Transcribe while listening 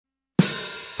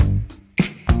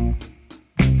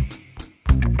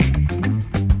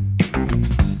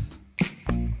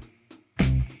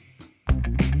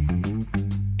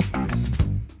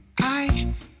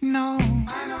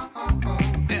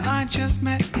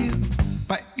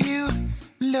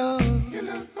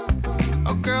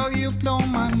blow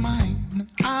my mind.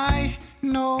 I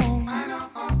know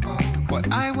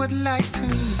what I would like to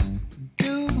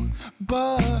do,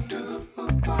 but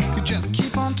you just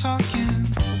keep on talking.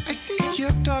 I see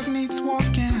your dog needs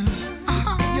walking.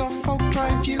 Your folk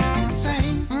drive you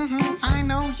insane. I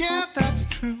know, yeah, that's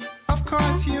true. Of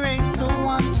course you ain't the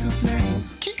one to blame.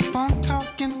 Keep on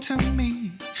talking to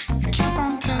me. You keep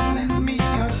on telling me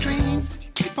your dreams. You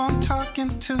keep on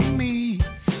talking to me,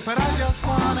 but I just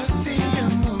wanna see you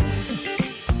move.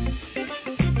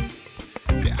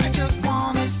 Yeah, I just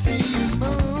wanna see you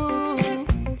move.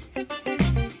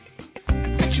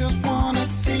 I just wanna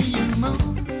see you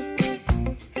move.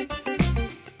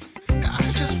 Yeah,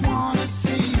 I just wanna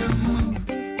see you move.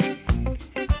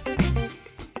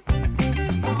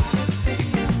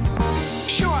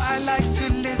 Sure, I like to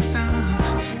listen.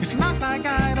 It's not like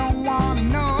I don't wanna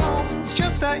know. It's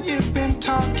just that you've been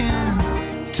talking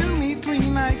to me 3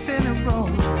 nights in a row.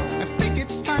 I think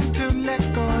it's time to let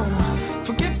go.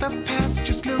 Forget the past,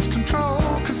 just lose control.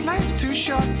 Cause life's too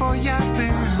short for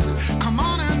yapping. Come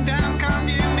on and dance, come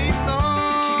give me soul.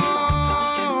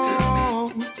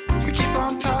 You keep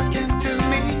on talking to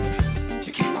me.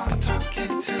 You keep on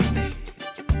talking to me.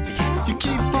 You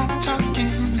keep on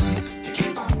talking. You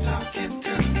keep on talking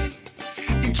to me.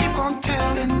 You keep on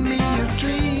telling me your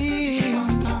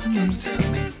dreams.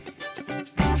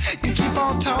 You keep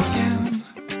on talking,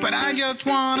 but I just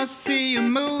wanna see you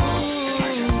move.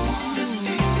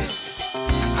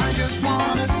 I just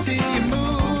wanna see you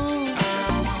move.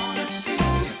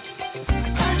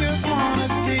 I just wanna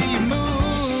see you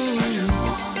move.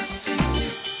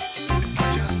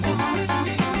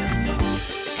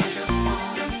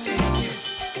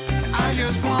 I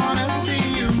just wanna see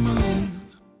you move.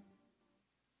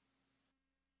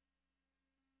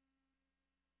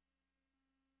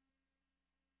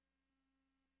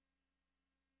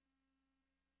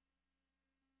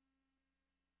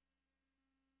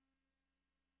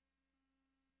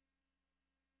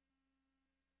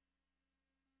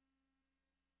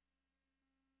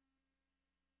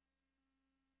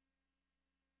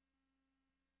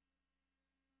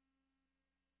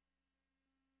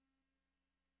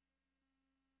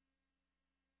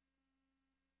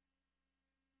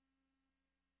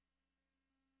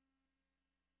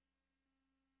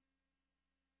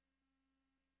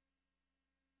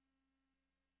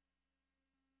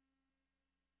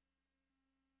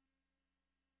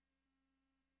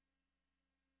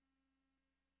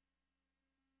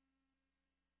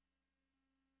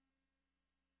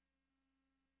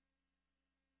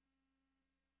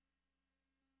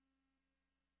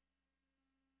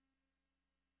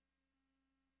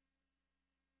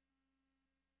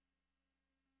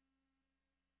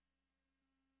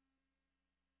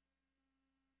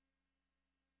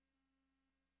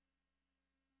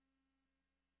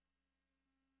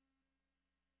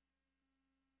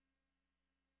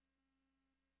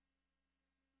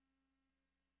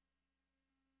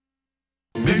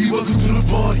 Baby, welcome to the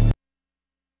party.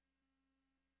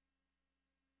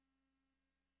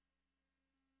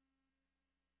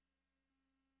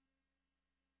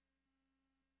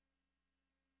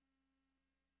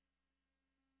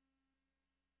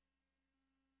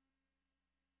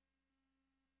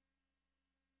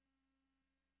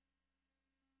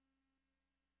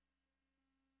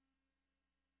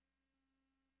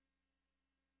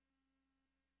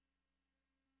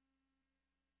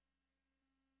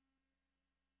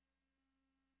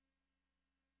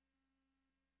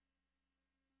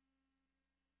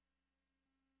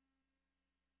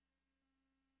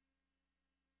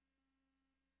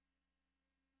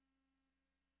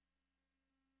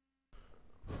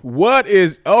 What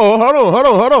is? Oh, hold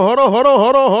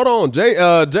on.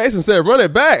 Jason said, "Run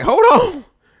it back." Hold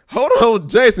on,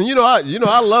 Jason. You know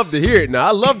I love to hear it. Now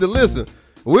I love to listen.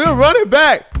 We'll run it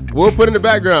back. We'll put it in the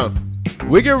background.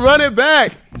 We can run it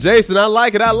back, Jason. I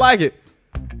like it.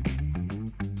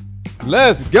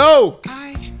 Let's go.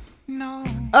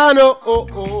 I know.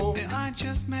 Oh. I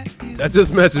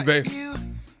just met you, baby.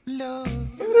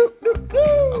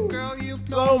 Oh, girl, you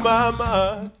blow my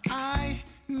mind.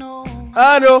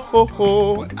 I know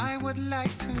what I would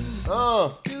like to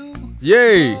do.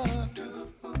 Yay.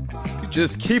 You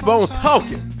just keep on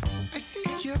talking. I see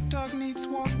your dog needs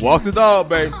walking. Walk the dog,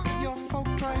 baby. Your folk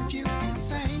drive you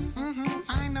insane.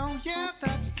 I know, yeah,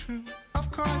 that's true.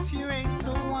 Of course you ain't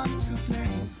the one to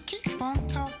blame. Keep on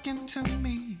talking to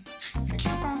me. You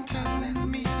keep on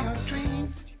telling me your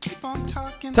dreams. You keep on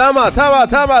talking. Time out.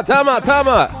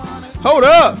 Hold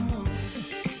up.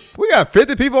 We got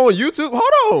 50 people on YouTube.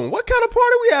 Hold on. What kind of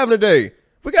party we having today?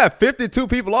 We got 52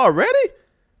 people already?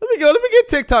 Let me get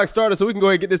TikTok started so we can go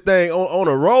ahead and get this thing on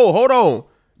a roll. Hold on.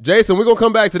 Jason, we're going to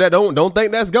come back to that. Don't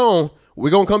think that's gone.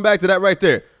 We're going to come back to that right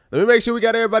there. Let me make sure we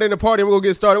got everybody in the party and we're going to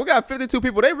get started. We got 52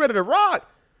 people. They ready to rock.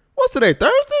 What's today,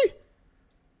 Thursday?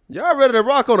 Y'all ready to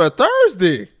rock on a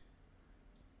Thursday?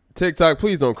 TikTok,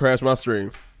 please don't crash my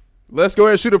stream. Let's go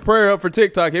ahead and shoot a prayer up for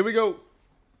TikTok. Here we go.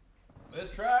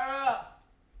 Let's try it out.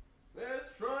 Let's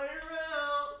try it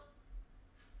out.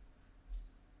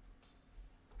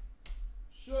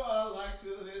 Sure, I like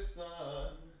to listen.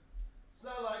 It's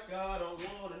not like I don't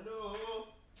want to know.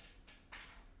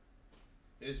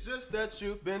 It's just that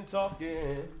you've been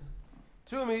talking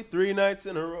to me 3 nights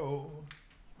in a row.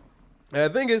 I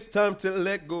think it's time to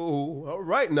let go. All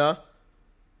right now.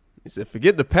 He said,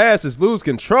 forget the past, just lose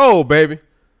control, baby.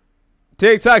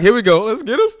 TikTok, here we go. Let's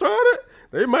get them started.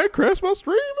 They might crash my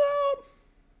stream out.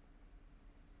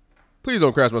 Please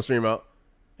don't crash my stream out.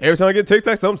 Every time I get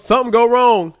TikTok, something go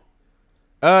wrong.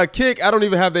 Kick, I don't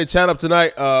even have their chat up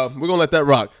tonight. We're going to let that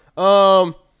rock.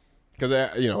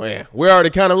 Because, you know, yeah, we're already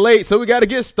kind of late, so we got to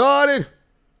get started.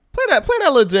 Play that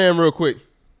little jam real quick.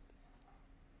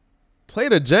 Play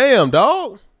the jam,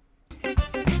 dog.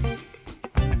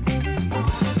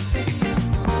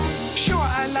 Sure,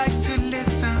 I like to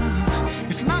listen.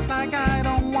 It's not like I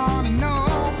don't want to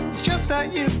know. It's just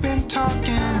that you've been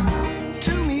talking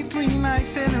to me 3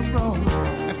 nights in a row.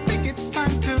 I think it's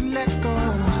time to let go.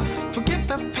 Forget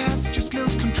the past, just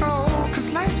lose control. Cause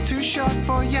life's too short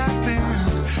for yapping.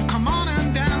 Come on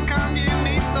and dance, come give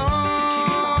me soul.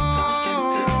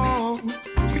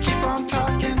 You keep on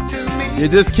talking to me. You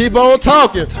just keep on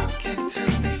talking.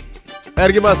 I had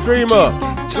to get my stream up.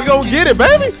 We gonna get it,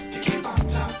 baby. You keep on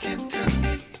talking to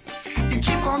me. You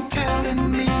keep on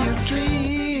telling me your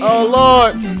dreams. Oh,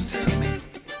 Lord.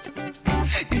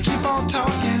 You keep on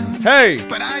talking. Hey.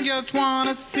 But I just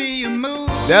wanna see you move.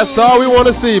 That's all we want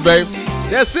to see, baby.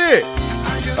 That's it.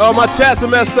 Oh, my chats are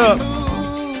messed up.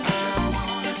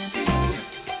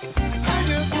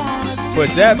 Put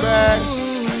that back.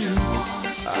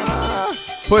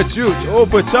 Put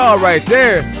y'all right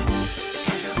there.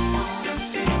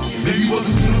 Baby,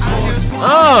 welcome to the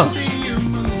party.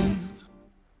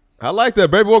 I like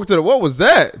that. Baby, welcome to the, what was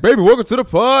that? Baby, welcome to the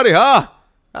party, huh?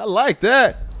 I like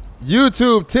that.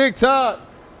 YouTube, TikTok.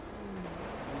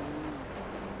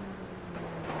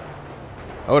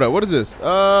 Hold up, what is this?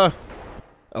 Oh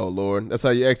Lord, that's how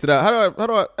you exit out. How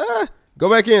do I, go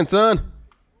back in, son.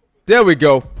 There we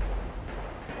go.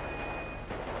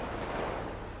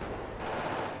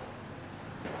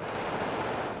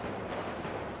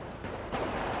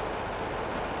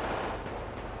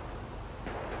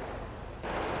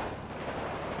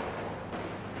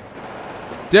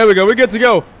 There we go. We're good to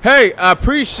go. Hey, I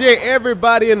appreciate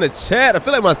everybody in the chat. I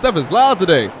feel like my stuff is loud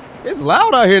today. It's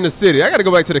loud out here in the city. I got to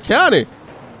go back to the county.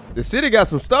 The city got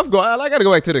some stuff going on. I got to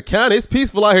go back to the county. It's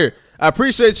peaceful out here. I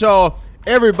appreciate y'all,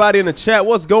 everybody in the chat.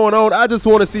 What's going on? I just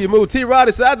want to see you move. T.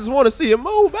 Roddy said, I just want to see you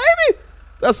move, baby.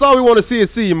 That's all we want to see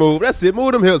is see you move. That's it.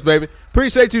 Move them hips, baby.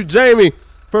 Appreciate you, Jamie,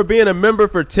 for being a member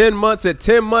for 10 months. At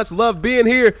 10 months, love being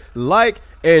here. Like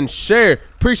and share.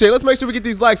 Appreciate it. Let's make sure we get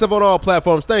these likes up on all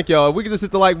platforms. Thank y'all. If we can just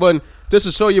hit the like button just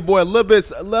to show your boy a little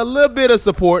bit of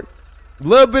support, a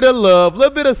little bit of love, a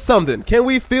little bit of something. Can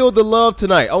we feel the love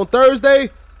tonight? On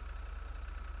Thursday?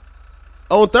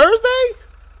 On Thursday?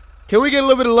 Can we get a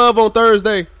little bit of love on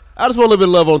Thursday? I just want a little bit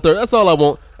of love on Thursday. That's all I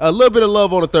want. A little bit of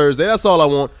love on a Thursday. That's all I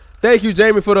want. Thank you,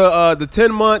 Jamie, for the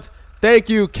 10 months. Thank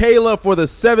you, Kayla, for the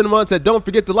 7 months. And don't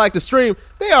forget to like the stream.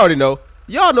 They already know.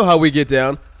 Y'all know how we get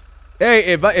down.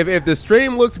 Hey, if the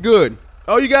stream looks good.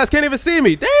 Oh, you guys can't even see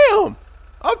me. Damn.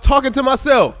 I'm talking to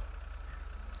myself.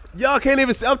 Y'all can't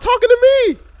even see. I'm talking to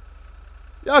me.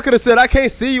 Y'all could have said, I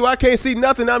can't see you. I can't see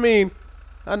nothing. I mean,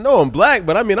 I know I'm black,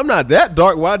 but I mean, I'm not that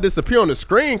dark where I disappear on the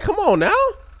screen. Come on now.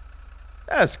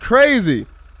 That's crazy.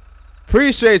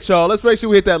 Appreciate y'all. Let's make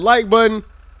sure we hit that like button.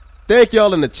 Thank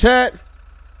y'all in the chat.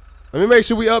 Let me make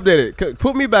sure we update it.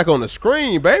 Put me back on the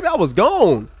screen, baby. I was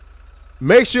gone.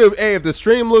 Make sure, hey, if the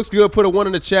stream looks good, put a 1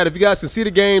 in the chat. If you guys can see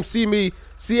the game, see me,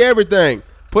 see everything,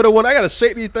 put a 1. I got to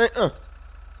shake these things.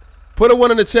 Put a 1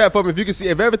 in the chat for me. If you can see,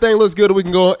 if everything looks good, we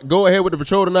can go ahead with the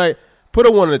patrol tonight. Put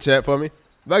a 1 in the chat for me.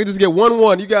 If I can just get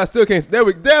 1-1, you guys still can't see. There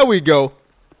we go.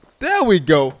 There we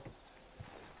go.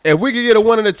 If we could get a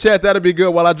 1 in the chat, that'd be good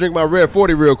while I drink my red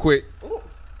 40 real quick. Ooh.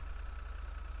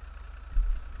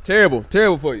 Terrible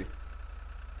for you.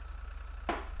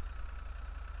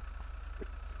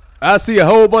 I see a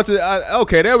whole bunch of,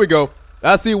 okay, there we go.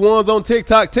 I see ones on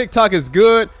TikTok. TikTok is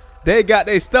good. They got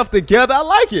their stuff together. I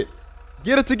like it.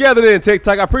 Get it together then,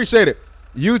 TikTok. I appreciate it.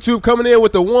 YouTube coming in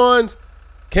with the ones.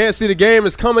 Can't see the game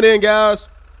is coming in, guys.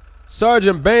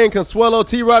 Sergeant Bang, Consuelo,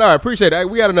 T-Rod. All right, appreciate it.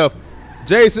 We got enough.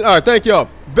 Jason, all right, thank y'all.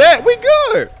 Bet we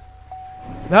good.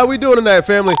 How we doing tonight,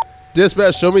 family?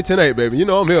 Dispatch, show me 10-8, baby. You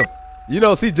know I'm here. You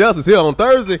know, see Justice here on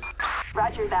Thursday.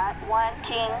 Roger that. 1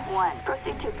 King 1.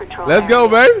 Proceed to patrol. Let's go,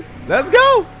 baby. Let's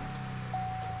go.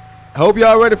 Hope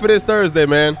y'all ready for this Thursday,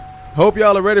 man. Hope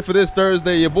y'all are ready for this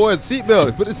Thursday. Your boy's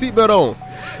seatbelt. Put the seatbelt on.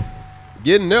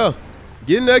 Getting there.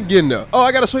 Getting there, getting there. Oh,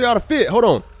 I got to show y'all the fit. Hold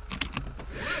on.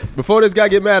 Before this guy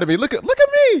get mad at me. Look at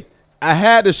me. I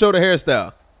had to show the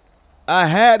hairstyle. I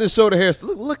had to show the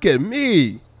hairstyle. Look at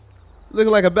me.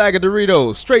 Looking like a bag of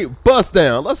Doritos. Straight bust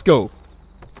down. Let's go.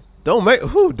 Don't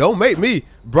make me.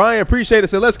 Brian, appreciate it.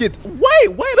 Said, let's get.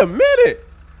 Wait a minute.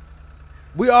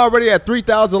 We already at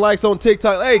 3,000 likes on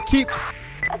TikTok. Hey, keep.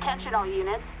 Attention all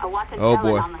units. A wanted Oh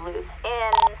felon boy. on the loose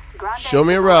in Grande Show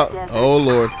me a route. Desert. Oh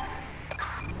Lord.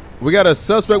 We got a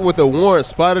suspect with a warrant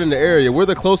spotted in the area. We're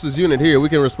the closest unit here. We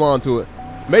can respond to it.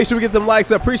 Make sure we get them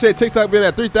likes. I appreciate TikTok being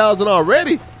at 3,000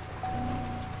 already.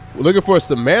 We're looking for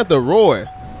Samantha Roy.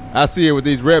 I see her with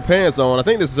these red pants on. I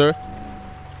think this is her.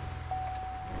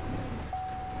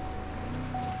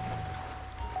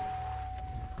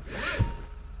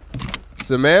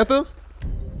 Samantha?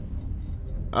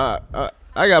 I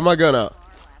got my gun out.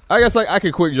 I guess I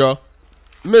can quick draw.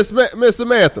 Miss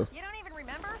Samantha. You don't even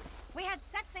remember? We had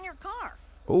sex in your car.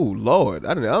 Oh Lord,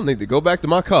 I don't need to go back to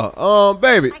my car.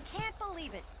 Baby. I can't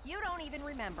believe it. You don't even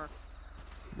remember.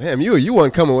 Damn, you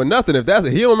wasn't coming with nothing. If that's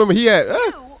it, he don't remember he had.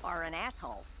 You are an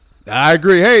asshole. I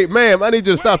agree. Hey, ma'am, I need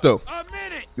you to stop though. A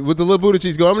minute. With the little booty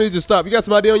cheeks going, I'm gonna need you to stop. You got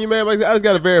some idea on you, ma'am? I just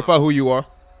gotta verify who you are.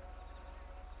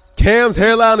 Cam's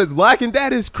hairline is lacking.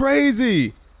 That is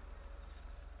crazy.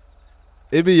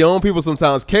 It be your own people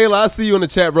sometimes. Kayla, I see you in the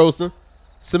chat roasting.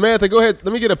 Samantha, go ahead.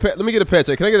 Let me get a pet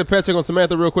check. Can I get a pet check on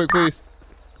Samantha real quick, please?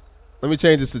 Let me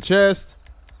change this to chest.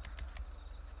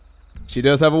 She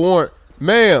does have a warrant.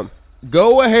 Ma'am,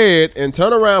 go ahead and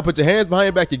turn around. Put your hands behind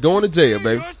your back. You're going to jail,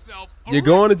 baby. You're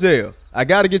going to jail. I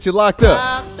got to get you locked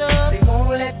up.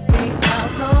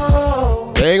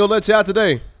 They ain't going to let you out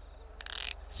today.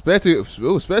 Especially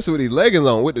with these leggings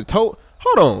on with the toe.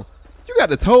 Hold on. You got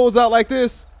the toes out like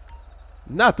this?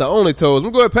 Not the only toes.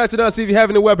 I'm going to go ahead and patch it down, see if you have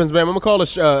any weapons, ma'am. I'm going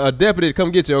to call a deputy to come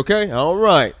get you, okay? All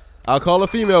right. I'll call a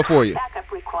female for you.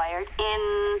 Backup required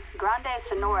in Grande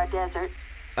Sonora Desert.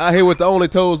 I hear with the only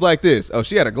toes like this. Oh,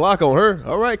 she had a Glock on her.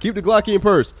 All right, keep the Glock in your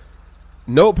purse.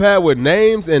 Notepad with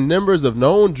names and numbers of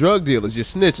known drug dealers. You're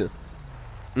snitching.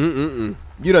 You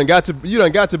done got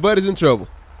your buddies in trouble.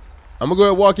 I'm gonna go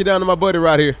ahead and walk you down to my buddy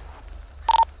right here.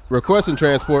 Requesting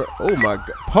transport. Oh my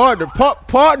God, partner.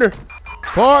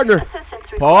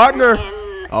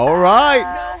 All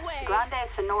right. Grande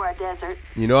Sonora Desert.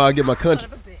 You know I get my country.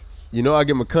 You know I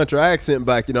get my country accent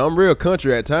back. You know I'm real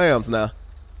country at times now.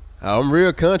 I'm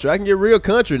real country. I can get real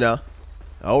country now.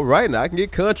 All right, now I can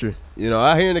get country. You know,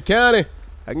 out here in the county,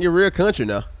 I can get real country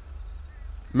now.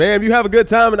 Ma'am, you have a good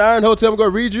time in the Iron Hotel. I'm going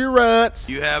to read you your rights.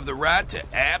 You have the right to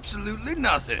absolutely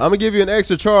nothing. I'm going to give you an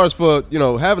extra charge for, you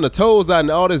know, having the toes out and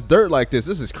all this dirt like this.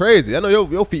 This is crazy. I know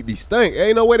your feet be stink.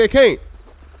 Ain't no way they can't.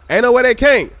 Ain't no way they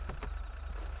can't.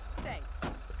 Thanks.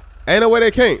 Ain't no way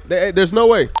they can't. There's no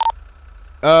way.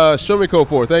 Show me code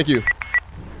 4. Thank you.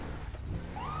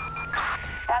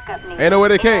 Backup needed. Ain't no way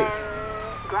they can't.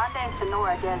 Grande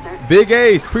Sonora Desert. Big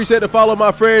Ace, appreciate the follow,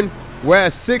 my friend. We're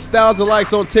at 6,000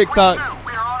 likes on TikTok.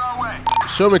 We're on our way.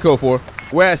 Show me code 4.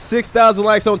 We're at 6,000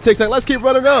 likes on TikTok. Let's keep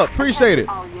running up. Appreciate it.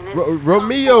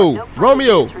 Romeo.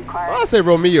 Oh, I say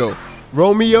Romeo.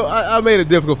 I made it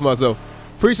difficult for myself.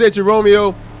 Appreciate you,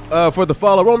 Romeo, for the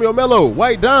follow. Romeo Mello,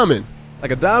 white diamond.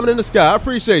 Like a diamond in the sky. I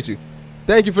appreciate you.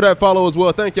 Thank you for that follow as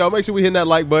well. Thank y'all. Make sure we hit that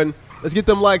like button. Let's get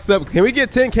them likes up. Can we get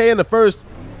 10K in the first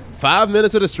 5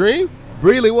 minutes of the stream?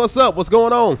 Breely, what's up? What's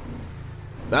going on?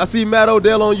 I see Matt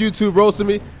Odell on YouTube roasting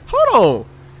me. Hold on.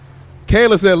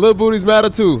 Kayla said little booties matter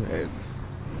too. Hey,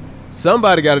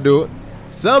 somebody got to do it.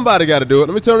 Somebody got to do it.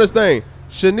 Let me turn this thing.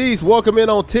 Shanice, welcome in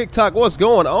on TikTok. What's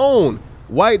going on?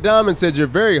 White Diamond said you're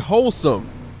very wholesome.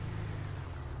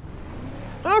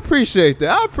 I appreciate that.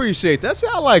 I appreciate that. See,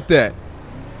 I like that.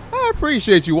 I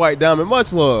appreciate you, White Diamond.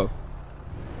 Much love.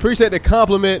 Appreciate the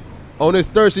compliment on this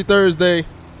Thirsty Thursday.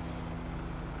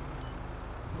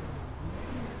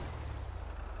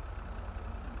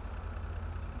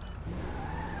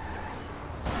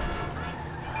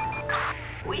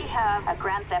 We have a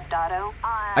Grand Theft Auto.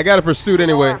 I got a pursuit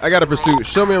anyway. I got a pursuit.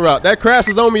 Show me a route. That crash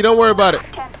is on me. Don't worry about it.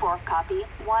 10-4 copy.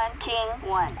 1 King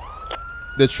 1.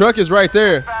 The truck is right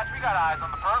there. We got eyes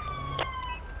on the perp.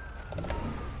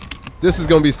 This is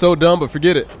going to be so dumb, but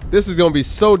forget it. This is going to be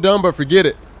so dumb, but forget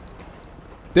it.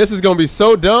 This is going to be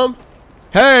so dumb.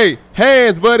 Hey,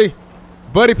 hands, buddy.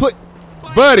 Buddy, please.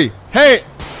 Buddy, hey.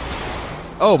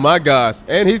 Oh my gosh.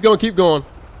 And he's gonna keep going.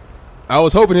 I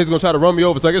was hoping he's gonna try to run me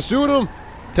over so I can shoot him.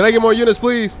 Can I get more units,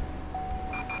 please?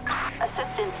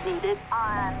 Assistance needed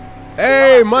on.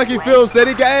 Hey, Monkey Film said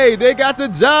they got the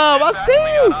job. I see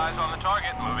you. Eyes on the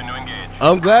target. Moving to engage.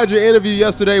 I'm glad your interview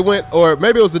yesterday went, or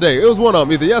maybe it was today. It was one of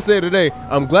them, either yesterday or today.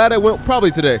 I'm glad it went,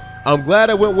 probably today. I'm glad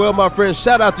it went well, my friend.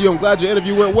 Shout out to you. I'm glad your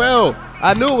interview went well.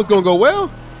 I knew it was gonna go well.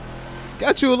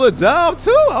 Got you a little job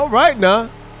too. All right now.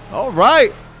 All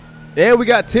right. And we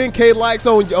got 10K likes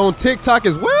on TikTok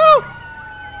as well.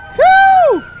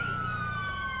 Woo!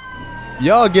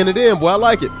 Y'all getting it in, boy. I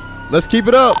like it. Let's keep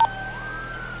it up.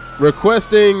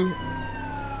 Requesting.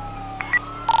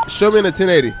 Show me in the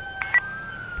 1080.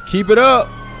 Keep it up.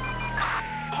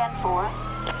 10-4.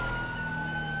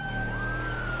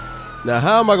 Now,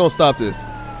 how am I going to stop this?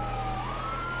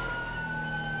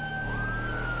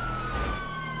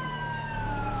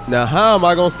 Now, how am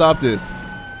I going to stop this?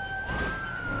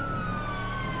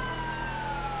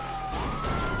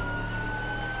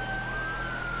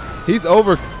 He's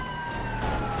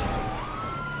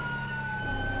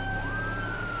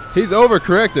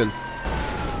overcorrecting.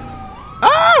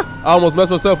 Ah! I almost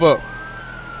messed myself up.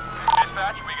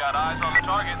 Dispatch, we got eyes on the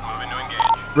target. Moving to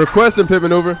engage. Requesting pit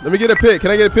maneuver. Let me get a pit. Can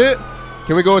I get a pit?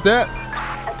 Can we go with that?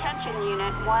 Attention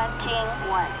unit 1, King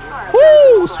 1. You are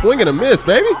Woo! Swing and a miss,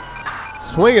 baby.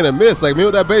 Swing and a miss like me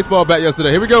with that baseball bat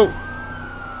yesterday. Here we go.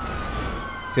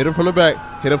 Hit him from the back.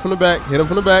 Hit him from the back. Hit him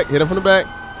from the back. Hit him from the back.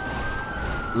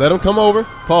 Let him come over.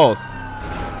 Pause.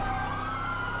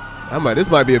 This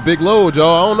might be a big load,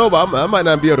 y'all. I don't know, but I might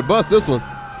not be able to bust this one.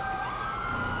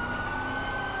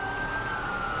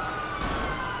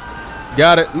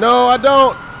 Got it. No, I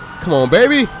don't. Come on,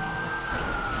 baby.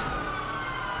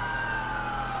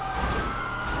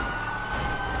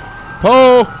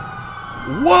 Pull.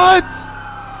 What?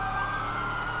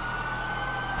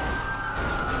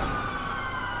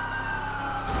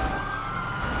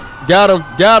 Got him.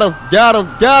 Got him. Got him.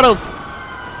 Got him.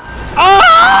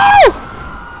 Oh!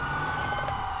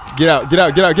 Get out. Get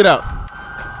out. Get out. Get out.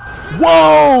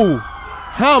 Whoa!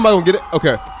 How am I going to get it?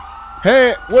 Okay.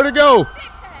 Hey, where'd it go?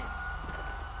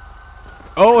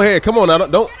 Old head, come on now.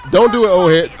 Don't do it,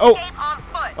 old head. Oh.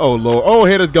 Oh Lord. Old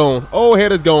head is gone. Old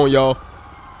head is gone, y'all.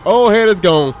 Old head is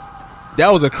gone.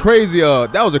 That was a crazy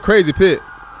pit.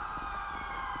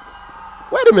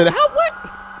 Wait a minute. What?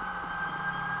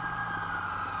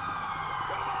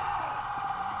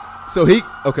 So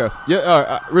okay. Yeah, all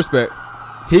right, respect.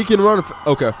 He can run.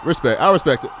 Okay, respect. I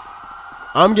respect it.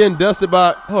 I'm getting dusted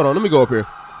by. Hold on, let me go up here.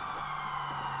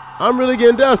 I'm really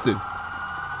getting dusted.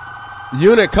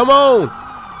 Unit, come on.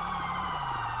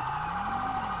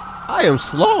 I am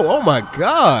slow. Oh my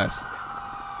gosh.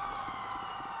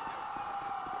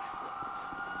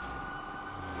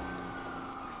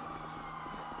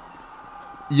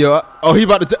 Yo, oh, he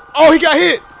about to. Oh, he got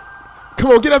hit.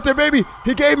 Come on, get up there, baby.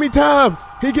 He gave me time.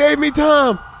 He gave me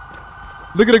time.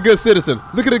 Look at a good citizen.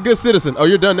 Look at a good citizen. Oh,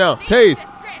 you're done now. Tase.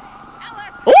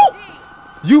 Oh,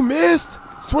 you missed.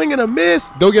 Swing and a miss.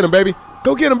 Go get him, baby.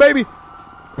 Go get him, baby.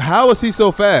 How is he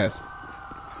so fast?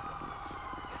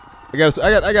 I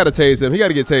gotta tase him. He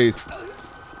gotta get tased.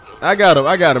 I got him,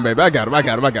 baby. I got him.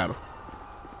 Police,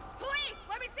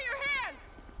 let me see your hands.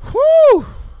 Whoo!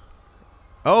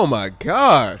 Oh my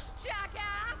gosh.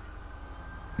 Jackass.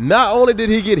 Not only did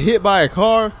he get hit by a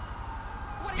car,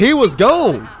 he was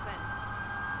gone.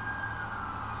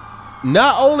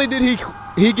 Not only did he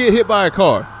get hit by a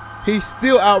car, he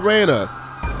still outran us.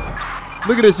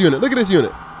 Look at this unit. Look at this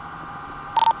unit.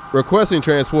 Requesting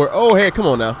transport. Oh, hey, come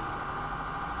on now.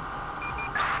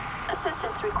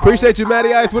 Appreciate you,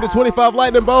 Matty Ice, with the 25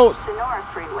 lightning bolts.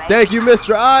 Thank you,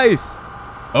 Mr. Ice.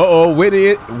 Uh-oh,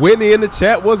 Whitney in the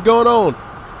chat. What's going on?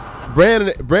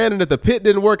 Brandon, if the pit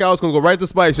didn't work, I was going to go right to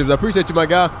Spice Ships. I appreciate you, my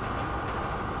guy.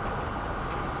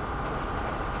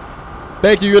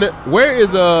 Thank you, unit. Where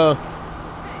is, oh,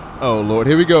 Lord,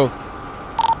 here we go.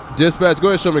 Dispatch, go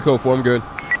ahead and show me code 4. I'm good.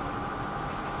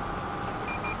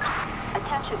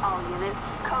 Attention all units.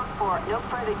 Code 4. No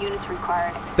further units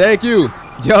required. Thank you.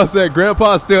 Y'all said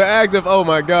Grandpa's still active. Oh,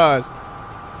 my gosh.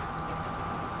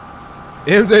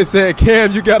 MJ said,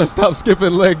 Cam, you got to stop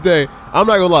skipping leg day. I'm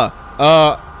not going to lie.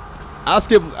 I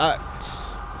skip.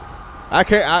 I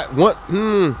can't.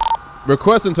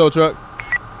 Requesting tow truck.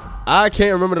 I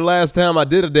can't remember the last time I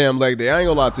did a damn leg day. I ain't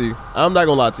going to lie to you. I'm not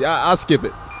going to lie to you. I skip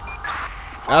it.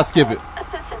 I skip it.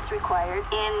 Assistance required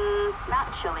in Mount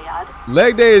Chiliad.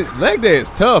 Leg day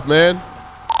is tough, man.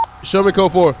 Show me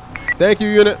code 4. Thank you,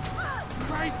 unit.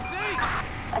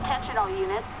 Attention all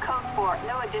units. Code 4.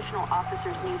 No additional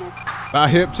officers needed. I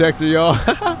hip checked her, y'all.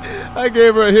 I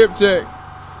gave her a hip check.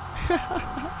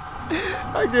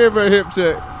 I gave her a hip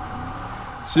check.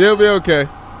 She'll be okay.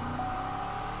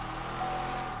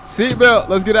 Seatbelt.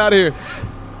 Let's get out of here.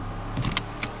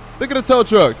 Look at the tow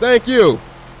truck. Thank you.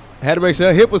 Had to make sure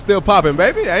her hip was still popping,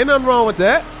 baby. Ain't nothing wrong with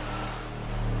that.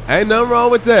 Ain't nothing wrong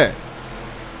with that.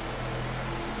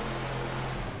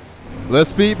 Let's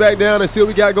speed back down and see what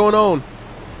we got going on.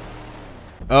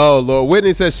 Oh, Lord.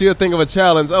 Whitney says she'll think of a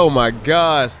challenge. Oh, my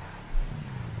gosh.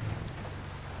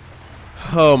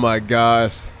 Oh, my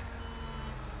gosh.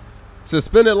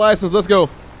 Suspended license. Let's go.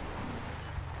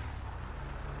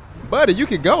 Buddy, you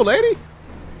can go, lady.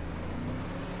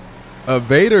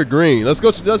 Vader green. Let's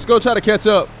go try to catch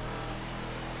up.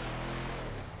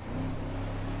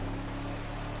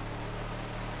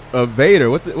 A Vader.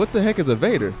 What the heck is a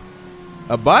Vader?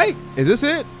 A bike? Is this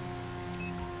it?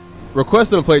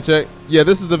 Requesting a plate check. Yeah,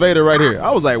 this is the Vader right here.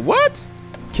 I was like, what?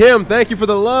 Kim, thank you for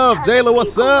the love. Jayla,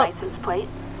 what's up? License plate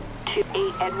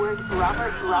 28 Edward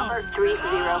Robert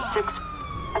 306.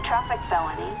 A traffic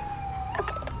felony.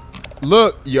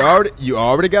 Look, you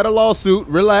already got a lawsuit.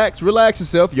 Relax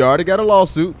yourself. You already got a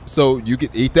lawsuit, so you can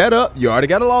eat that up. You already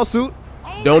got a lawsuit.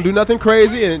 Don't do nothing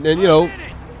crazy, and you know.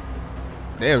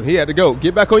 Damn, he had to go.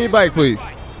 Get back on your bike, please.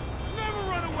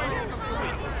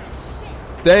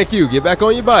 Thank you. Get back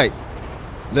on your bike.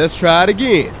 Let's try it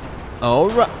again. All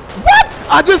right. What?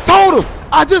 I just told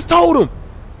him.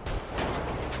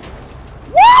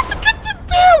 What?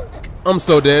 I'm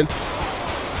so dead.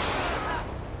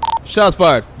 Shots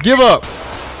fired. Give up.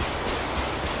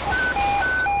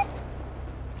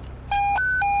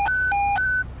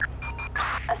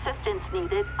 Assistance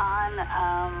needed on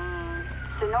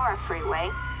Sonora Freeway.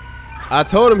 I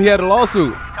told him he had a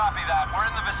lawsuit. Copy that. We're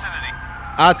in the vicinity.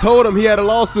 I told him he had a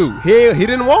lawsuit. He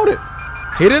didn't want it.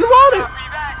 He didn't want it. Copy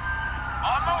that.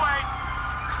 On my way.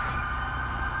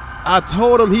 I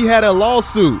told him he had a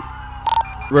lawsuit.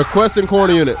 Requesting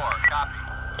corner unit.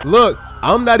 Copy. Look,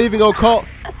 I'm not even gonna call.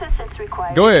 Assistance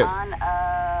required Go ahead. on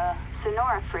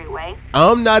Sonora Freeway.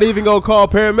 I'm not even gonna call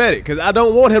paramedic because I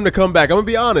don't want him to come back. I'm gonna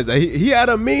be honest. He had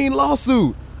a mean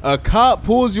lawsuit. A cop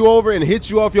pulls you over and hits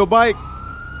you off your bike.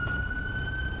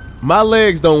 My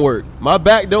legs don't work. My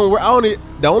back don't work.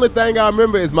 The only thing I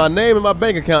remember is my name and my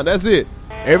bank account. That's it.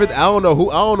 Everything. I don't know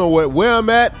who. I don't know where I'm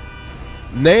at.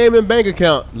 Name and bank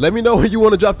account. Let me know when you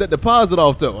want to drop that deposit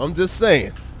off though. I'm just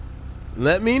saying.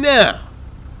 Let me know.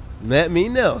 Let me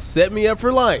know. Set me up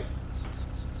for life.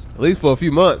 At least for a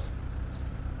few months.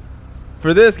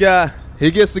 For this guy, he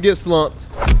gets to get slumped.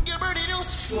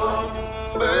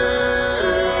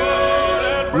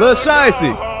 Lil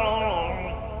Shiesty.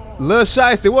 Lil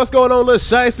Shiesty. What's going on, Lil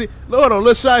Shiesty? Hold on,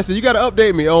 Lil Shiesty. You got to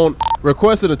update me on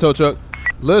requesting a tow truck.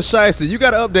 Lil Shiesty, you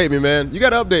got to update me, man. You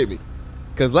got to update me.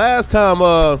 Because last time,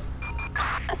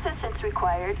 Assistance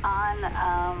required on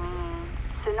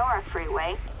Sonora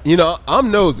Freeway. you know,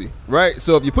 I'm nosy, right?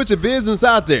 So if you put your business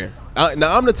out there,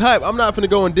 now I'm the type, I'm not finna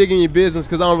go and dig in your business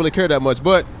because I don't really care that much.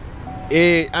 But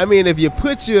if you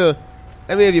put your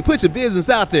business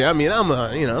out there, I'm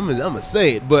gonna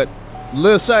say it. But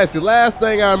Lil Shiesty, last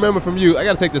thing I remember from you, I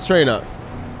gotta take this train out.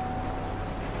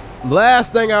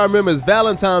 Last thing I remember is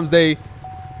Valentine's Day.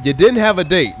 You didn't have a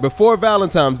date before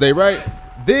Valentine's Day, right?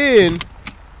 Then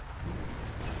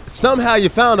somehow you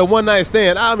found a one-night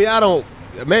stand. I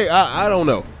don't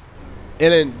know.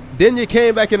 And then you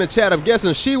came back in the chat. I'm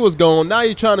guessing she was gone. Now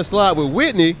you're trying to slide with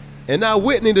Whitney, and now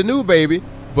Whitney the new baby.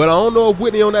 But I don't know if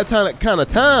Whitney on that kind of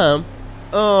time.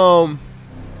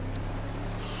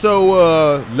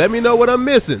 So let me know what I'm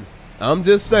missing. I'm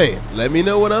just saying. Let me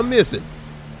know what I'm missing.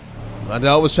 My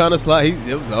dog was trying to slide.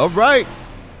 All right.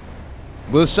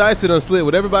 Lil Shiesty done slid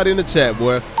with everybody in the chat,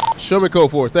 boy. Show me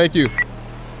code 4. Thank you.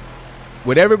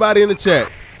 With everybody in the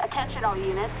chat. Attention all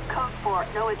units. Code 4.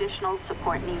 No additional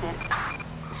support needed.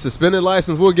 Suspended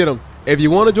license, we'll get them. If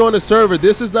you want to join the server,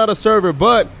 this is not a server,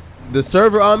 but the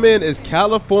server I'm in is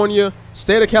California,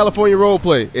 State of California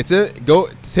Roleplay. It's in, go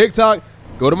TikTok,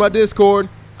 go to my Discord.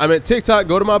 I'm at TikTok,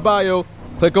 go to my bio,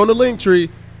 click on the link tree,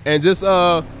 and just,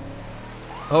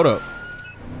 hold up.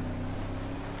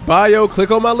 Bio,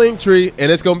 click on my link tree,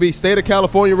 and it's going to be State of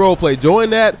California Roleplay. Join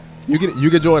that. You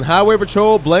can join Highway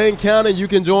Patrol, Blaine County. You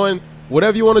can join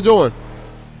whatever you want to join.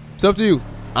 It's up to you.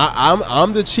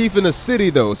 I'm the chief in the city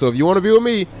though, so if you want to be with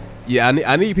me, yeah,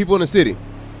 I need people in the city,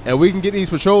 and we can get these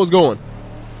patrols going.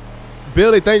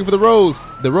 Billy, thank you for the rose.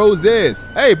 The roses.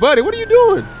 Hey, buddy, what are you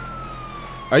doing?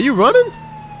 Are you running?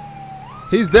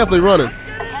 He's definitely running.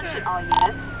 Attention all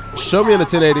units. Show me in the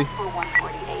 1080. For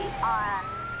 148 on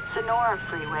Sonora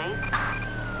Freeway.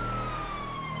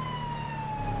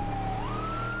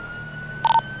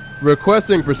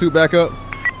 Requesting pursuit backup.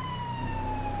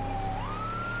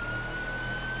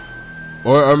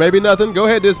 Or maybe nothing. Go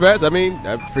ahead, dispatch. I mean,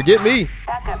 forget me.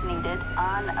 Backup needed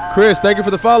on Chris, thank you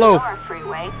for the follow. North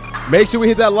Freeway. Make sure we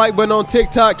hit that like button on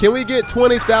TikTok. Can we get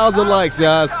 20,000 likes,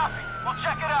 guys? Copy. We'll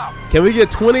check it out. Can we get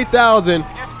 20,000?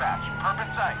 Dispatch,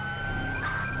 perfect site.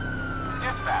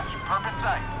 Dispatch, perfect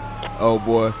site. Oh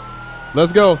boy.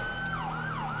 Let's go.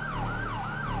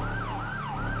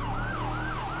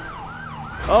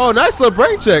 Oh, nice little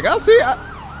brake check. I see.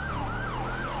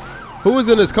 Who was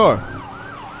in this car?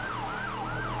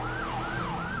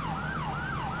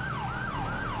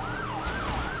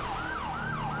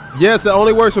 Yes, it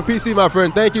only works for PC, my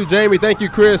friend. Thank you, Jamie. Thank you,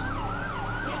 Chris.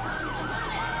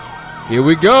 Here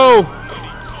we go.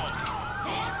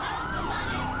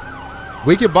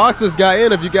 We can box this guy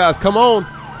in if you guys come on.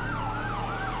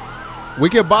 We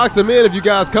can box him in if you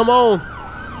guys come on.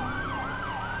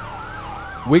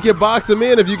 We can box him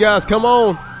in if you guys come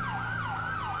on.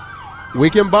 We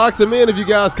can box him in if you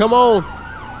guys come on.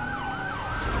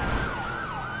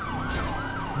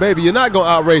 Baby, you're not going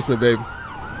to outrace me, baby.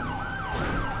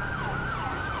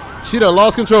 She done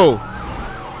lost control.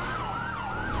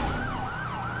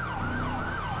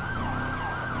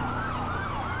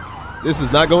 This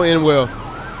is not going to end well.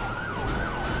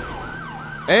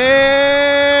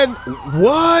 And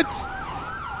what?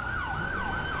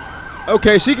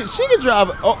 Okay, she can drive.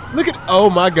 Oh, look at. Oh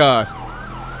my gosh.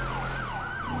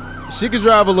 She can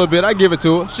drive a little bit. I give it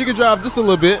to her. She can drive just a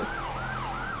little bit.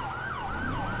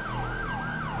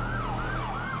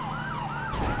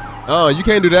 Oh, you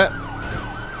can't do that.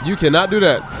 You cannot do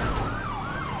that.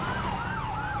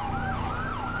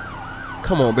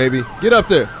 Come on, baby. Get up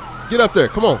there. Get up there.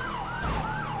 Come on.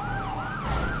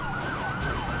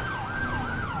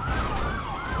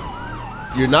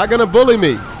 You're not going to bully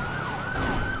me.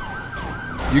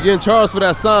 You're getting charged for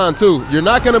that sign, too. You're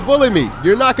not going to bully me.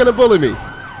 You're not going to bully me.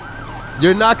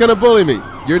 You're not going to bully me.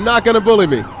 You're not going to bully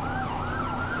me.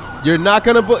 You're not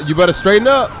going to bully. You better straighten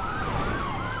up.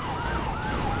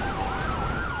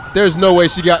 There's no way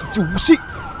she got. She.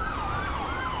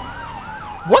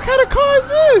 What kind of car is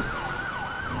this?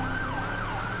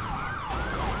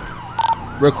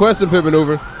 Requesting pit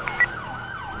maneuver.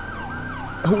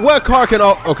 What car can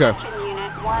all? Okay.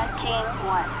 Unit 1, King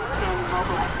 1. Moving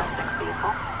mobilized suspect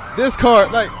vehicle. This car,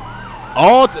 like,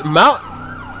 all mount.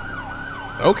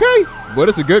 Okay, but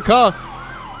it's a good car.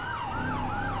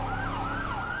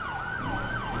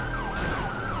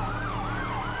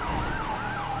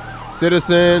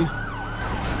 Citizen.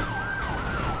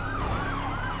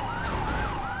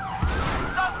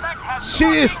 She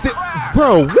is still,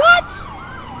 bro. What?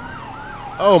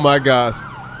 Oh my gosh.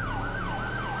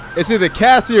 It's either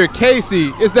Cassie or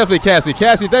Casey. It's definitely Cassie.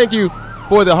 Cassie, thank you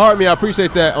for the heart me. I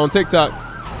appreciate that on TikTok.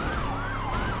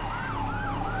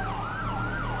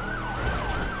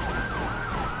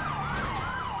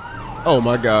 Oh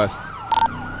my gosh.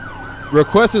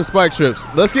 Requesting spike strips.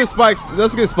 Let's get spikes.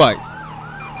 Let's get spikes.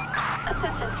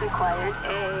 Assistance required.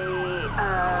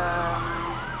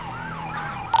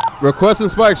 Requesting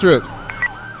spike strips.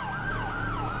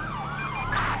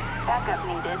 Backup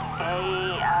needed.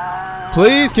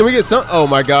 Please, can we get some? Oh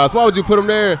my gosh, why would you put them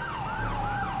there?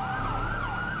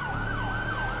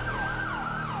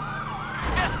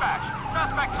 Dispatch,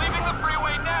 suspect leaving the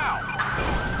freeway now.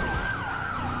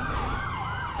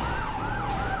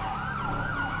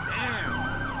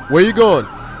 Where you going?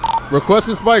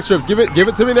 Requesting spike strips. Give it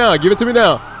to me now. Give it to me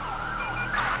now.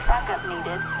 Backup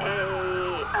needed.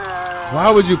 Why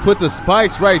would you put the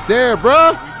spikes right there,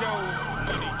 bruh?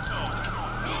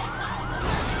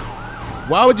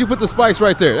 Why would you put the spikes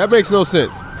right there? That makes no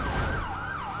sense.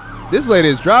 This lady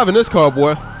is driving this car,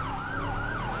 boy.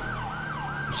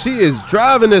 She is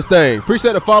driving this thing.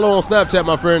 Appreciate the follow on Snapchat,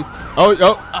 my friend.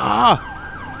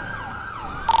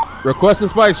 Requesting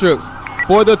spike strips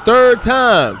for the third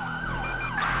time.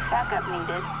 Backup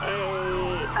needed.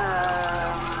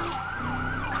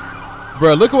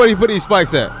 Bruh, look at where he put these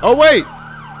spikes at. Oh, wait.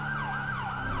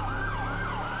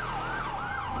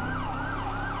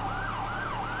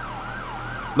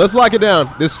 Let's lock it down.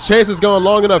 This chase is going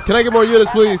long enough. Can I get more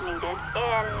units, please?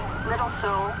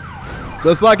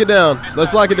 Let's lock it down.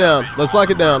 Let's lock it down. Let's lock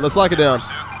it down. Let's lock it down.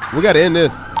 We got to end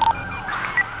this.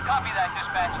 Copy that,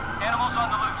 dispatch. Animals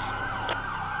on the loose.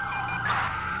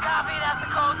 Copy, that's the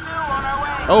code 2 on our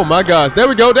way. Oh, my gosh. There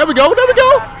we go. There we go. There we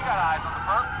go. We got eyes on the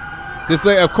perp. This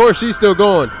lady, of course, she's still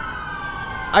going.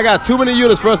 I got too many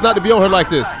units for us not to be on her like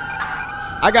this.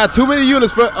 I got too many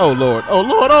units for. Oh, Lord. Oh,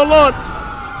 Lord. Oh, Lord.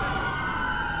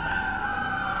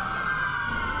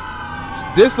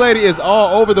 This lady is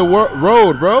all over the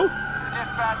road, bro.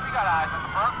 Dispatch, we got eyes on the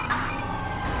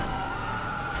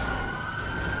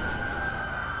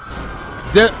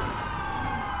perp.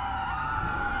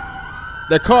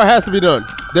 That car has to be done.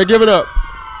 They're giving up.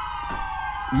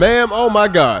 Ma'am, oh my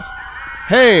gosh.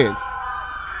 Hands.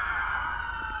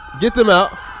 Get them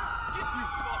out.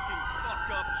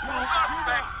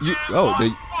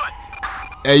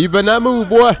 Hey, you better not move,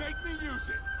 boy.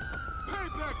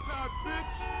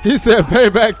 He said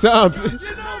payback time, bitch.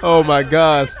 Oh my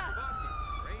gosh.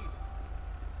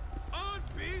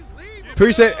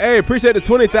 Appreciate the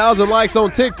 20,000 likes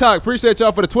on TikTok. Appreciate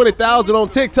y'all for the 20,000 on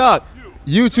TikTok.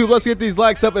 YouTube, let's get these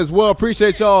likes up as well.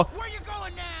 Appreciate y'all. Where you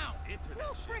going now?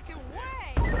 No freaking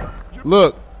way.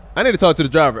 Look, I need to talk to the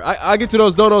driver. I'll get to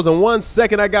those donos in 1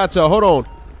 second. I got y'all. Hold on.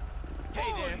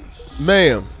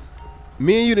 Ma'am,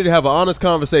 me and you need to have an honest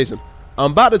conversation.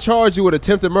 I'm about to charge you with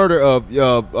attempted murder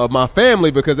of my family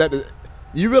because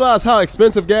you realize how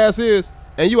expensive gas is,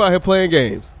 and you out here playing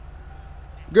games.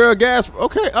 Girl, gas.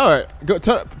 Okay, all right. Go,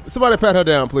 somebody pat her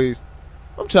down, please.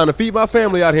 I'm trying to feed my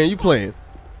family out here, and you playing.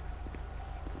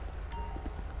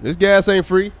 This gas ain't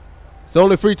free. It's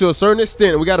only free to a certain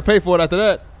extent, and we got to pay for it after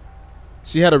that.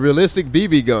 She had a realistic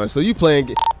BB gun, so you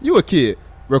playing. You a kid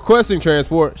requesting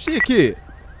transport. She a kid.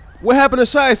 What happened to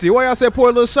Shiesty? Why y'all said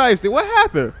poor little Shiesty? What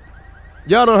happened?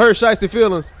 Y'all don't hurt Shiesty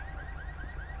feelings.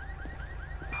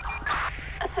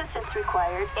 Assistance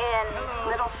required in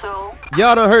Little Seoul.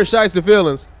 Y'all don't hurt Shiesty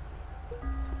feelings.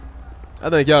 I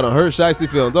think y'all don't hurt Shiesty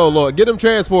feelings. Oh Lord, get them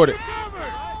transported.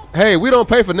 Hey, we don't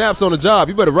pay for naps on the job.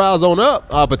 You better rise on up.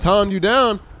 I'll baton you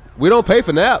down. We don't pay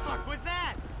for naps.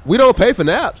 We don't pay for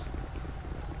naps.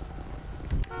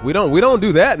 We don't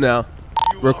do that now.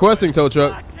 Requesting tow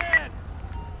truck.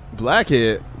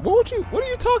 Blackhead. What are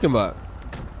you talking about?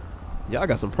 Y'all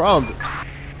got some problems.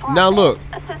 Now look.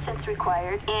 Assistance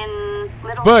required in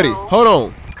Little Buddy, Seoul. hold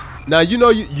on. Now you know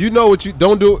what you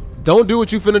don't do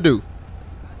what you finna do.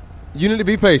 You need to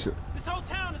be patient. This whole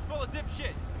town is full of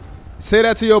dipshits. Say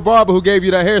that to your barber who gave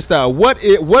you that hairstyle.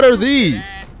 What are these?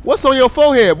 What's on your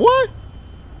forehead, boy?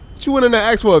 You went in there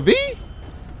and asked for a V?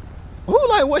 Who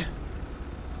like what?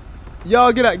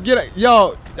 Y'all get out.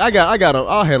 Y'all, I got him.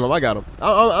 I'll handle him. I got him.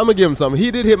 I'm gonna give him something.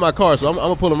 He did hit my car, so I'm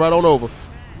gonna pull him right on over.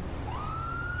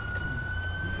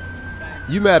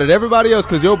 You mad at everybody else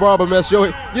because your barber messed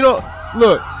your hair. You know,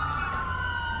 look.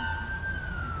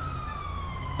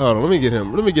 Hold on, let me get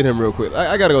him. Let me get him real quick.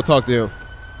 I gotta go talk to him.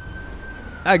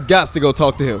 I gots to go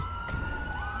talk to him.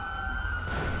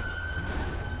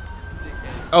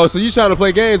 Oh, so you trying to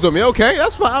play games with me? Okay,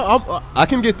 that's fine. I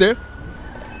can get there.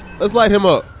 Let's light him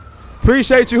up.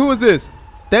 Appreciate you. Who is this?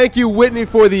 Thank you, Whitney,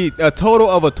 for the total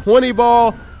of a 20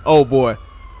 ball. Oh boy,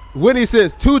 Whitney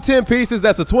says 2 10 pieces.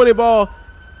 That's a 20 ball.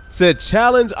 Said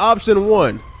challenge option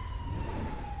 1.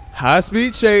 High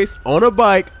speed chase on a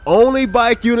bike. Only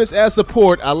bike units as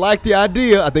support. I like the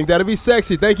idea. I think that'd be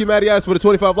sexy. Thank you, Matty Ice, for the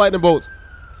 25 lightning bolts.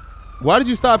 Why did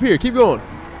you stop here? Keep going.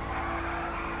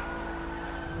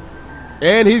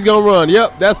 And he's gonna run.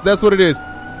 Yep, that's what it is.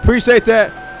 Appreciate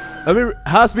that.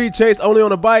 High speed chase only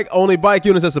on a bike. Only bike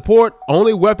units as support.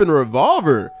 Only weapon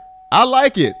revolver. I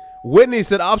like it. Whitney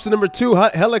said option number 2,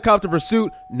 helicopter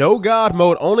pursuit. No God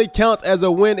mode. Only counts as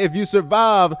a win if you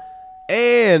survive.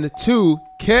 And 2,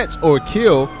 catch or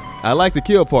kill. I like the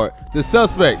kill part. The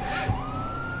suspect.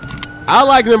 I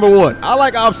like number 1. I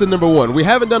like option number 1. We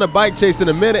haven't done a bike chase in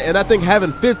a minute, and I think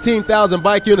having 15,000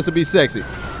 bike units would be sexy.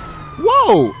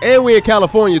 Whoa! And we in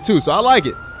California too, so I like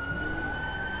it.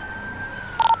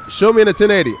 Show me in a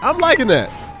 1080. I'm liking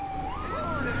that.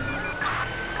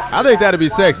 I think that'd be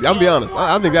sexy. I'm gonna be honest.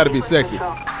 I think that'd be sexy.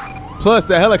 Plus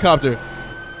the helicopter.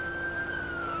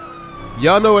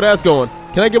 Y'all know where that's going.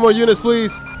 Can I get more units,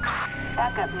 please?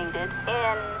 Backup needed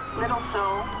in Little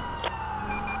Seoul.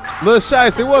 Lil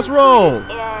Shiesty, what's wrong? In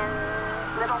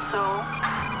Little Seoul.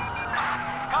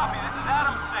 Copy, this is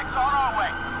Adam 6 on our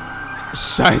way.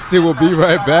 Shiesty will be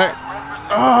right back.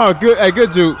 Oh, good. Hey,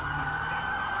 good juke.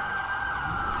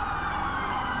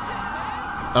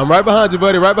 I'm right behind you,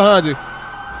 buddy. Right behind you.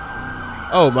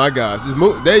 Oh my gosh. Just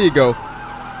move. There you go.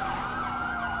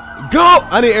 Go!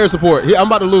 I need air support. I'm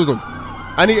about to lose him.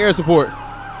 I need air support.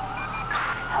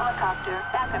 Helicopter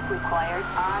backup required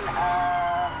on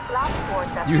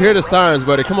Lspdfr. You hear the sirens,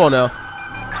 buddy. Come on now.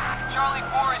 Charlie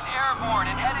 4 is airborne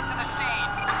and headed to the scene.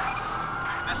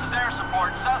 This is air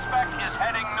support. Suspect is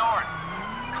heading north.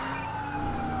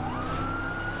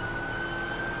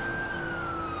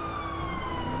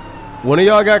 One of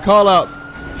y'all got call outs.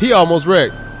 He almost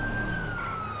wrecked.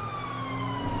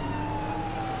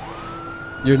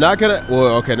 You're not gonna.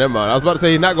 Well, okay, never mind. I was about to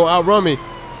say he's not gonna outrun me.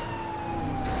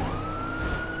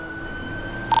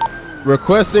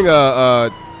 Requesting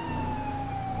a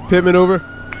pit maneuver.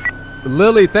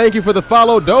 Lily, thank you for the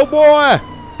follow. Doughboy,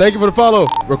 thank you for the follow.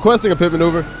 Requesting a pit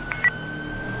maneuver.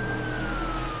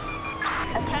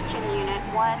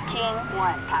 King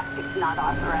 1. Tactics not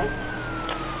authorized.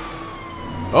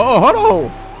 Oh, hold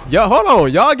on. Y'all, hold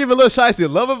on. Y'all giving Lil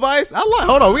Shiesty love advice?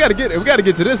 Hold on. We gotta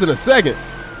get to this in a second.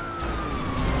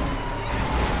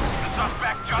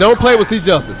 Don't play with C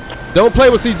Justice. Don't play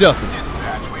with C Justice.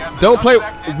 Don't play.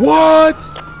 What?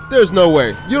 There's no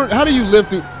way. You don't. How do you live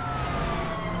through?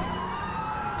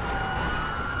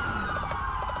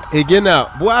 He getting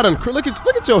out. Boy, I done. Look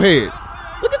at your head.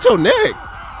 Look at your neck.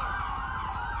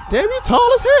 Damn, you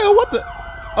tall as hell. What the?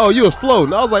 Oh, you was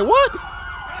floating. I was like, what?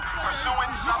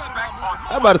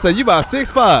 I'm about to say you about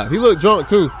 6'5". He looked drunk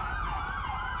too.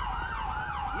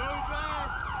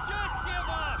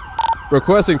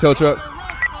 Requesting tow truck.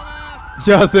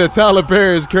 Y'all said Tyler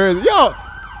Perry is crazy. Y'all,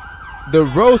 the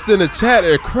roast in the chat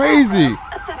are crazy.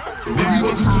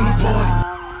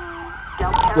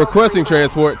 Requesting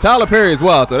transport. Tyler Perry is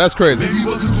wild, so that's crazy.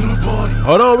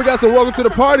 Hold on, we got some welcome to the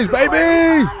parties,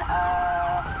 baby.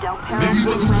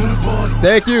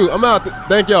 Thank you. I'm out.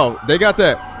 Thank y'all. They got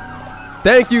that.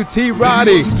 Thank you, T.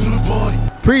 Roddy.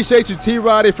 Appreciate you, T.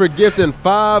 Roddy, for gifting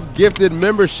 5 gifted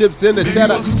memberships in the chat.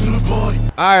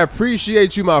 I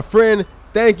appreciate you, my friend.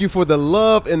 Thank you for the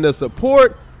love and the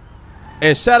support.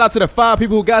 And shout out to the 5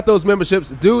 people who got those memberships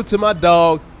due to my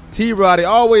dog, T. Roddy,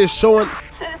 always showing.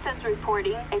 Citizens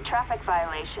reporting a traffic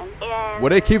violation in. Well,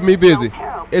 they keep me busy.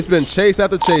 It's been chase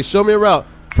after chase. Show me a route.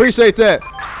 Appreciate that.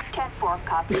 10-4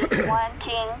 copy. 1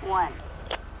 King 1.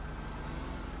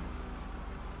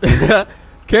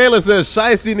 Kayla says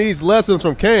Shiesty needs lessons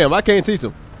from Cam. I can't teach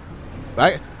him.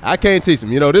 I can't teach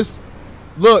him. You know this.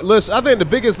 Look, I think the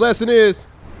biggest lesson is,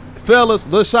 fellas,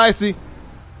 Lil Shiesty,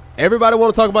 everybody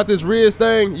want to talk about this Riz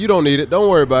thing. You don't need it. Don't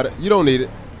worry about it. You don't need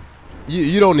it.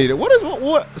 You don't need it.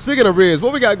 What? Speaking of Riz,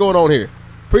 what we got going on here?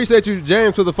 Appreciate you,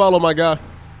 James, for the follow, my guy.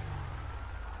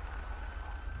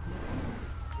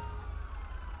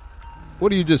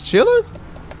 What are you just chilling?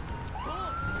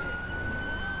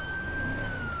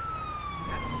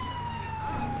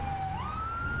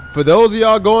 For those of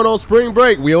y'all going on spring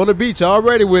break, we on the beach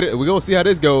already with it. We're going to see how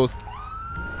this goes.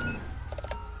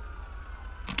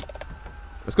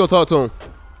 Let's go talk to him.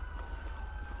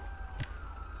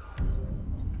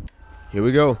 Here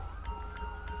we go.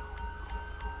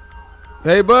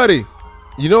 Hey, buddy.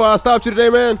 You know why I stopped you today,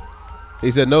 man? He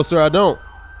said, no, sir, I don't.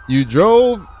 You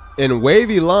drove in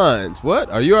wavy lines. What?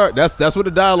 Are you all right? That's what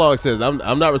the dialogue says. I'm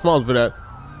not responsible for that.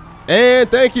 And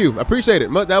thank you. I appreciate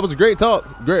it. That was a great talk.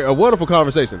 A wonderful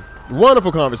conversation.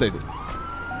 Wonderful conversation.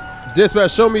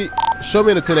 Dispatch, show me in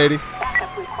the 1080.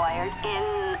 Backup required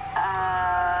in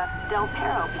Del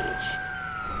Perro Beach.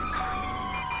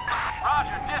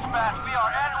 Roger, dispatch, we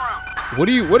are en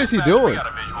route. What is he doing? We got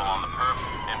a visual on the perp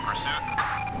in pursuit.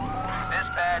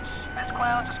 Dispatch, this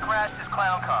clown just crashed his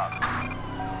clown car.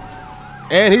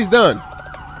 And he's done.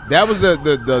 That was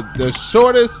the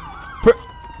shortest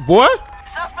boy.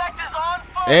 Suspect is on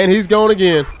foot. And he's gone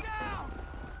again.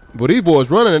 But these boys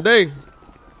running today.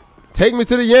 Take me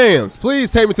to the yams. Please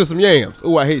take me to some yams.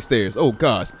 Oh, I hate stairs. Oh,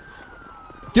 gosh.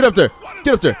 Get up there.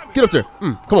 Get up there. Get up there.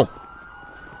 Come on.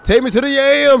 Take me to the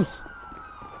yams.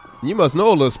 You must know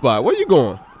a little spot. Where you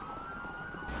going?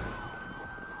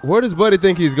 Where does Buddy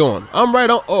think he's going? I'm right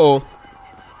on. Uh-oh.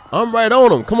 I'm right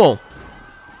on him. Come on.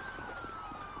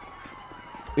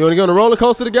 You want to go on a roller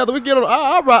coaster together? We get on.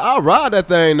 I'll ride that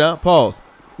thing now. Pause.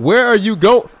 Where are you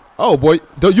going? Oh, boy.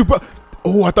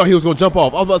 Oh, I thought he was going to jump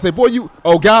off. I was about to say, boy, you.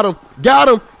 Oh, got him. Got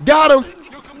him. Got him.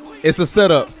 It's a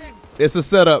setup. It's a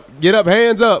setup. Get up.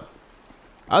 Hands up.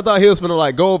 I thought he was going to,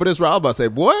 like, go over this route. I was about to say,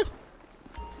 boy.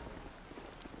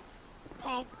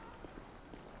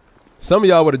 Some of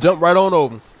y'all would have jumped right on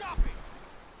over.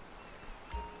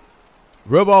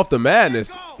 Rub off the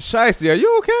madness. Shiesty, are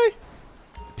you okay?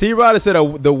 T-Rodder said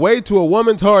the way to a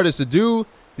woman's heart is to do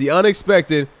the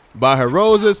unexpected. By her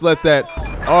roses, let that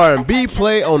R&B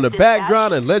play on the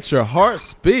background and let your heart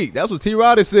speak. That's what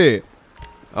T-Rodder said.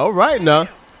 All right now.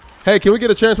 Hey, can we get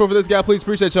a transport for this guy, please?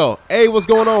 Appreciate y'all. Hey, what's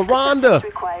going on, Rhonda?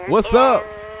 What's up?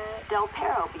 Del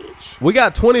Perro Beach. We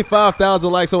got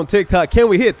 25,000 likes on TikTok. Can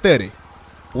we hit 30?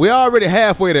 We're already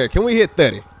halfway there. Can we hit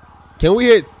 30? Can we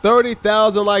hit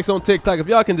 30,000 likes on TikTok? If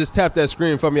y'all can just tap that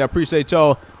screen for me, I appreciate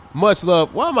y'all. Much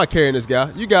love. Why am I carrying this guy?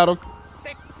 You got him.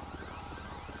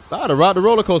 I ought to ride the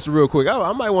roller coaster real quick.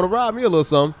 I might want to ride me a little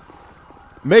something.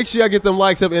 Make sure I get them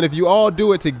likes up, and if you all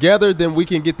do it together, then we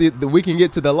can get we can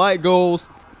get to the like goals.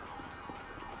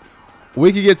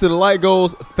 We can get to the like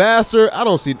goals faster. I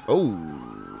don't see. Oh,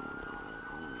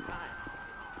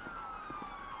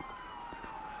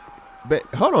 but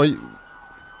hold on.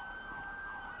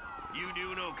 You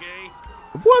doing okay?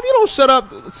 Boy, if you don't shut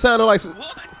up, it sounded like.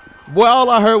 What? Boy, all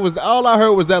I heard was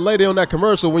that lady on that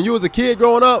commercial when you was a kid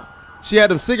growing up. She had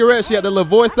them cigarettes. She had the little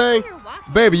voice thing.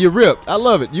 Baby, you ripped. I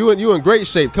love it. You in great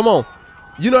shape. Come on.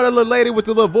 You know that little lady with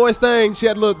the little voice thing? She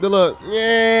had the little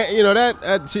yeah. You know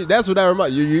that's what I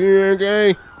remind you. You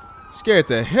gay. Scared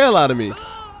the hell out of me.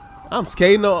 I'm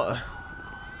skating on.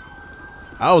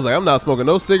 I was like, I'm not smoking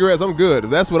no cigarettes. I'm good.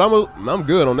 If that's what I'm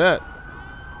good on that.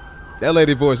 That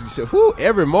lady voice. She said, whoo,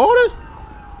 every morning.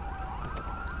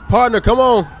 Partner, come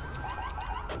on.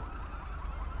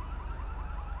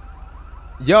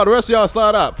 Y'all, the rest of y'all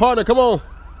slide out. Partner, come on.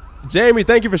 Jamie,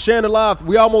 thank you for sharing the live.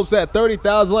 We almost at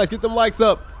 30,000 likes. Get them likes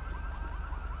up.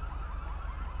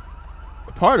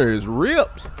 The partner is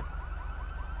ripped.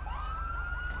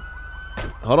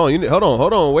 Hold on,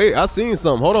 hold on. Wait, I seen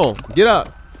something. Hold on. Get out.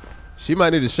 She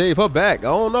might need to shave her back. I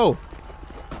don't know.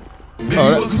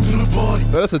 Oh,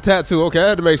 that's a tattoo. Okay, I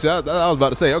had to make sure. I was about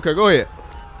to say. Okay, go ahead.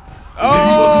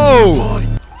 Oh!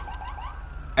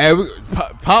 Hey,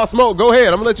 Pop Smoke, go ahead.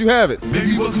 I'm gonna let you have it.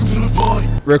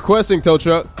 Requesting tow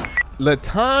truck.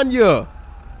 Latanya.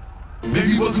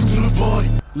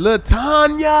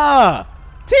 Latanya.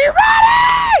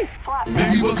 T-Roddy!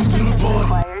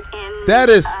 That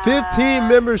is 15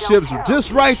 memberships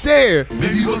just right there.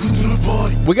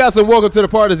 We got some welcome to the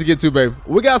parties to get to, baby.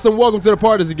 We got some welcome to the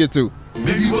parties to get to.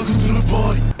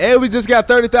 And we just got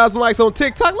 30,000 likes on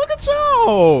TikTok. Look at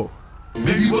y'all.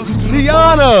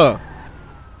 Tiana.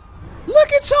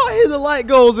 Look at y'all hitting the light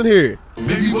goals in here.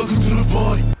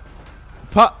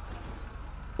 Pop.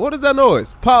 What is that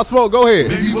noise? Pop Smoke, go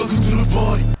ahead.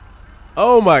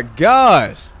 Oh my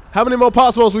gosh. How many more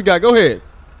Pop Smokes we got? Go ahead.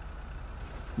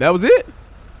 That was it?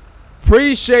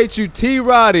 Appreciate you,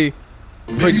 T-Roddy.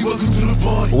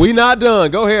 We not done.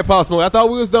 Go ahead, Pop Smoke. I thought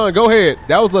we was done. Go ahead.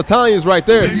 That was Latanya's right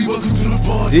there.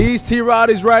 These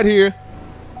T-Roddies right here.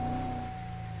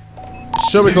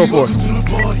 Show me code 4.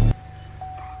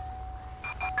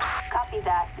 Copy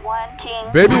that. 1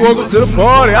 King. Baby, welcome to the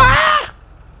party. Ah!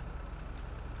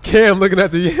 Cam looking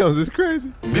at the yams. It's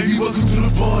crazy. Baby, welcome to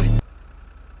the party.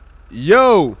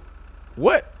 Yo.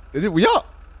 What? Y'all.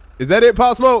 Is that it,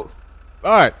 Pop Smoke?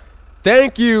 All right.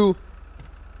 Thank you,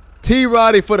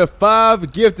 T-Roddy, for the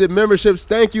 5 gifted memberships.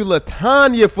 Thank you,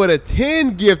 Latanya, for the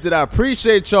 10 gifted. I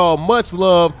appreciate y'all. Much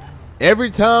love.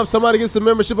 Every time somebody gets a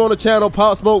membership on the channel,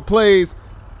 Pop Smoke plays.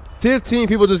 15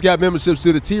 people just got memberships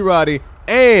to the T-Roddy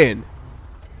and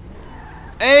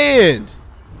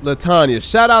Latanya.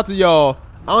 Shout out to y'all.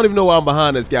 I don't even know why I'm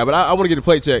behind this guy, but I want to get a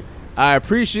plate check. I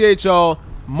appreciate y'all.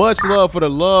 Much love for the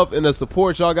love and the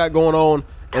support y'all got going on.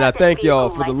 And I thank y'all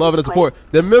for the love and the support.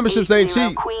 The memberships ain't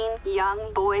cheap.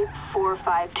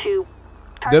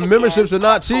 The memberships are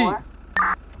not cheap.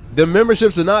 The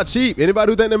memberships are not cheap.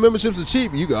 Anybody who think the memberships are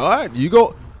cheap, you go, all right, you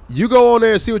go on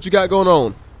there and see what you got going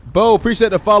on. Bo, appreciate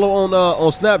the follow on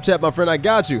Snapchat, my friend. I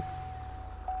got you.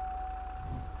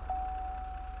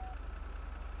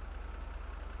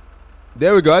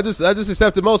 There we go. I just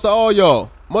accepted most of all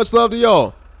y'all. Much love to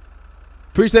y'all.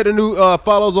 Appreciate the new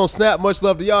follows on Snap. Much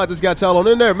love to y'all. Just got y'all on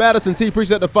in there. Madison T,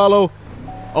 appreciate the follow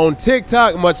on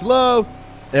TikTok. Much love.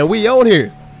 And we on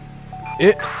here.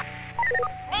 Need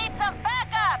some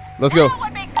backup. Let's go. That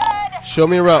would be good. Show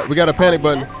me a route. We got a panic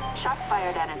button. Shots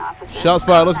fired at an officer. Shots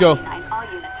fired. Let's go. All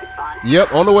units respond.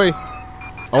 Yep, on the way.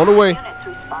 On the way. Units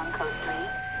respond code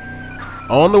 3.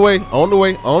 On the way. On the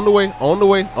way. On the way. On the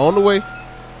way. On the way.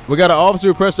 We got an officer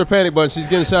who pressed her panic button. She's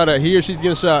getting shot at. He or she's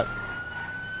getting shot.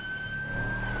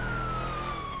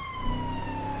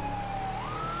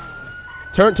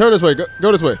 Turn this way.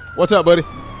 Go this way. Watch out, buddy.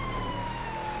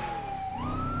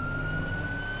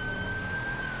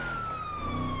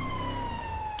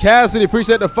 Cassidy,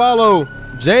 appreciate the follow.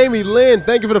 Jamie Lynn,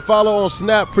 thank you for the follow on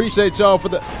Snap. Appreciate y'all for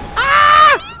the...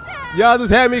 Ah! Y'all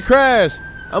just had me crash.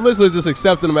 I'm literally just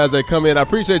accepting them as they come in. I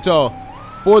appreciate y'all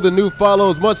for the new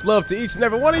follows. Much love to each and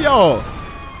every one of y'all.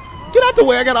 Get out the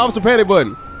way. I got an officer panic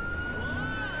button.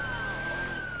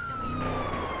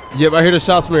 Yep, I hear the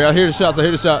shots, Mary. I hear the shots. I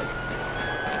hear the shots.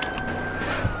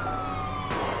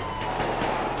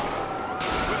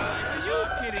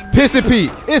 Pissy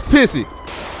Pete. It's Pissy.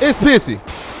 It's Pissy.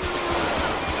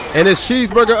 And it's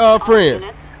Cheeseburger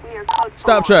friend.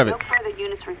 Stop traffic. No further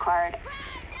units required.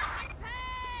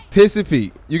 Pissy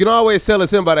Pete. You can always tell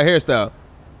it's him by the hairstyle.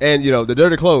 And, you know, the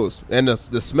dirty clothes. And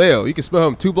the smell. You can smell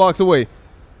him 2 blocks away.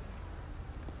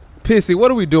 Pissy, what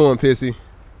are we doing, Pissy?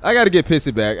 I got to get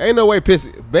Pissy back. Ain't no way,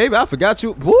 Pissy. Baby, I forgot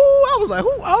you. Woo, I was like,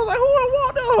 who done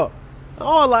walked up? I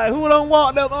was like, who done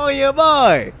walked up on your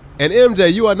boy? And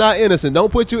MJ, you are not innocent.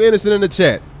 Don't put you innocent in the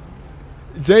chat.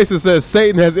 Jason says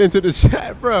Satan has entered the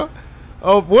chat, bro.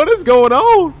 Oh, what is going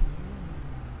on?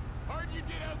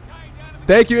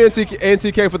 Thank you,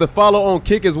 NTK, for the follow on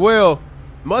Kick as well.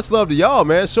 Much love to y'all,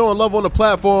 man. Showing love on the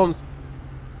platforms.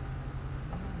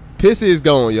 Pissy is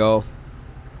gone, y'all.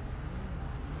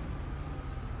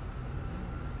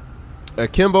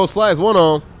 Kimbo Slice, one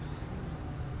on.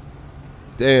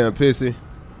 Damn, Pissy.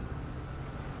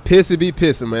 Pissy be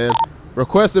pissing, man.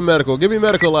 Requesting medical. Give me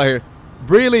medical out here.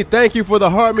 Breely, thank you for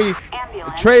the heart me.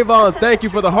 Ambulance. Trayvon, thank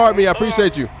you for the heart me. I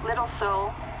appreciate you. Little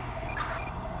Soul.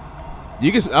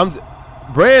 You can,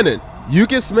 Brandon, you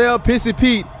can smell Pissy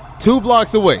Pete 2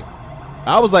 blocks away.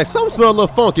 I was like, something smell a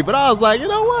little funky, but I was like, you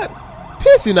know what?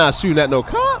 Pissy not shooting at no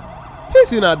cop.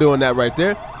 Pissy not doing that right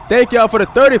there. Thank y'all for the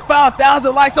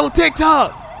 35,000 likes on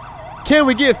TikTok. Can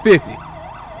we get 50?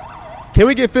 Can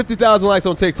we get 50,000 likes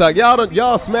on TikTok?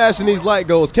 Y'all smashing these like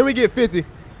goals. Can we get 50?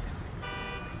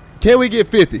 Can we get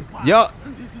 50? Y'all.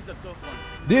 This is a tough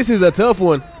one. This is a tough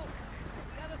one.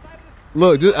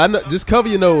 Look, just cover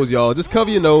your nose, y'all. Just cover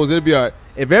your nose. It'll be all right.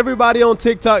 If everybody on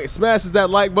TikTok smashes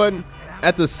that like button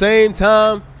at the same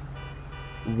time,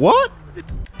 what?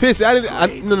 Pissy,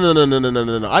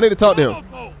 no. I need to talk to him.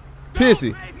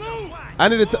 Pissy, I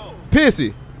need to talk.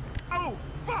 Pissy.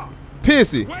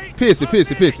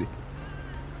 Pissy.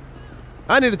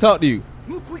 I need to talk to you.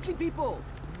 Move quickly, people.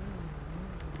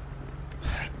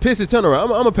 Pissy, turn around. I'm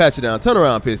gonna pat you down. Turn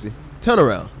around, Pissy. Turn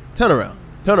around.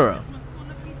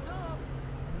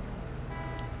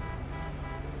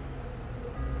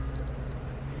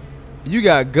 You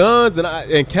got guns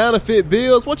and counterfeit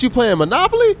bills. What you playing,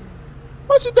 Monopoly?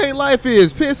 What you think life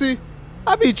is, Pissy?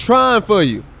 I be trying for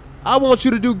you. I want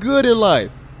you to do good in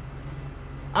life.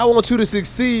 I want you to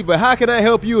succeed, but how can I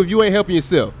help you if you ain't helping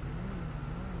yourself?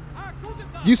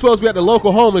 You supposed to be at the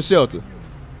local homeless shelter.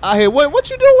 I hear what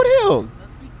you doing with him?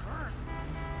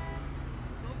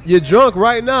 You're drunk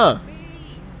right now.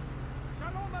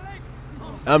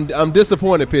 I'm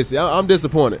disappointed, Pissy. I'm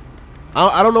disappointed.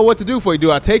 I don't know what to do for you.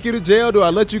 Do I take you to jail? Do I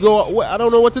let you go? I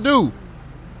don't know what to do.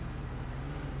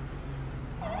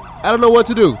 I don't know what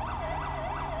to do.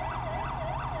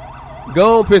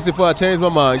 Go on, Pissy, before I change my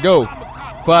mind. Go.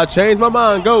 Before I change my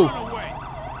mind, go.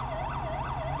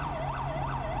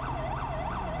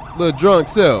 Little drunk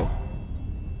self.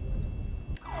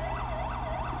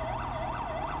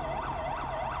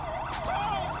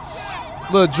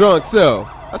 Little drunk self.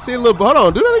 I see a little. Hold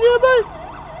on. Do that again, babe.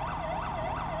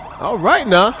 All right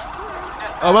now.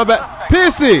 Oh, my bad.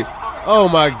 Pissy. Oh,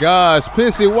 my gosh.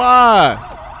 Pissy, why?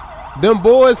 Them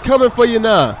boys coming for you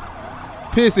now.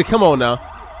 Pissy, come on now.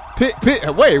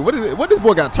 Wait, what this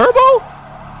boy got, turbo?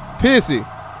 Pissy.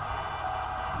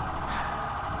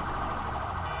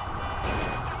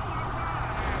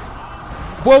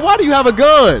 Boy, why do you have a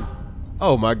gun?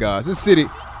 Oh my gosh, this city.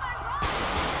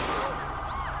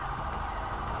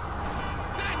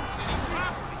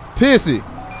 Pissy.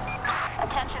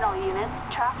 Attention all units.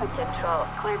 Traffic control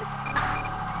cleared.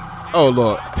 Oh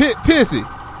Lord. Pissy.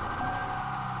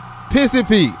 Pissy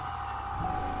Pete.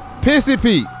 Pissy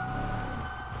Pete.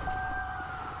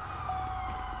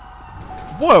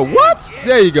 Boy, what?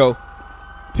 There you go.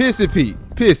 Pissy Pete.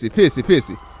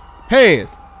 Pissy.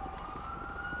 Hands.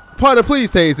 Partner, please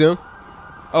tase him.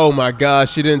 Oh my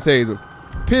gosh, she didn't tase him.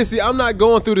 Pissy, I'm not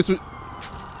going through this.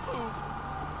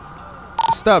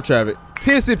 Stop traffic.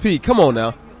 Pissy Pete, come on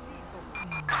now.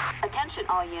 Attention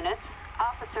all units.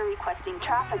 Officer requesting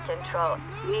traffic control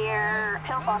near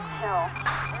Pillbox Hill.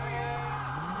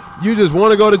 You just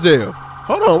want to go to jail.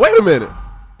 Hold on, wait a minute.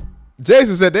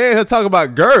 Jason said they ain't here talking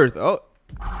about girth. Oh,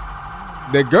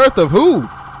 the girth of who?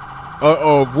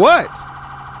 Of what?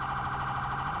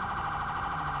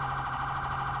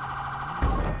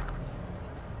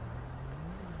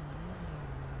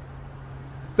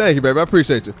 Thank you, baby. I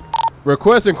appreciate you.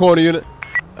 Requesting corner unit.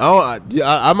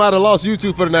 I might have lost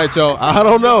YouTube for the night, y'all. I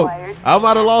don't know. I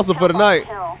might have lost it for the night.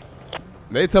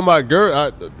 They talking about girth.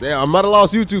 I might have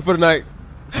lost YouTube for the night.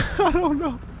 I don't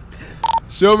know.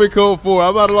 Show me code 4.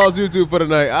 I might have lost YouTube for the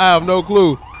night. I have no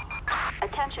clue.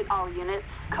 Attention all units.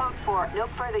 Code 4. No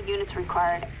further units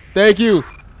required. Thank you.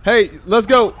 Hey, let's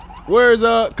go. Where's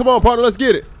come on, partner, let's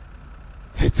get it.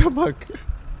 They talking about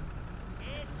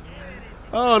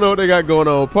I don't know what they got going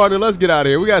on. Partner, let's get out of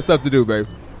here. We got stuff to do, baby.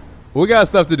 We got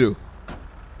stuff to do.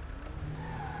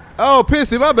 Oh,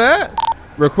 Pissy, my bad.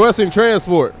 Requesting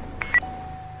transport.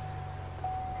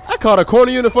 I called a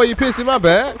corner unit for you, Pissy, my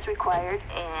bad. It's required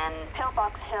in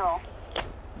Pillbox Hill.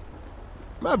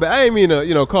 My bad. I ain't mean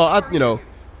to, call.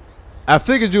 I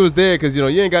figured you was dead because, you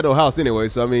ain't got no house anyway.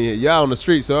 So, I mean, you're out on the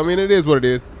street. So, I mean, it is what it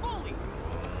is.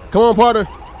 Come on, partner.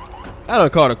 I done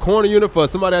called a corner unit for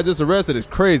somebody I just arrested. It's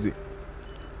crazy.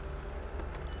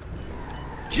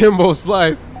 Kimbo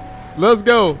Slice. Let's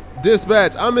go.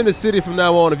 Dispatch, I'm in the city from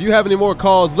now on. If you have any more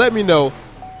calls, let me know.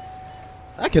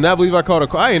 I cannot believe I called a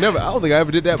call. I don't think I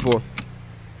ever did that before.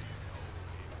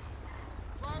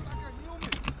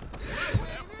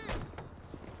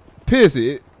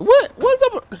 Pissy. What? What's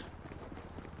up?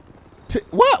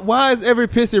 What? Why is every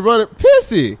pissy running?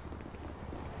 Pissy.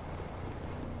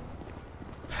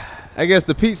 I guess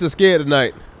the Pete's are scared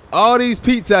tonight. All these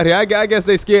Pete's out here. I guess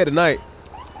they scared tonight.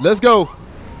 Let's go.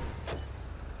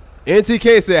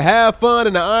 NTK said, have fun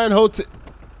in the Iron Hotel.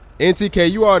 NTK,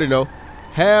 you already know.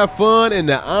 Have fun in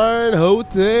the Iron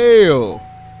Hotel.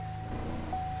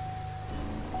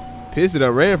 Pissy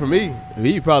done ran from me.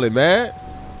 He probably mad.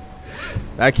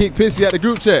 I kicked Pissy out the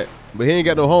group chat, but he ain't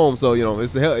got no home, so you know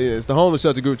it's the homeless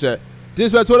shelter group chat.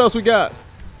 Dispatch, what else we got?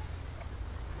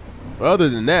 Other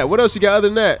than that, what else you got other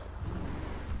than that?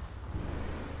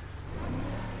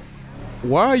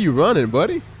 Why are you running,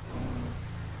 buddy?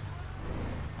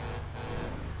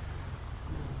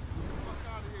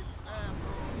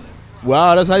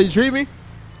 Wow, that's how you treat me?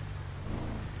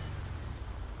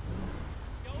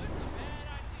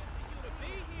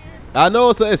 I know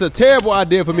it's a terrible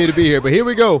idea for me to be here, but here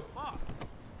we go.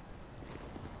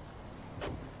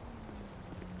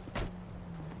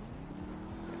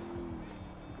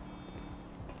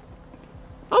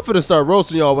 I'm finna start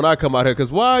roasting y'all when I come out here,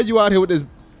 because why are you out here with this?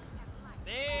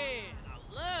 Man, I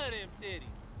love them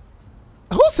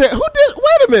titties. Who said, who did,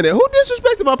 wait a minute, who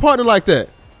disrespected my partner like that?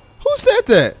 Who said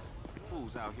that?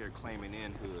 Fools out here claiming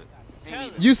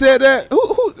manhood. You said that?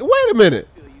 Who, wait a minute.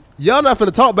 Y'all not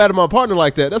finna talk bad to my partner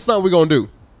like that. That's not what we gonna do.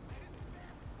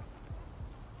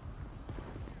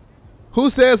 Who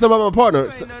said something about my partner?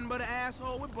 Ain't nothing but an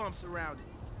asshole with bumps around it.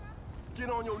 Get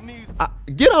on your knees.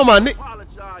 Get on my knee.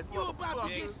 Apologize,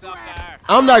 motherfucker.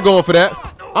 I'm not going for that.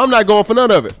 I'm not going for none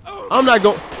of it. I'm not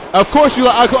going. Of course you.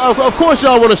 Of course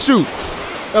y'all want to shoot.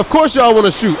 Of course y'all want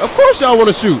to shoot. Of course y'all want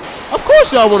to shoot. Of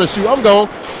course y'all want to shoot. I'm going.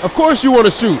 Of course you want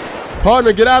to shoot.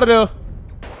 Partner, get out of there.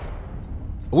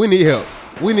 We need help.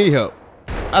 We need help.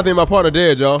 I think my partner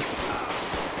dead, y'all.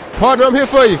 Partner, I'm here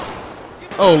for you.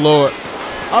 Oh, Lord.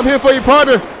 I'm here for you,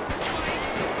 partner.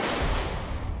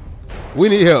 We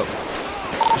need help.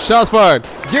 Shots fired.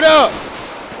 Get up.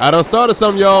 I done started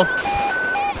something, y'all.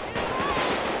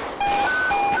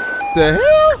 The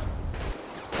hell?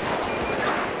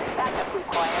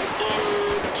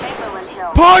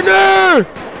 Partner!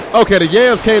 Okay, the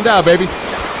yams came down, baby.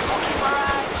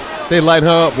 They light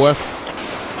her up, boy.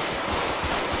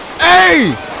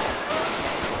 Hey!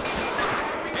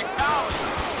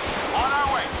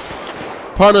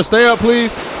 Partner, stay up,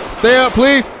 please. Stay up,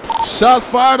 please. Shots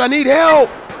fired. I need help.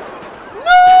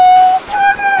 No,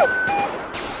 partner.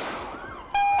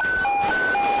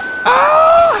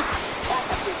 Ah!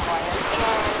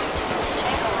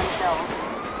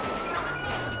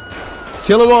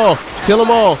 Kill them all. Kill them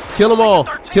all. Kill them all.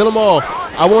 Kill them all.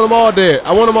 I want them all dead.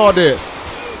 I want them all dead.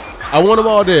 I want them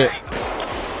all dead.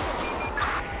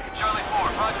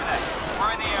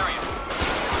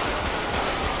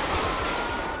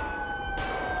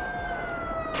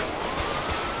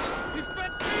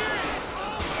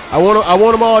 I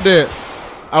want them all dead.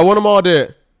 I want them all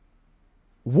dead.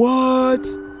 What?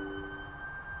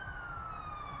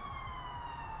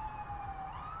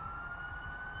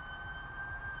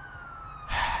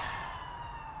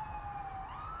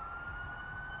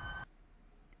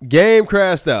 Game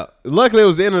crashed out. Luckily, it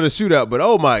was the end of the shootout, but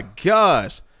oh my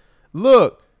gosh.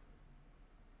 Look.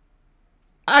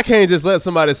 I can't just let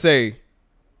somebody say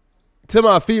to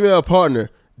my female partner,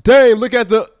 dang, look at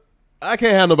the... I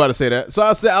can't have nobody say that. So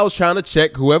I said I was trying to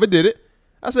check whoever did it.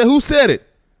 I said, who said it?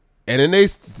 And then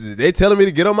they telling me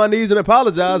to get on my knees and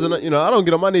apologize. And, you know, I don't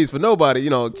get on my knees for nobody, you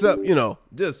know, except, you know,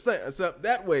 just saying, except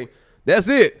that way. That's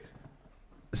it.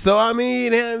 So, I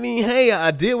mean, hey, I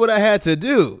did what I had to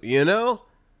do, you know?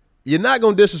 You're not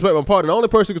going to disrespect my partner. The only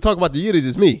person who can talk about the Yiddies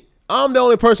is me. I'm the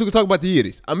only person who can talk about the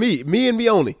Yiddies. Me and me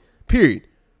only, period.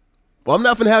 Well, I'm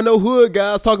not going to have no hood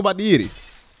guys talk about the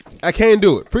Yiddies. I can't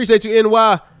do it. Appreciate you,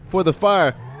 NY. For the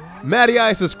fire. Matty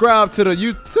I subscribe to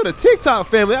the TikTok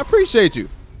family. I appreciate you.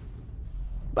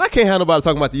 But I can't have nobody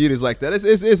talking about the Yiddies like that.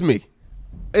 It's me.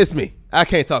 It's me. I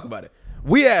can't talk about it.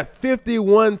 We at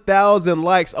 51,000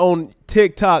 likes on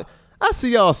TikTok. I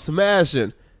see y'all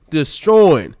smashing,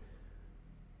 destroying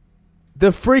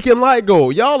the freaking like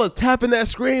goal. Y'all are tapping that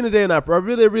screen today, and I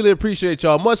really, really appreciate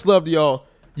y'all. Much love to y'all.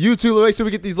 YouTube, make sure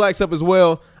we get these likes up as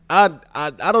well. I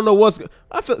don't know what's.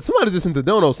 I feel somebody just in the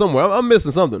dono somewhere. I'm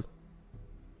missing something.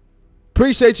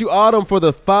 Appreciate you, Autumn, for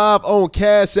the 5 on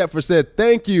Cash App for said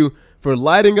thank you for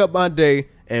lighting up my day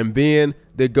and being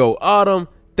the GOAT. Autumn,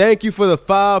 thank you for the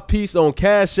 5-piece on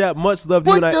Cash App. Much love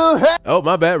to you. Oh,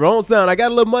 my bad. Wrong sound. I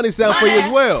got a little money sound for you as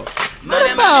well. With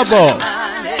a fireball.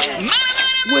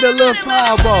 With a little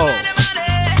fireball.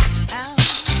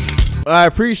 I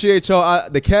appreciate y'all.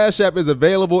 The Cash App is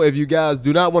available if you guys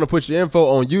do not want to put your info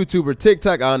on YouTube or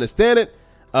TikTok. I understand it.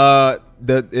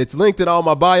 It's linked in all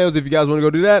my bios if you guys want to go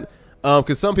do that.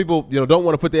 Because some people, don't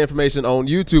want to put the information on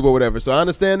YouTube or whatever. So I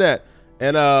understand that.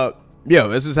 And yeah,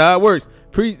 this is how it works.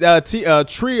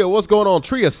 Tria, what's going on?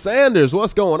 Tria Sanders,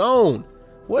 what's going on?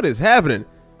 What is happening?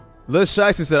 Lil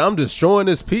Shicey said, I'm destroying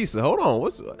this pizza. Hold on.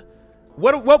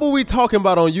 What were we talking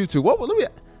about on YouTube?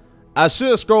 I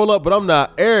should scroll up, but I'm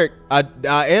not. Eric, I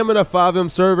am in a FIVEM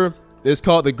server. It's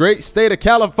called the Great State of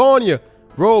California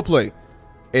Roleplay.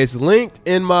 It's linked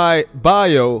in my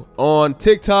bio on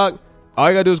TikTok. All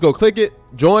you gotta do is go click it,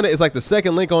 join it. It's like the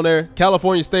second link on there.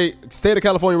 California State of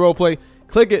California Roleplay.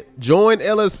 Click it, join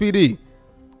LSPD.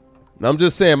 I'm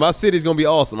just saying, my city's gonna be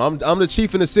awesome. I'm the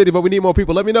chief in the city, but we need more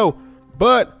people. Let me know.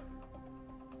 But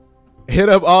hit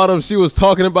up Autumn. She was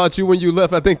talking about you when you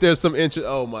left. I think there's some interest.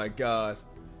 Oh my gosh.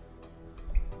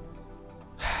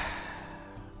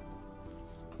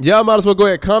 Y'all might as well go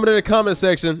ahead, comment in the comment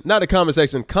section. Not the comment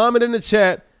section, comment in the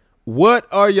chat. What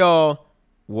are y'all?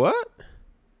 What?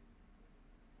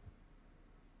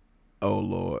 Oh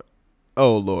Lord.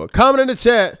 Oh Lord. Comment in the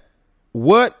chat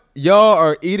what y'all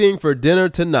are eating for dinner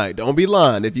tonight. Don't be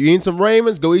lying. If you eating some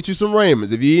Raymond's, go eat you some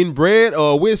Raymond's. If you eating bread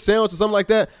or a whiz sandwich or something like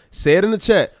that, say it in the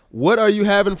chat. What are you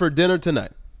having for dinner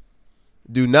tonight?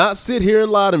 Do not sit here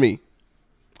and lie to me.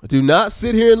 Do not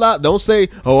sit here and lie. Don't say,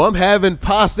 oh, I'm having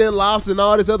pasta and lobster and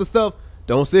all this other stuff.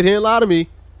 Don't sit here and lie to me.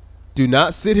 Do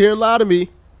not sit here and lie to me.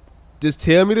 Just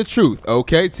tell me the truth,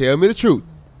 okay? Tell me the truth.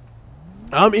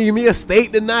 I'm eating me a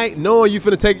steak tonight, knowing you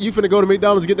finna go to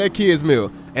McDonald's and get that kids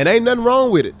meal. And ain't nothing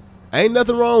wrong with it. Ain't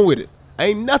nothing wrong with it.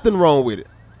 Ain't nothing wrong with it.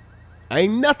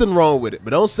 Ain't nothing wrong with it. But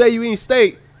don't say you eating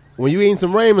steak when you eating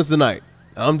some Raymond's tonight.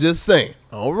 I'm just saying.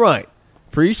 All right.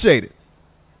 Appreciate it.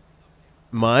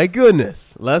 My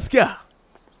goodness. Let's go.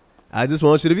 I just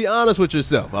want you to be honest with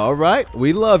yourself. All right.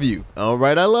 We love you. All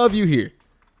right. I love you here.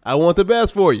 I want the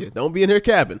best for you. Don't be in here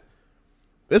capping.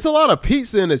 There's a lot of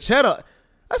pizza in the chat.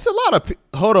 That's a lot of.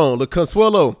 Hold on. The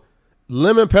Consuelo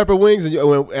lemon pepper wings.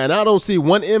 And I don't see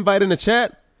one invite in the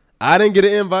chat. I didn't get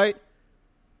an invite.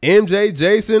 MJ,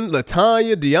 Jason,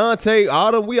 Latanya, Deontay,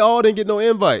 Autumn. We all didn't get no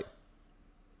invite.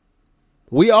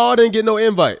 We all didn't get no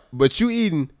invite. But you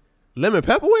eating lemon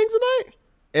pepper wings tonight?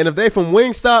 And if they from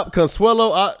Wingstop,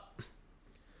 Consuelo,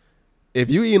 if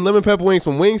you eating lemon pepper wings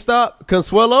from Wingstop,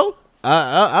 Consuelo,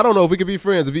 I don't know if we could be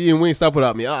friends if you eating Wingstop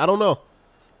without me. I don't know.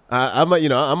 I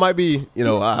might be,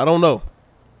 I don't know.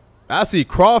 I see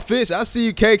crawfish. I see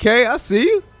you, KK. I see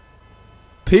you.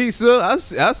 Pizza.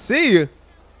 I see you.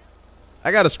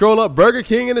 I got to scroll up. Burger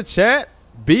King in the chat.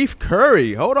 Beef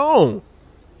curry. Hold on.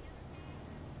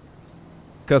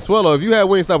 Consuelo, if you had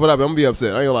Wingstop without me, I'm going to be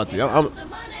upset. I ain't going to lie to you.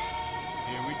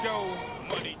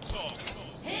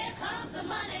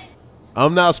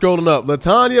 I'm not scrolling up.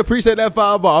 Latanya, appreciate that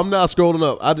 $5. I'm not scrolling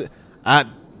up.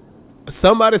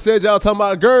 Somebody said y'all talking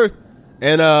about girth,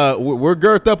 and we're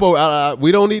girthed up.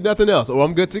 We don't need nothing else. Oh,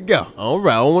 I'm good to go. All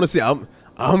right, I don't want to see.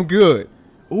 I'm good.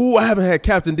 Ooh, I haven't had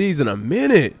Captain D's in a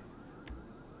minute.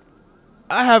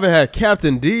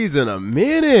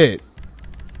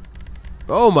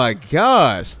 Oh my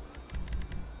gosh.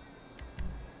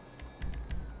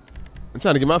 I'm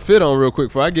trying to get my fit on real quick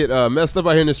before I get messed up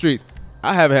out here in the streets.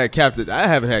 I haven't had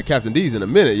Captain D's in a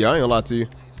minute, y'all. I ain't gonna lie to you.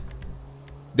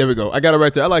 There we go. I got it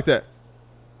right there. I like that.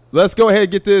 Let's go ahead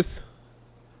and get this.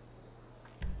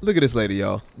 Look at this lady,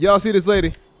 y'all. Y'all see this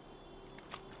lady?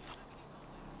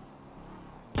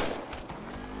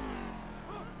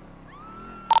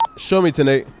 Show me,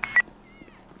 Tanate.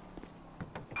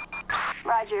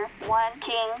 Roger. 1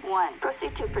 King 1.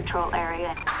 Proceed to patrol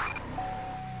area.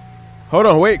 Hold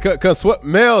on, wait.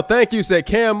 Mel, thank you. Said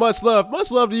Cam, much love.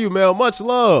 Much love to you, Mel. Much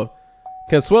love.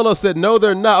 Consuelo said no,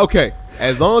 they're not. Okay,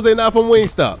 as long as they're not from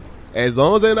Wingstop. As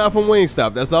long as they're not from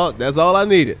Wingstop. That's all I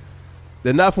needed.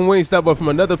 They're not from Wingstop, but from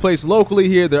another place locally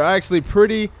here. They're actually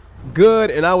pretty good,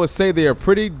 and I would say they are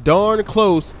pretty darn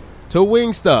close to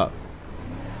Wingstop.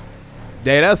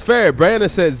 Yeah, that's fair. Brandon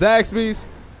said Zaxby's.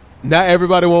 Not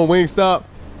everybody want Wingstop.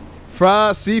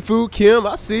 Fried seafood, Kim,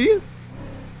 I see you.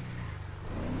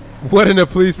 What in the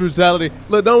police brutality?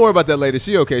 Look, don't worry about that lady.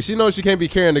 She okay. She knows she can't be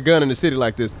carrying a gun in the city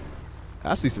like this.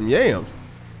 I see some yams.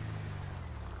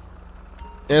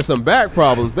 And some back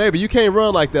problems. Baby, you can't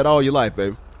run like that all your life,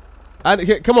 baby.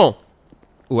 Come on.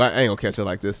 Ooh, I ain't gonna catch her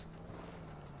like this.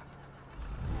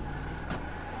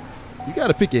 You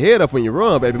gotta pick your head up when you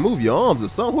run, baby. Move your arms or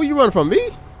something. Who you running from, me?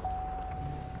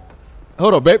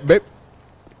 Hold on, babe.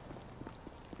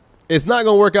 It's not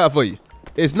gonna work out for you.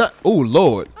 It's not. Oh,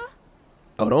 Lord.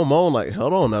 Oh, don't moan like.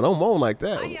 Hold on now. Don't moan like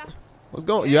that. What's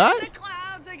going? You all right? The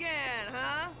clouds again,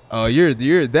 huh? Oh,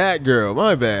 you're that girl.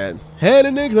 My bad. Head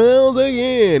in the clouds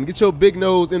again. Get your big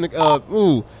nose in the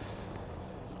ooh.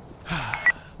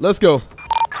 Let's go.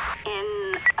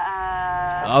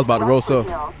 I was about to roast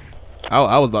up.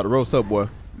 I was about to roast up, boy.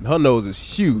 Her nose is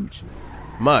huge.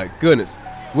 My goodness.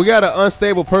 We got an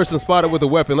unstable person spotted with a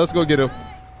weapon. Let's go get him.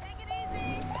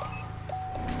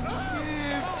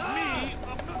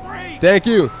 Thank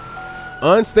you.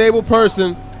 Unstable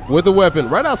person with a weapon.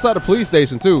 Right outside the police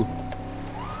station, too.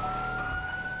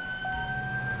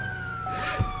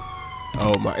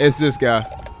 Oh, my. It's this guy.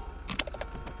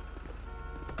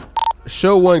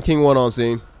 Show 1, King 1 on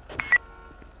scene.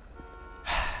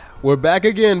 We're back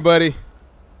again, buddy.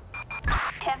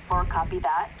 10-4, copy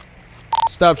that.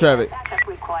 Stop traffic. Backup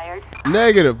required.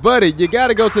 Negative. Buddy, you got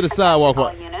to go to the sidewalk.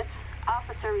 All units.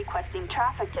 Officer requesting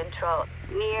traffic control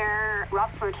near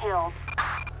Rockford Hills.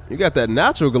 You got that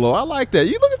natural glow. I like that.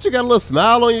 You look at you, got a little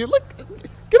smile on you. Look,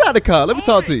 get out of the car. Let me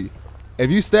talk to you.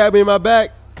 If you stab me in my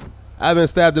back, I've been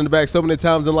stabbed in the back so many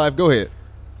times in life. Go ahead.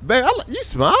 Babe, you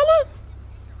smiling?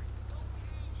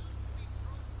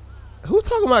 Who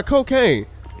talking about cocaine?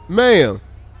 Ma'am.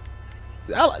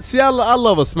 I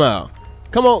love a smile.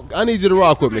 Come on. I need you to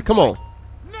rock with me. Come on.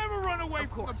 Never run away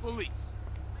from the police.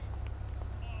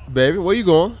 Baby, where you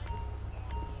going?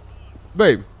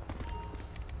 Baby,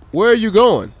 where are you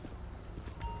going?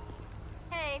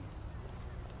 Hey.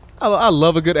 I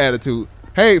love a good attitude.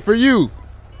 Hey, for you.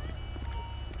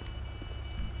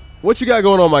 What you got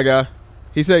going on, my guy?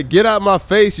 He said, get out my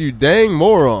face, you dang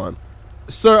moron.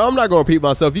 Sir, I'm not going to repeat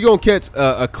myself. You're going to catch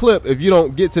a clip if you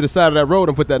don't get to the side of that road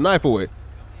and put that knife away.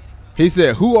 He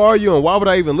said, who are you and why would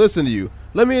I even listen to you?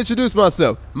 Let me introduce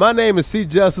myself. My name is C.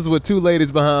 Justice with 2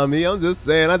 ladies behind me. I'm just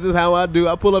saying, that's just how I do.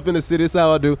 I pull up in the city. That's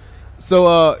how I do.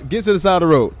 So get to the side of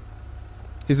the road.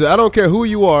 He said, I don't care who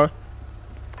you are.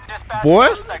 Boy,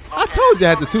 I told you I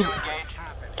had the 2.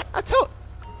 I told.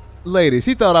 Ladies,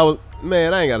 he thought I was.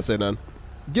 Man, I ain't got to say nothing.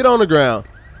 Get on the ground.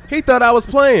 He thought I was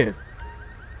playing.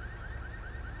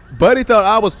 Buddy thought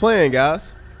I was playing,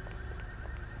 guys.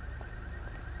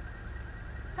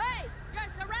 Hey, you're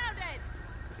surrounded.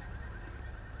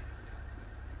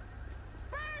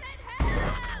 Burn in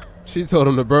hell. She told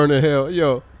him to burn in hell.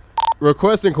 Yo,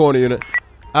 requesting corner unit.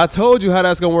 I told you how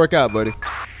that's going to work out, buddy.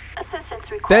 Assistance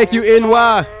required. Thank you,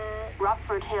 NY.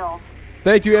 Rockford Hills.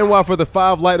 Thank you, NY, for the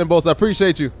 5 lightning bolts. I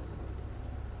appreciate you.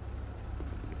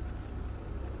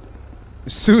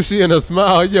 Sushi and a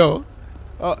smile, yo.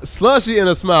 Slushy and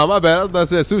a smile. My bad. I was about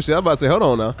to say sushi. I was about to say, hold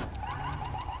on now.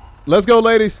 Let's go,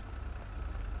 ladies.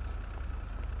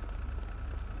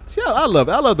 See, I love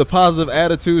it. I love the positive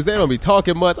attitudes. They don't be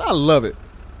talking much. I love it.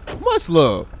 Much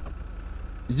love.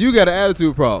 You got an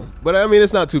attitude problem, but I mean,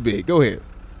 it's not too big. Go ahead.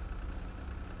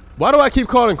 Why do I keep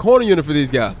calling corner unit for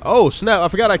these guys? Oh, snap. I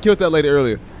forgot I killed that lady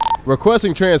earlier.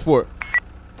 Requesting transport.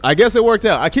 I guess it worked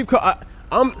out. I keep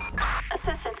I'm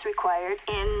Assistance required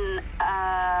in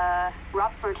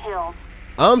Rockford Hills.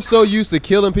 I'm so used to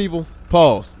killing people.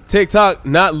 Pause. TikTok,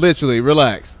 not literally.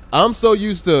 Relax. I'm so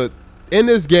used to, in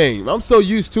this game, I'm so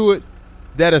used to it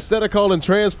that instead of calling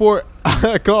transport,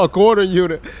 I call corner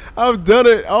unit. I've done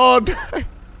it all day.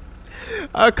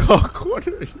 I call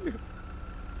corner unit.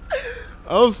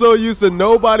 I'm so used to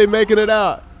nobody making it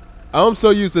out. I'm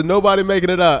so used to nobody making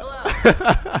it out.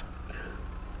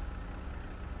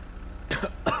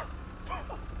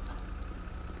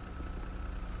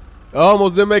 I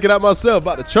almost didn't make it out myself.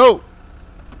 About to choke.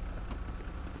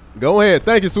 Go ahead.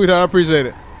 Thank you, sweetheart. I appreciate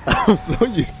it. I'm so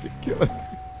used to killing.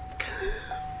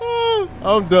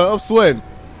 I'm done. I'm sweating.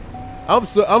 I'm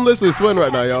literally sweating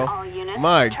right now, y'all.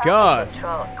 My gosh.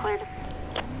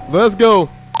 Let's go.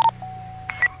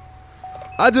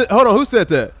 Hold on. Who said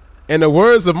that? In the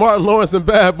words of Martin Lawrence and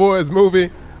Bad Boys movie,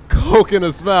 Coke and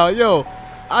a Smile. Yo,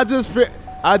 I just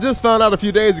found out a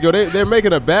few days ago they're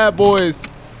making a Bad Boys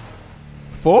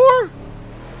 4?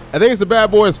 I think it's the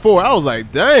Bad Boys 4. I was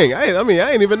like, dang. I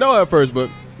didn't even know at first, but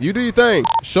you do your thing.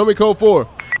 Show me code 4.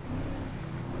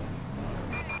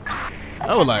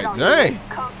 I was like, dang.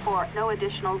 Code 4. No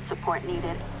additional support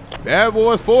needed. Bad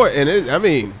Boys 4,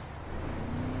 and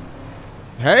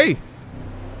hey.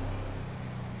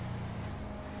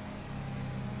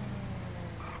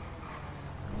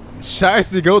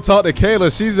 Shiesty, go talk to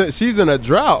Kayla. She's in a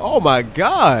drought. Oh my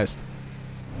gosh.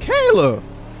 Kayla.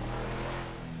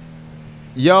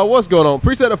 Y'all, what's going on?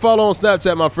 Appreciate the follow on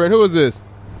Snapchat, my friend. Who is this?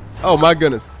 Oh my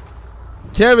goodness.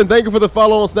 Kevin, thank you for the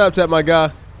follow on Snapchat, my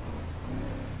guy.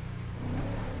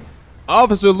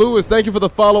 Officer Lewis, thank you for the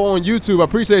follow on YouTube. I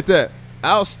appreciate that.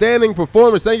 Outstanding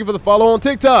performance. Thank you for the follow on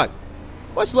TikTok.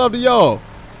 Much love to y'all.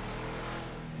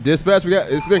 Dispatch, we've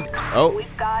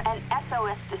got an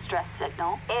SOS distress distress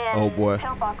signal in Oh boy.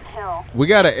 Pillbox Hill. We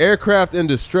got an aircraft in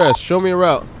distress. Show me a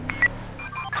route.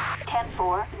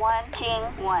 10-4, 1, King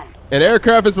 1. An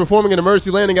aircraft is performing an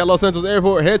emergency landing at Los Angeles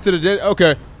Airport. Head to the jet.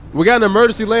 Okay. We got an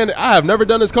emergency landing. I have never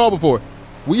done this call before.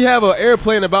 We have an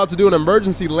airplane about to do an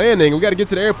emergency landing. We got to get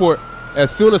to the airport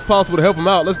as soon as possible to help them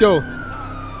out. Let's go.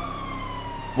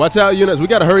 Watch out, units. We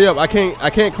got to hurry up. I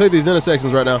can't clear these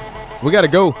intersections right now. We got to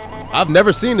go. I've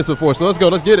never seen this before, so let's go.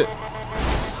 Let's get it.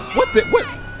 What?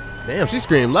 Damn, she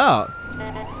screamed loud.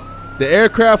 The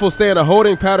aircraft will stay in a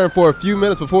holding pattern for a few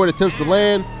minutes before it attempts to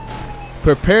land.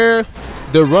 Prepare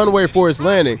the runway for its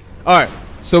landing. All right,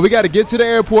 so we got to get to the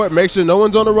airport, make sure no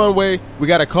one's on the runway. We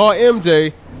got to call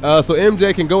MJ so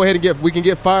MJ can go ahead and we can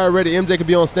get fire ready. MJ can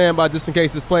be on standby just in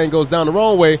case this plane goes down the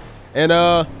wrong way. And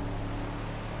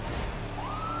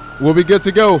we'll be good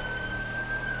to go.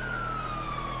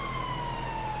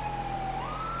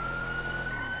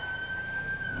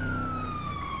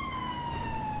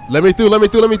 Let me through.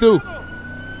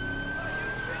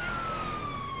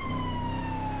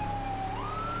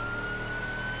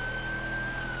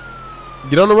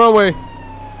 Get on the runway.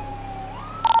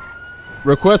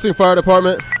 Requesting fire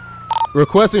department.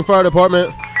 Requesting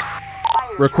paramedic.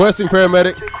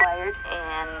 Required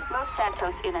in Los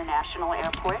Santos International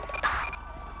Airport.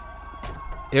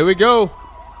 Here we go.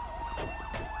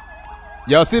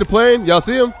 Y'all see the plane? Y'all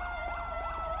see him?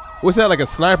 What's that, like a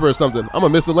sniper or something? I'm gonna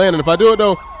miss the landing if I do it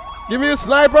though. Give me a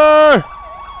sniper.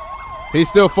 He's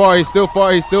still far.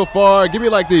 Give me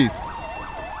like these.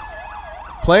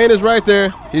 Plane is right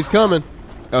there. He's coming.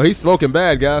 Oh, he's smoking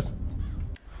bad, guys.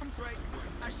 I'm right.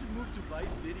 I should move to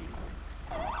Vice City.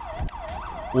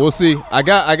 We'll see. I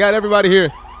got everybody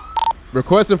here.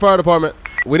 Requesting fire department.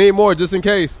 We need more just in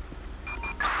case.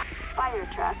 Fire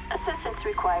truck. Assistance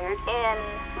required in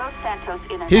Los Santos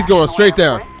International He's going straight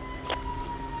down. Airport.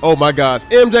 Oh my gosh.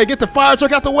 MJ, get the fire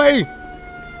truck out the way.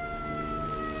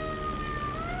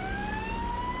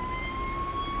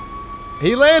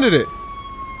 He landed it.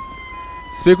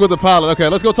 Speak with the pilot. Okay,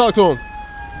 let's go talk to him.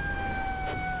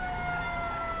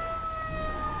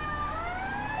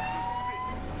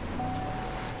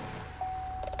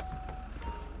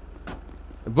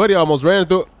 Buddy almost ran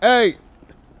through. Hey.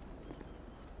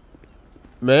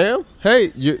 Ma'am?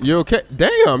 Hey, you okay?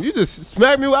 Damn, you just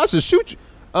smacked me. I should shoot you.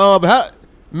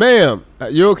 Ma'am,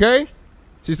 you okay?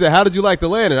 She said, how did you like the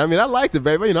landing? I mean, I liked it,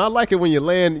 baby. You know, I like it when you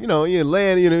land,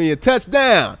 you touch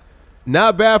down.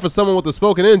 Not bad for someone with a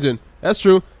spoken engine. That's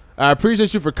true. I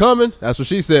appreciate you for coming. That's what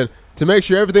she said. To make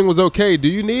sure everything was okay. Do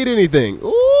you need anything?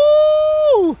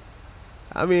 Ooh.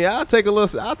 I mean, I'll take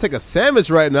a sandwich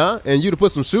right now and you to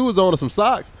put some shoes on or some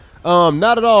socks.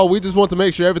 Not at all. We just want to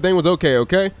make sure everything was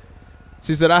okay?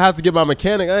 She said, I have to get my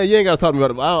mechanic. You ain't got to talk to me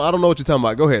about it. I don't know what you're talking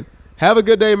about. Go ahead. Have a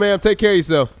good day, ma'am. Take care of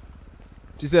yourself.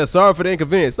 She said, sorry for the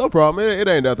inconvenience. No problem. It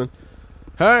ain't nothing.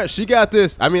 All right, she got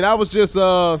this. I mean, I was just,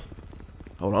 hold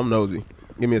on, I'm nosy.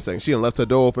 Give me a second. She done left her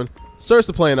door open. Search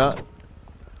the plane out.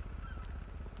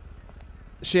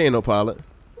 She ain't no pilot.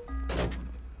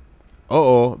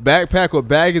 Uh-oh. Backpack with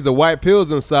baggies of white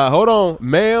pills inside. Hold on.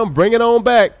 Ma'am, bring it on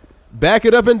back. Back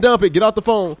it up and dump it. Get off the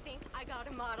phone. I think I got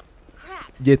a model.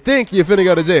 Crap. You think you finna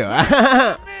go to jail.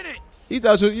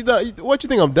 What you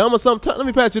think, I'm dumb or something? Let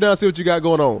me pat you down and see what you got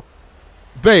going on.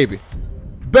 Baby.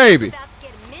 About to get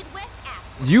a Midwest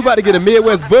ass. You about to get a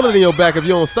Midwest bullet in your back if you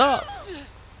don't stop.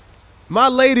 My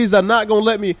ladies are not going to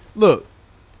let me. Look,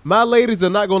 my ladies are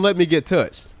not going to let me get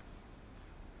touched.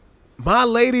 My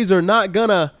ladies are not going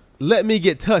to let me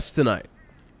get touched tonight.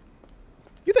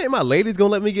 You think my ladies going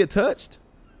to let me get touched?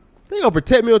 They going to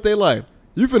protect me with their life.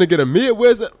 You finna get a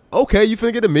Midwest. Okay, you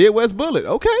finna get a Midwest bullet.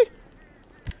 Okay.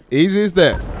 Easy as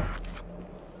that.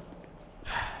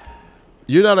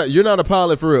 You're not a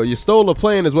pilot for real. You stole a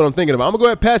plane is what I'm thinking about. I'm going to go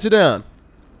ahead and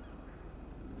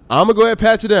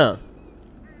pat you down.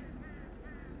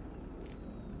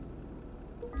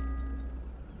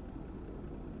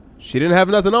 She didn't have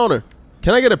nothing on her.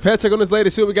 Can I get a pet check on this lady?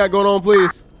 See what we got going on,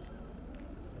 please.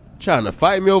 Trying to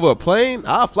fight me over a plane?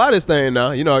 I'll fly this thing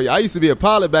now. You know, I used to be a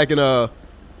pilot back in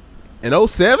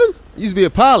 07. Used to be a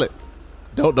pilot.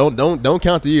 Don't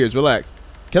count the years. Relax.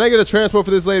 Can I get a transport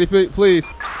for this lady,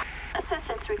 please?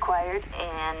 Assistance required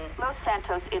in Los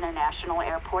Santos International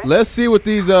Airport. Let's see what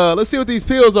these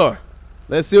pills are.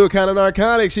 Let's see what kind of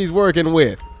narcotics she's working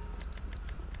with.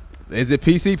 Is it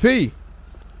PCP?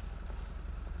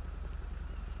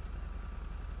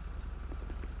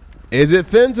 Is it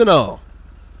fentanyl?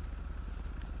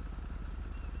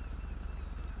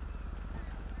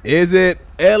 Is it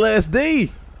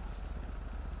LSD?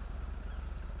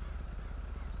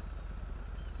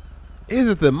 Is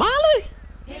it the Molly?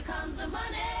 Here comes the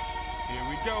money. Here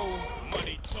we go.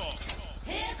 Money talk.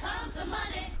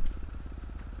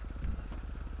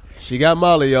 She got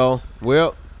Molly, y'all.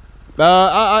 Well,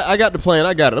 I got the plan.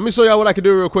 I got it. Let me show y'all what I can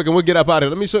do real quick, and we'll get up out of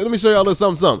here. Let me show y'all a little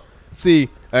something. See,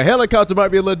 a helicopter might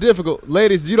be a little difficult.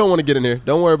 Ladies, you don't want to get in here.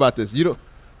 Don't worry about this. You don't.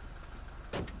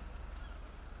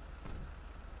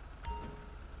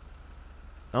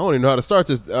 I don't even know how to start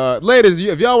this. Ladies,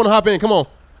 if y'all want to hop in, come on.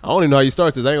 I don't even know how you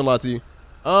start this. I ain't gonna lie to you.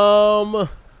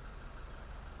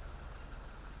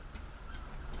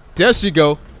 There she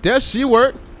go. There she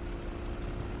work.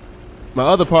 My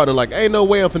other partner like, ain't no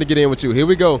way I'm finna get in with you. Here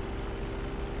we go.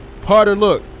 Partner,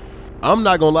 look. I'm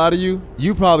not gonna lie to you.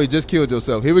 You probably just killed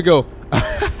yourself. Here we go.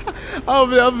 I'll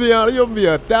be honest. You'll be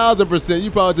 1,000%.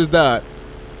 You probably just died.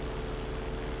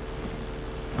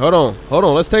 Hold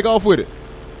on. Let's take off with it.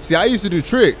 See, I used to do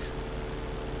tricks.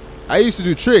 I used to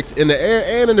do tricks in the air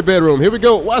and in the bedroom. Here we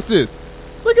go. Watch this.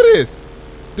 Look at this.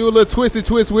 Do a little twisty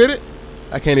twist with it.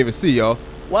 I can't even see, y'all.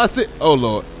 Watch it. Oh,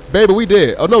 Lord. Baby, we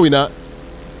dead. Oh, no, we not.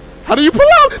 How do you pull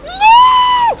out?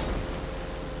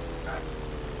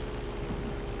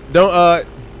 No!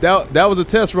 Don't, that was a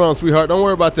test run, sweetheart. Don't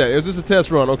worry about that. It was just a test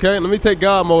run, okay? Let me take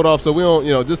God mode off so we don't,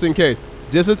 you know, just in case.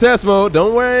 Just a test mode.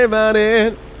 Don't worry about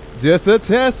it. Just a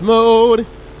test mode.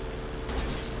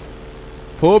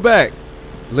 Pull back.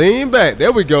 Lean back.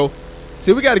 There we go.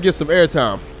 See, we got to get some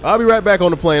airtime. I'll be right back on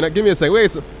the plane. Give me a second. We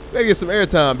got to get some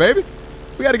airtime, baby.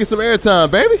 We got to get some airtime,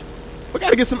 baby. We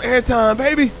got to get some airtime,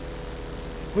 baby.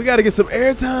 We got to get some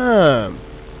airtime.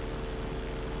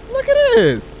 Look at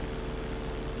this.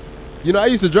 You know, I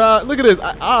used to drive. Look at this.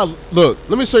 Look,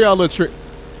 let me show y'all a little trick.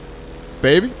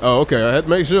 Baby? Oh, okay. I had to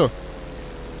make sure.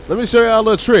 Let me show y'all a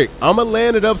little trick. I'm going to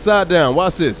land it upside down.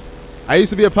 Watch this. I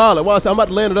used to be a pilot. Watch, I'm about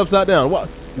to land it upside down.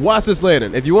 Watch this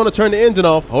landing. If you want to turn the engine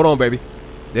off, hold on, baby.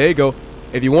 There you go.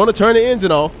 If you want to turn the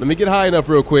engine off, let me get high enough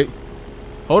real quick.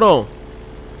 Hold on.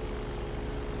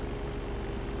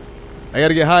 I got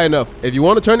to get high enough. If you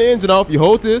want to turn the engine off, you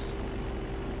hold this.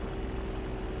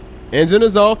 Engine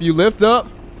is off. You lift up.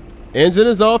 Engine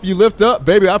is off. You lift up.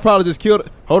 Baby, I probably just killed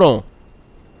it. Hold on.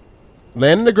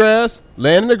 Land in the grass.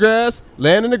 Land in the grass.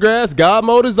 Land in the grass. God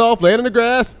mode is off. Land in the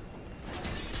grass.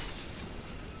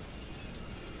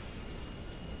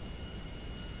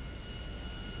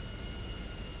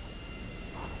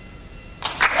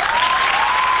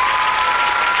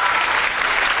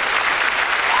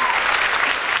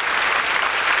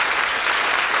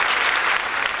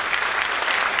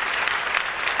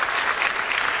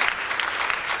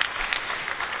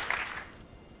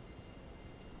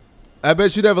 I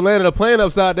bet you never landed a plane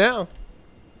upside down.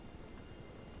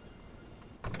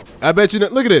 I bet you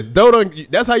look at this.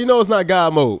 That's how you know it's not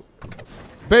God mode.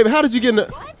 Baby, how did you get in the...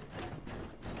 What?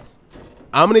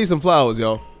 I'm gonna need some flowers,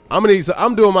 y'all. I'm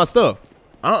doing my stuff.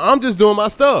 I'm just doing my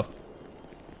stuff.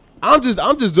 I'm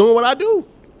just doing what I do.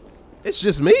 It's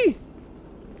just me.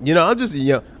 You know, I'm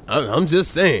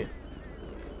just saying.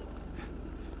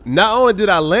 Not only did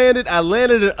I landed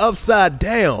it upside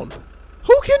down.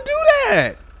 Who can do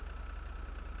that?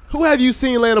 Who have you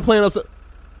seen land a plane upside?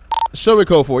 Show me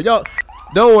code for it. Y'all,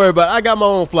 don't worry about it. I got my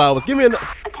own flowers.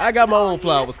 I got my own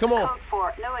flowers. Come on.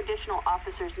 No additional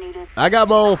officers needed. I got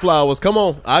my own flowers. Come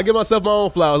on. I'll give myself my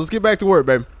own flowers. Let's get back to work,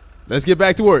 baby. Let's get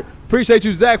back to work. Appreciate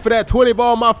you, Zach, for that 20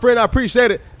 ball, my friend. I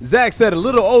appreciate it. Zach said a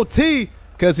little OT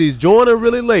because he's joining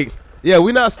really late. Yeah,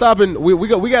 we're not stopping. We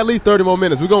got at least 30 more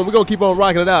minutes. We're gonna keep on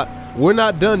rocking it out. We're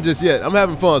not done just yet. I'm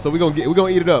having fun, so we're gonna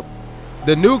eat it up.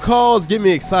 The new calls get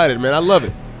me excited, man. I love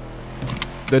it.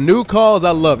 The new calls,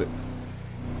 I love it.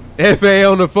 FA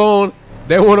on the phone,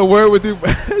 they want to word with you.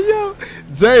 Yo,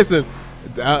 Jason,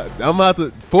 I'm about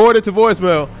to forward it to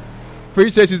voicemail.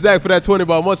 Appreciate you, Zach, for that 20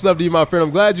 ball. Much love to you, my friend.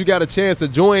 I'm glad you got a chance to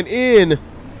join in,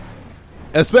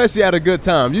 especially at a good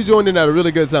time. You joined in at a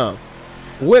really good time.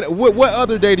 What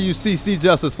other day do you see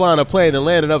Justice flying a plane and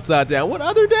landing upside down? What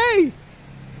other day?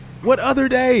 What other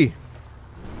day?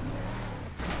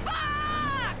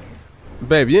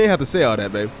 Baby, you ain't have to say all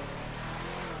that, baby.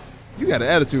 You got an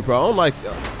attitude problem. I don't like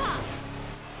that.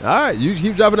 All right, you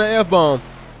keep dropping that F-bomb.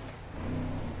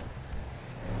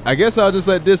 I guess I'll just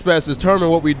let dispatch determine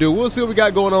what we do. We'll see what we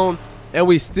got going on. And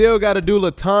we still got to do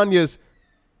LaTanya's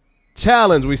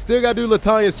challenge. We still got to do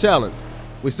LaTanya's challenge.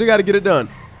 We still got to get it done.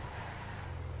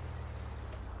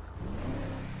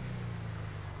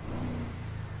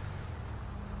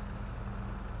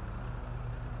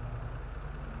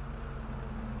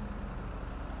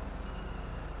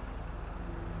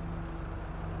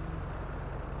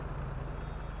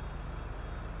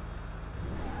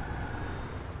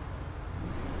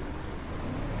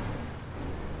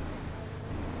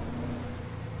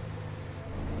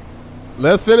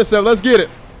 Let's finish up. Let's get it.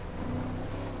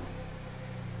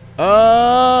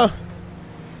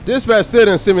 Dispatch still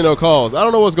didn't send me no calls. I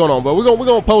don't know what's going on, but we're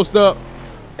gonna post up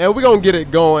and we're gonna get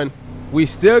it going. We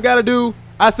still gotta do.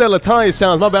 I said Latanya's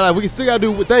challenge. My bad. We still gotta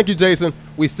do. Thank you, Jason.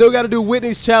 We still gotta do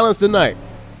Whitney's challenge tonight,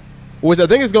 which I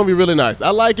think is gonna be really nice. I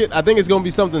like it. I think it's gonna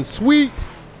be something sweet.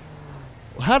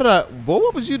 How did I? Boy,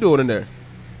 what was you doing in there,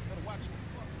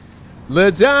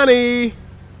 Lil Johnny?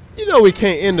 You know we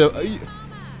can't end up. You.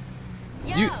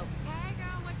 Hey girl,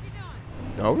 what you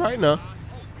doing? All right now.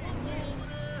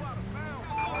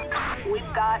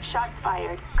 We've got shots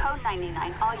fired. Code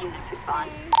 99. All units respond.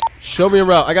 Show me a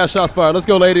route. I got shots fired. Let's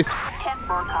go, ladies. 10-4,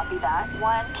 copy that.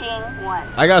 1 King 1.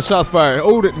 I got shots fired.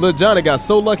 Oh, Lil Johnny got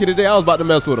so lucky today. I was about to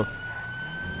mess with him.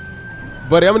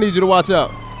 Buddy, I'm gonna need you to watch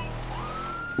out.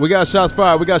 We got shots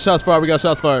fired. We got shots fired. We got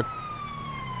shots fired.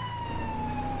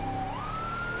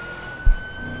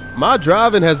 My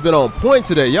driving has been on point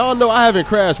today. Y'all know I haven't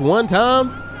crashed one time.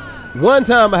 One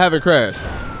time I haven't crashed.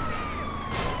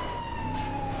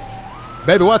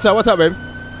 Baby, watch out, baby.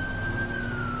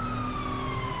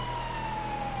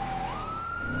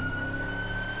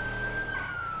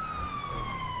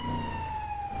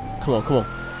 Come on, come on.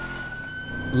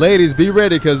 Ladies, be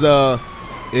ready, because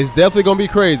it's definitely going to be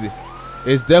crazy.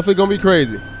 It's definitely going to be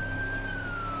crazy.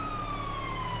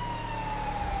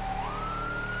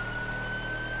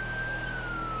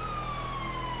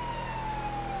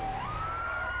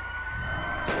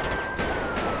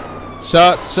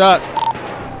 Shots, shots.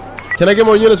 Can I get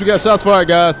more units? We got shots fired,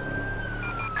 guys.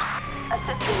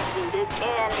 Assistance needed in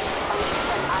Ocean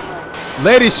Island.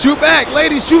 Ladies, shoot back.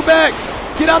 Ladies, shoot back.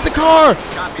 Get out the car.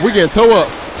 We're getting towed up.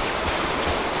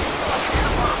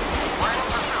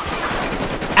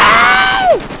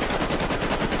 Ow!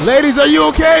 Ladies, are you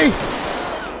okay?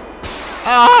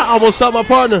 Ah, I almost shot my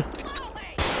partner.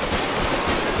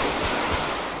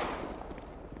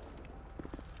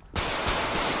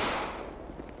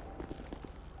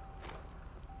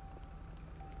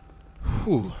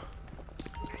 Whew.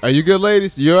 Are you good,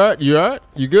 ladies? You all right? You all right?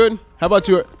 You good? How about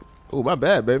you? Oh, my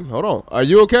bad, baby. Hold on. Are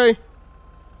you okay?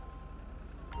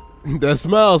 That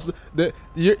smile.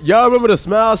 Y'all remember the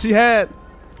smile she had?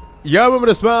 Y'all remember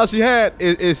the smile she had?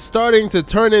 It's starting to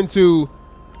turn into,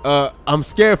 I'm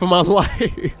scared for my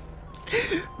life.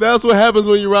 That's what happens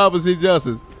when you rob and see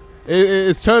justice.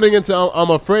 It's turning into,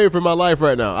 I'm afraid for my life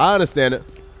right now. I understand it.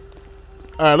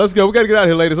 All right, let's go. We got to get out of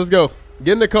here, ladies. Let's go.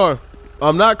 Get in the car.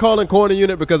 I'm not calling corner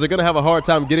unit because they're going to have a hard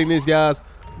time getting these guys.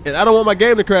 And I don't want my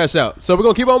game to crash out. So we're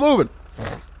going to keep on moving.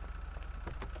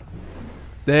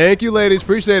 Thank you, ladies.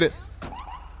 Appreciate it.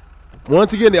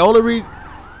 Once again, the only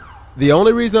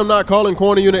reason I'm not calling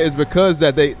corner unit is because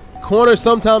that corner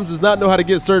sometimes does not know how to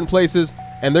get certain places,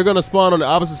 and they're going to spawn on the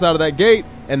opposite side of that gate,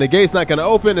 and the gate's not going to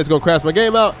open. It's going to crash my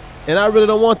game out, and I really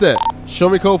don't want that. Show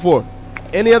me code 4.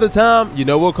 Any other time, you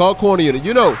know we'll call corner unit.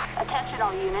 You know. Attention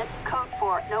all units. Code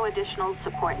 4. No additional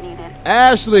support needed.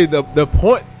 Ashley, the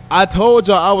point, I told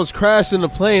y'all I was crashing the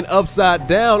plane upside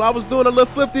down. I was doing a little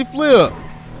flippy flip.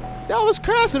 I was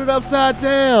crashing it upside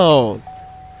down.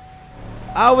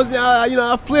 I was,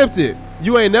 I flipped it.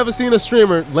 You ain't never seen a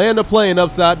streamer land a plane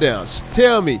upside down.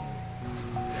 Tell me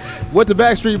what the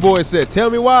Backstreet Boys said. Tell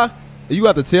me why. You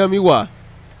got to tell me why.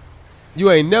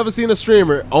 You ain't never seen a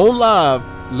streamer on live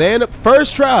land up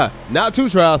first try, not 2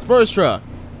 tries, first try,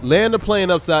 land a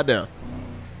plane upside down.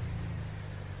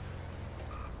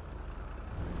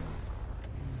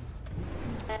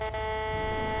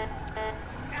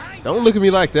 Don't look at me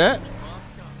like that.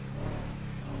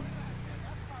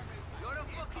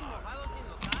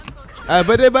 I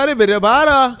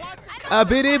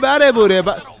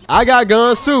got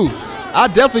guns too. I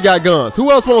definitely got guns. Who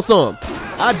else wants some?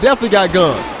 I definitely got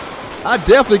guns. I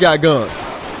definitely got guns.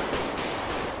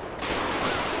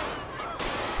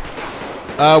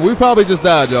 We probably just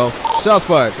died, y'all. Shots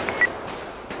fired.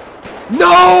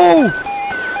 No!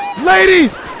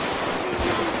 Ladies!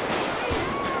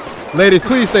 Ladies,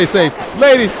 please stay safe.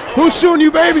 Ladies, who's shooting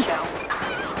you, baby?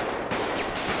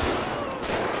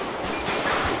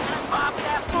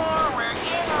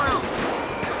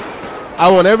 I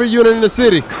want every unit in the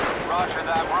city. Roger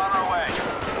that. We're on our way.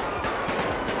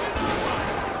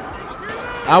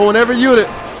 I want every unit.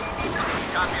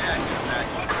 Copy that,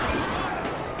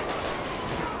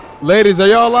 dispatch. Ladies, are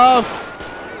y'all alive?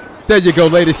 There you go,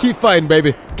 ladies. Keep fighting,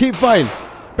 baby. Keep fighting.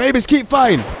 Babies, keep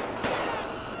fighting.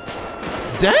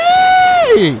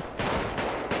 Dang!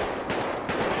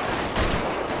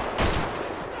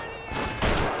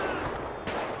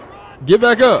 Get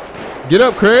back up. Get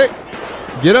up, Craig.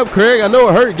 Get up, Craig. I know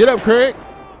it hurt. Get up, Craig.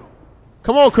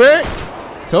 Come on, Craig.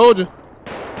 Told you.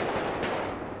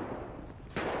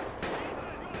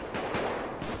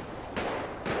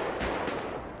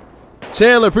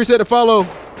 Chandler, appreciate the follow.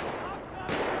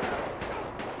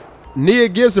 Nia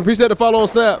Gibson, preset to follow on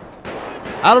Snap.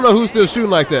 I don't know who's still shooting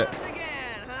like that.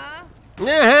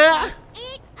 Yeah.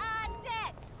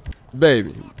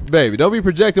 Baby, don't be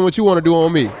projecting what you want to do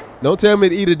on me. Don't tell me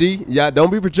to eat a D. Yeah,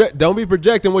 don't be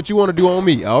projecting what you want to do on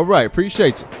me. All right,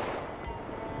 appreciate you.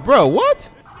 Bro, what?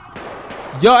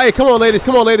 Yo, hey, come on, ladies.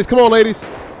 Come on, ladies. Come on, ladies.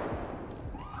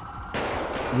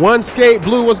 One skate,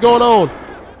 blue, what's going on?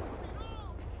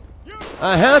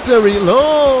 I have to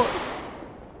reload.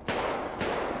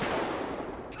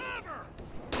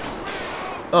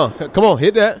 Come on,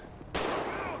 hit that.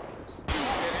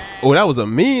 Oh, that was a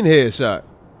mean headshot.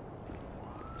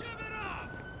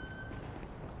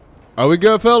 Are we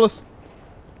good, fellas?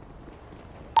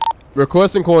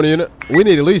 Requesting corner unit. We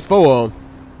need at least 4 of them.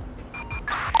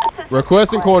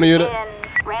 Requesting corner unit. In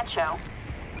Rancho.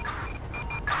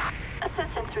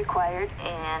 Assistance required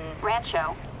in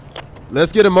Rancho.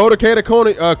 Let's get a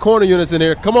motorcade corner units in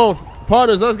here. Come on,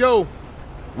 partners, let's go.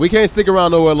 We can't stick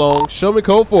around nowhere long. Show me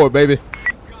code 4, baby.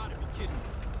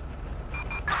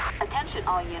 Attention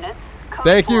all units. Code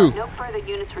Thank 4, you. No further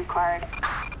units required.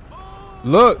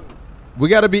 Look, we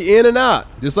got to be in and out,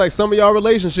 just like some of y'all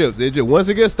relationships. Once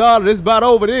it gets started, it's about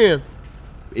over then.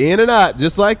 In and out,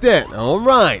 just like that. All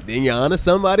right, then you're on to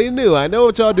somebody new. I know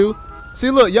what y'all do. See,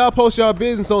 look, y'all post y'all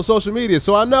business on social media,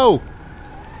 so I know.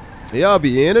 Y'all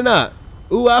be in and out.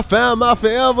 Ooh, I found my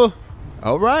forever.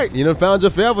 All right, you done found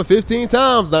your forever 15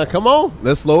 times. Now, come on,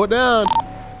 let's slow it down.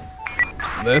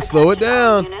 Let's slow it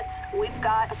down. Units, we've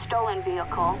got a stolen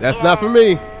vehicle. That's not for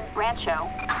me. Rancho.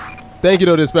 Thank you,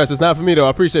 though, dispatch. It's not for me, though. I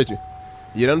appreciate you.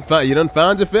 You done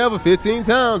found your forever 15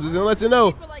 times. Just gonna let you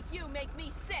know. People like you make me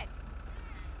sick.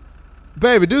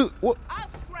 Baby, dude, what? I'll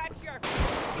scratch your.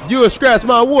 You would scratch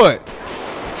my what?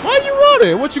 Why you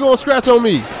running? What you gonna scratch on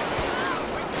me?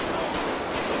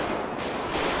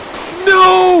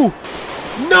 No!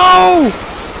 No!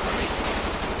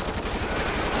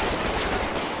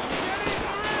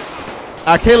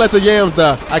 I can't let the yams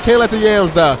die. I can't let the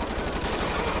yams die.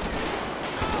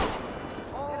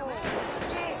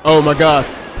 Oh my gosh.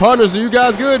 Partners, are you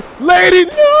guys good? Lady,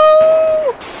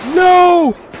 no!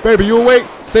 No! Baby, you awake?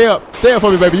 Stay up. Stay up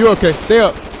for me, baby. You okay? Stay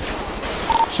up.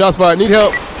 Shots fired. Need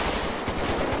help.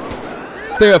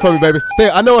 Stay up for me, baby. Stay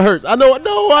up. I know it hurts. I know it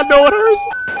hurts.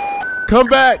 Come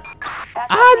back.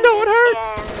 I know it hurts.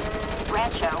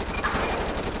 Rancho.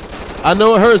 I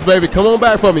know it hurts, baby. Come on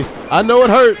back for me. I know it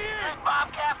hurts.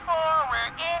 Bobcat 4, we're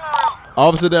en route.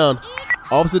 Officer down.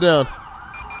 Officer down.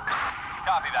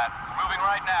 Copy that. Moving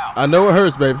right now. I know it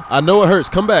hurts, baby. I know it hurts.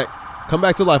 Come back. Come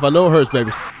back to life. I know it hurts,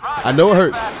 baby. I know it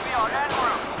hurts. We are en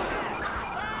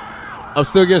route. I'm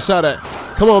still getting shot at.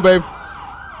 Come on, baby.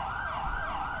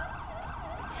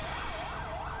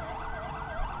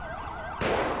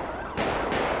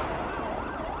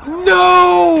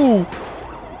 No!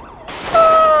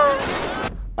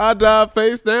 I died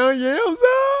face down, yams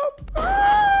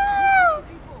up.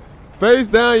 Face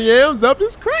down, yams up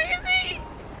is crazy.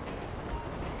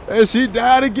 And she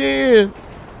died again.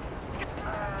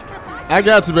 I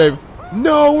got you, baby.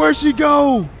 No, where'd she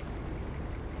go?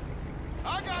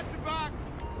 I got you back.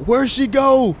 Where'd she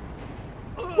go?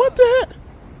 What the heck?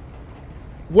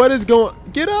 What is going?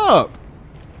 Get up.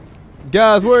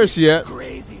 Guys, where is she at?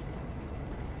 Crazy.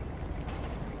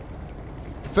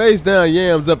 Face down,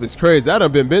 yams up is crazy. I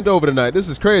done been bent over tonight. This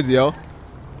is crazy, y'all.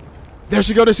 There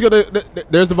she go. There she go.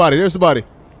 There's the body. There's the body.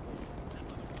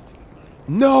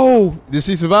 No. Did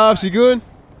she survive? She good?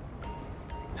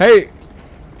 Hey.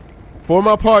 For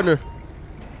my partner.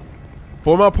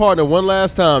 For my partner, one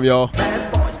last time, y'all.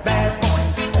 Bad boys,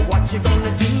 what you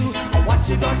gonna do? What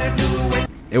you gonna do?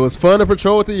 It was fun to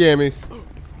patrol with the yammies.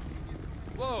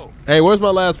 Whoa. Hey, where's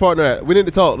my last partner at? We need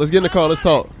to talk. Let's get in the car. Let's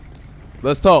talk.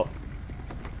 Let's talk.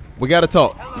 We got to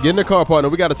talk. Get in the car, partner.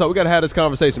 We got to talk. We got to have this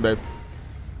conversation, baby.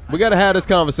 We got to have this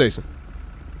conversation.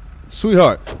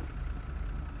 Sweetheart.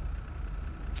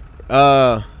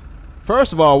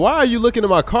 First of all, why are you looking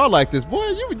at my car like this?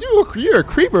 Boy, you're a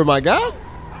creeper, my guy.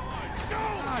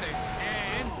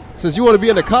 Since you want to be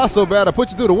in the car so bad, I put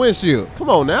you through the windshield.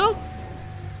 Come on now.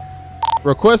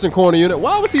 Requesting corner unit.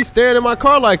 Why was he staring at my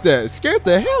car like that? It scared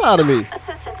the hell out of me.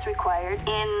 Assistance required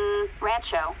in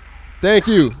Rancho. Thank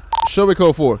you. Show me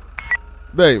code 4.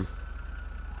 Babe.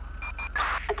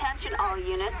 Attention all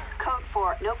units. Code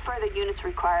 4. No further units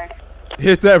required.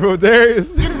 Hit that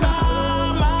Rodarius.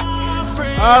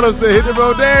 Autumn said hit the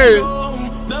Rodarius.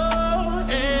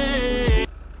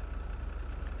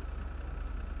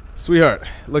 Sweetheart,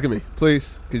 look at me,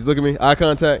 please. Could you look at me? Eye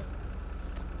contact.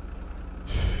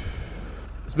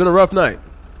 It's been a rough night.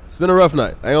 It's been a rough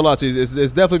night. I ain't gonna lie to you. It's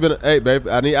definitely been hey, babe,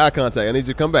 I need eye contact. I need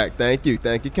you to come back. Thank you.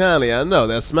 Thank you kindly. I know.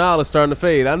 That smile is starting to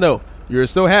fade. I know. You were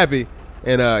so happy,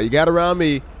 and you got around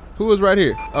me. Who was right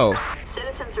here? Oh.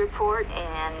 Citizens report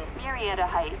in Marietta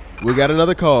Heights. We got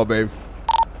another call, babe.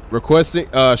 Requesting,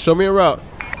 show me a route.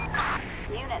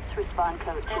 Units respond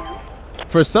code 2.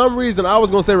 For some reason, I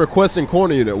was going to say requesting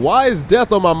corner unit. Why is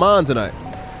death on my mind tonight?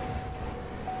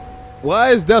 Why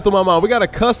is death on my mind? We got a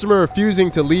customer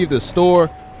refusing to leave the store.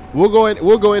 We'll go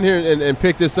in here and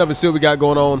pick this up and see what we got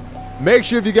going on. Make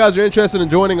sure if you guys are interested in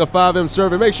joining a FIVEM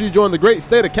server, make sure you join the great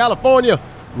state of California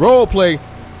role play.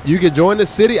 You can join the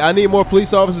city. I need more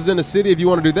police officers in the city if you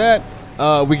want to do that.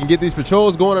 We can get these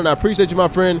patrols going, and I appreciate you, my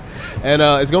friend. And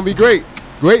it's going to be great.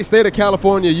 Great state of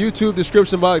California. YouTube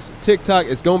description box, TikTok.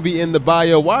 It's going to be in the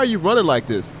bio. Why are you running like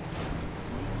this?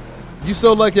 You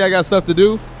so lucky I got stuff to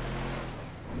do.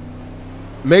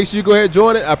 Make sure you go ahead and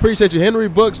join it. I appreciate you. Henry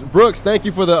Brooks, thank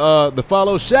you for the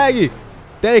follow. Shaggy,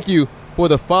 thank you for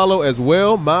the follow as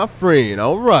well, my friend.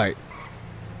 All right.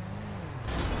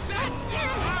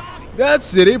 That's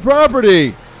city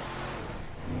property.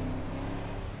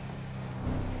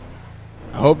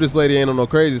 I hope this lady ain't on no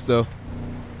crazy stuff.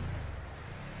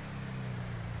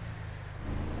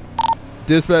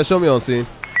 Dispatch, show me on scene.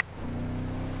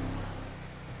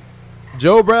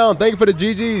 Joe Brown, thank you for the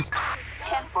GGs.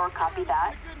 10-4, copy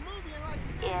that.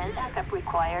 Is backup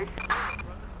required?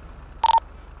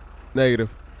 Negative.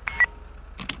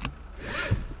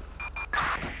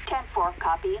 10-4,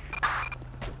 copy.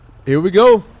 Here we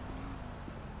go.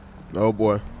 Oh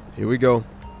boy, here we go.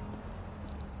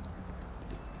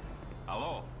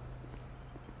 Hello.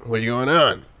 What you going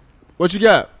on? What you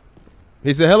got?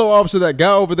 He said, hello, officer. That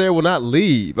guy over there will not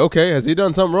leave. Okay, has he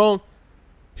done something wrong?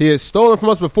 He has stolen from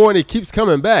us before and he keeps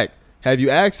coming back. Have you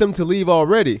asked him to leave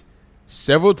already?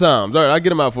 Several times. All right, I'll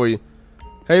get him out for you.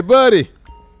 Hey, buddy.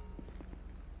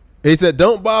 He said,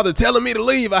 don't bother telling me to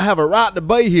leave. I have a right to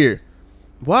be here.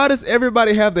 Why does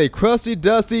everybody have their crusty,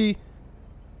 dusty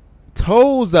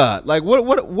toes out? Like, what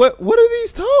are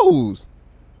these toes?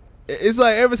 It's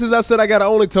like ever since I said I got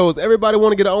only toes, everybody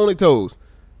want to get only toes.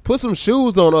 Put some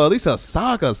shoes on, or at least a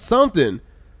sock or something.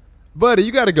 Buddy,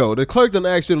 you got to go. The clerk done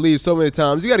asked you to leave so many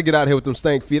times. You got to get out here with them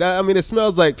stank feet. I mean, it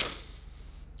smells bad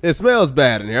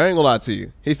in here. I ain't gonna lie to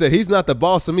you. He said he's not the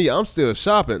boss of me. I'm still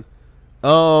shopping.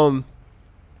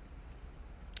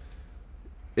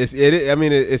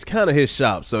 It's kind of his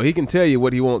shop, so he can tell you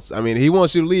what he wants. I mean, he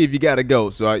wants you to leave. You got to go.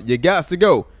 So you got to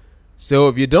go. So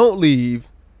if you don't leave,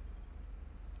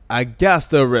 I got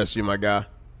to arrest you, my guy.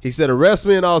 He said, arrest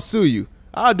me and I'll sue you.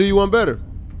 I'll do you one better.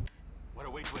 What are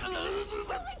we doing?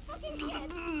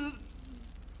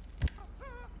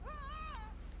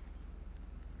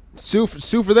 Sue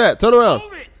for that. Turn around.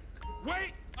 Hold it!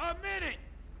 Wait a minute!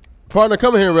 Partner,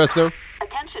 come in here and arrest him.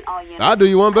 Attention all units. I'll do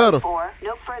you one better. 4,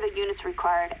 no further units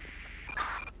required.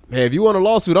 Hey, if you want a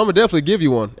lawsuit, I'm going to definitely give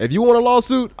you one. If you want a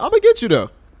lawsuit, I'm going to get you, though.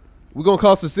 We're going to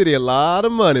cost the city a lot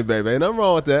of money, baby. Ain't nothing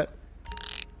wrong with that.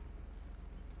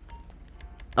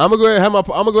 I'm going to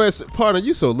go ahead, partner,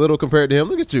 you so little compared to him.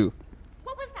 Look at you.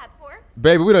 What was that for?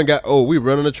 Baby, we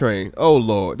running a train. Oh,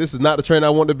 Lord. This is not the train I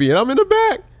want to be in. I'm in the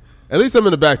back. At least I'm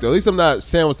in the back, though. At least I'm not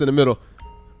sandwiched in the middle.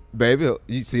 Baby,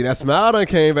 you see that smile done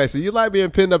came back. So you like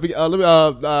being pinned up. Back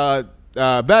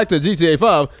to GTA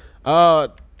 5.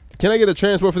 Can I get a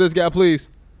transport for this guy, please?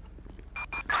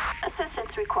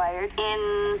 Assistance required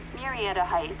in Marietta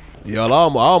Heights. Y'all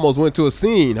almost went to a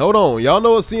scene. Hold on. Y'all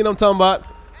know what scene I'm talking about?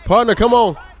 Partner, come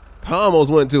on. I almost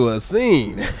went to a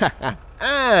scene.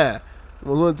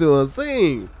 Almost went to a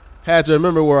scene. Had to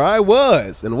remember where I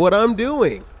was and what I'm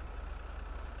doing.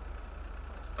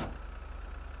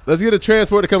 Let's get a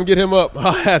transport to come get him up.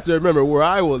 I had to remember where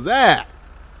I was at.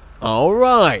 All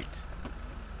right.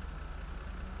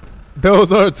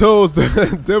 Those are toes.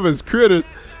 Them is critters.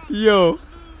 Yo.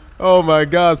 Oh, my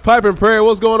gosh. Pipe and prayer.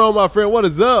 What's going on, my friend? What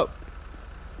is up?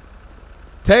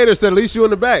 Tater said, at least you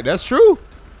in the back. That's true.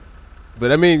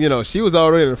 But, I mean, you know, she was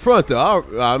already in the front, though.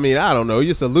 I mean, I don't know.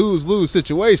 It's a lose-lose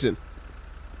situation.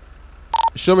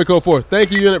 Show me code 4.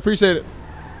 Thank you, unit. Appreciate it.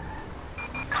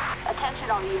 Attention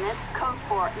all units. Code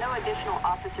 4. No additional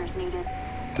officers needed.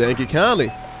 Thank you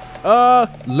kindly.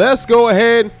 Let's go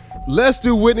ahead. Let's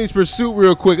do Whitney's Pursuit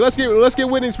real quick. Let's get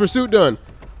Whitney's Pursuit done.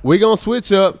 We're going to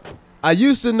switch up. I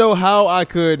used to know how I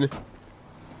could.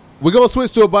 We're going to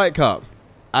switch to a bike cop.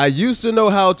 I used to know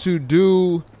how to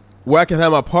do where I can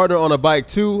have my partner on a bike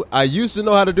too. I used to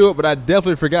know how to do it, but I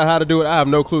definitely forgot how to do it. I have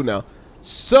no clue now.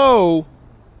 So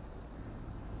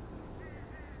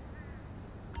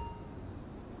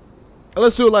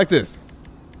let's do it like this.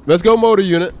 Let's go motor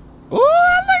unit. Oh,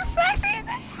 I look sexy as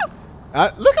hell.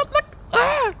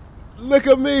 Look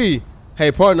at me.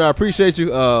 Hey, partner, I appreciate you.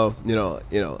 Hey,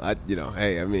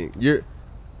 I mean,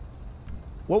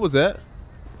 What was that?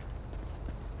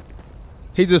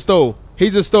 He just stole. He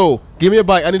just stole. Give me a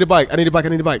bike. I need a bike. I need a bike. I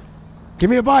need a bike. Give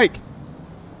me a bike.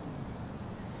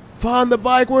 Find the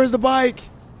bike. Where's the bike?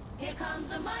 Here comes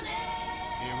the money.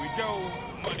 Here we go.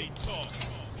 Money talk.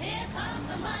 Here comes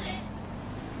the money.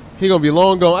 He gonna be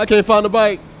long gone. I can't find the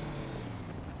bike.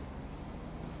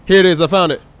 Here it is. I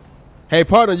found it. Hey,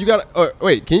 partner, you gotta.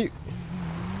 Wait, can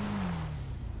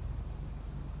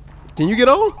you get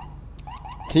on?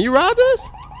 Can you ride this?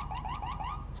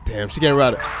 Damn, she can't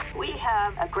ride it. We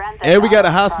have a grand And we got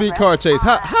a high-speed car chase.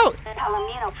 How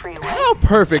Palomino Freeway. How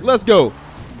perfect. Let's go.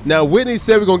 Now, Whitney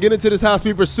said we're going to get into this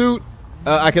high-speed pursuit.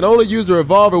 I can only use a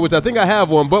revolver, which I think I have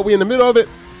one, but we in the middle of it.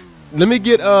 Let me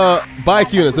get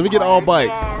bike units. Let me get all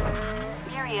bikes.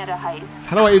 Murrieta Heights.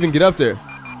 How do I even get up there?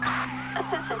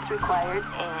 Assistance required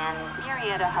in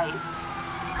Murrieta Heights.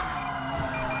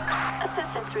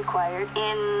 Assistance required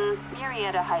in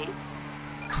Murrieta Heights.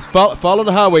 Just follow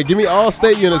the highway. Give me all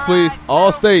state units, please.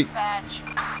 All state. Dispatch,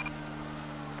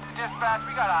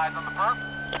 we got eyes on the perp.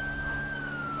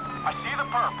 I see the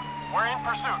perp. We're in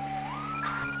pursuit.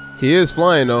 He is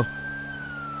flying, though.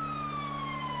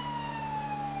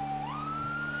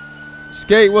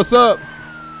 Skate, what's up?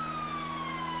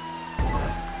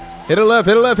 Hit a left,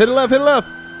 hit a left, hit a left, hit a left.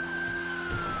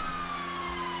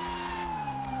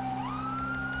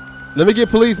 Let me get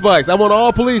police bikes. I want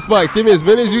all police bikes. Give me as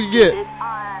many as you can get.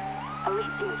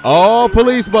 All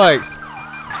police bikes.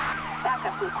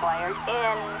 Backup required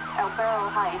in El Barrel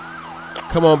Heights.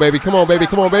 Come on, baby. Come on, baby.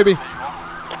 Come on, baby.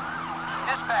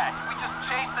 Dispatch, we just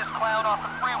chased this clown off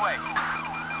the freeway.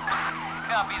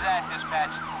 Copy that, dispatch.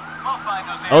 We'll find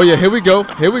those Oh, yeah. Here we go.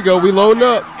 Here we go. We loading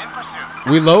up. in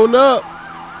pursuit. We loading up.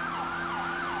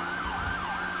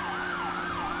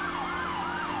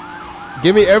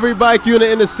 Give me every bike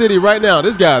unit in the city right now.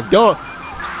 This guy's gone.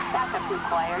 Backup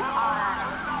required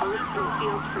on Elysian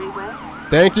Field Freeway.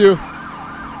 Thank you.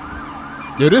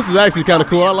 Yo, this is actually kind of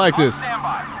cool. I like this. Stand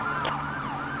by.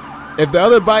 If the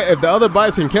other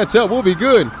bikes can catch up, we'll be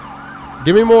good.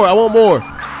 Give me more. I want more.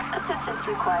 Assistance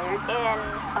required in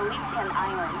Elysian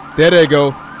Island. There they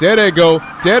go. There they go.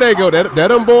 There they go. That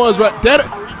them boys right. That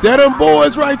them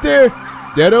boys right there.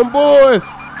 That them boys.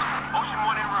 Ocean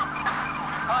 1 en route.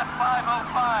 Caught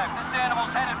 505. This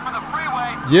animal's headed for the freeway.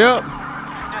 Yep.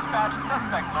 Dispatch,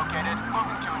 suspect located.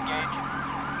 Moving to engage.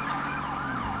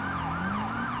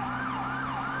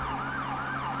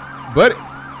 But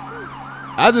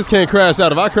I just can't crash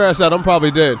out. If I crash out, I'm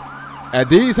probably dead. At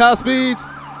these high speeds,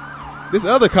 this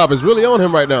other cop is really on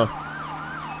him right now.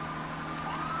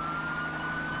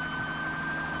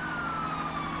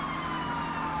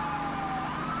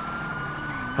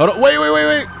 Hold on.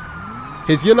 Wait.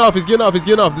 He's getting off. He's getting off. He's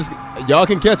getting off. Y'all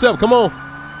can catch up. Come on.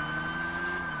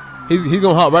 He's going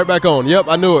to hop right back on. Yep,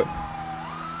 I knew it.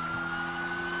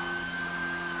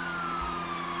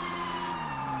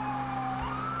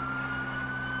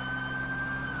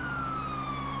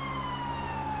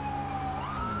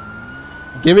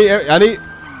 Give me. I need.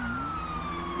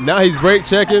 Now he's brake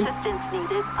checking. Assistance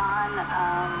needed on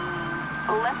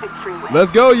Olympic Freeway.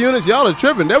 Let's go, units. Y'all are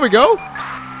tripping. There we go.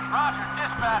 Roger,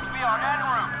 dispatch, we are en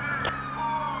route.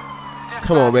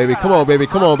 Come on, baby. Come on, baby.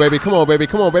 Come on, baby. Come on, baby.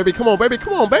 Come on, baby. Come on, baby.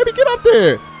 Come on, baby. Get up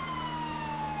there.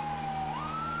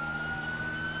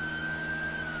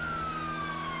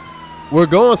 We're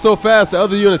going so fast, the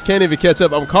other units can't even catch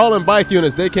up. I'm calling bike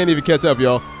units. They can't even catch up,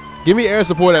 y'all. Give me air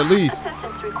support at least.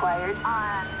 Assistance required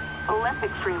on Olympic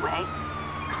Freeway.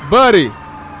 Buddy.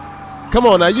 Come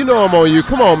on now. You know I'm on you.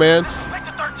 Come on, man.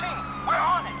 Victor 13, we're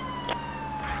on it.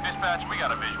 Dispatch, we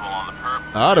got a visual on the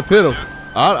perp. I ought to pit him.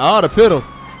 I ought to pit him.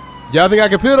 Y'all think I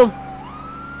can pit him?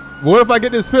 What if I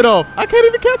get this pit off? I can't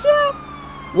even catch up.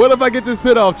 What if I get this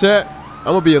pit off, chat? I'm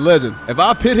going to be a legend. If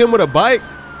I pit him with a bike,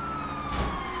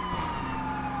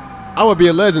 I'm going to be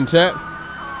a legend, chat.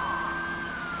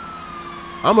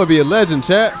 I'm going to be a legend,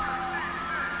 chat.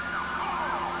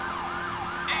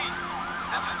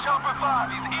 This is Chopper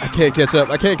 5. He's I can't catch up.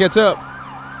 I can't catch up.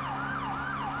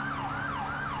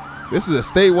 This is a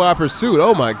statewide pursuit.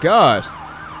 Oh, my gosh.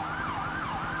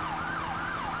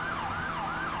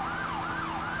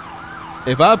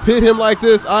 If I pit him like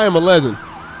this, I am a legend.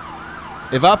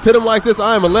 If I pit him like this,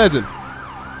 I am a legend.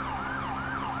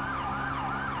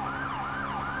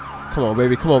 Come on,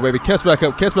 baby. Come on, baby. Catch back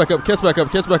up. Catch back up. Catch back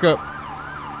up. Catch back up.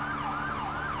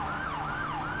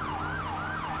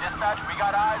 Dispatch, we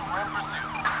got eyes. We're in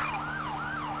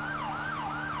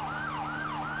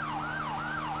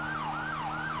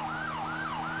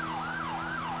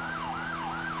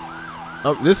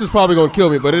pursuit. This is probably going to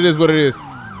kill me, but it is what it is.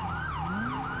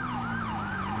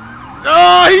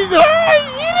 Oh, he's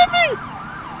hitting me.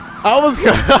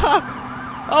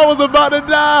 I was about to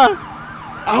die.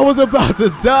 I was about to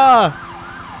die.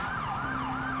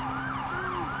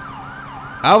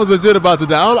 I was legit about to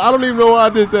die. I don't even know why I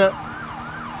did that.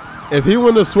 If he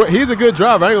wouldn't have swear, he's a good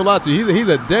driver. I ain't gonna lie to you. He's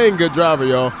a dang good driver,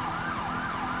 y'all.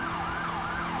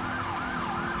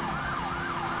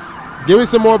 Give me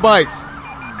some more bikes.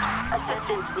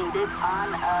 Assistance needed on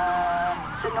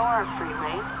Sonora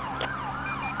Freeway.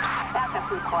 Backup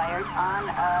required on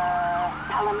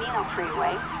Palomino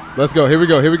Freeway. Let's go. Here we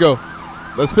go. Here we go.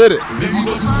 Let's pit it.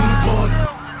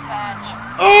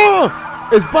 Oh,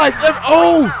 it's bikes.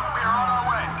 Oh.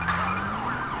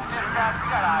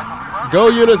 Go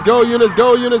units. Go units.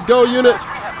 Go units. Go units. Okay,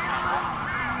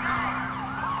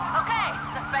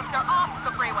 suspects are off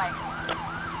the freeway.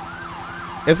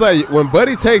 It's like when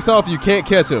Buddy takes off, you can't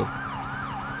catch him.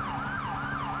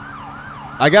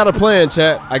 I got a plan,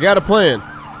 chat. I got a plan.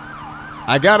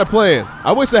 I got a plan.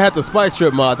 I wish I had the spike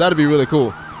strip mod. That'd be really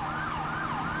cool.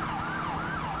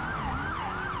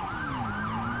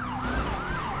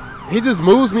 He just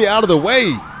moves me out of the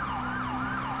way.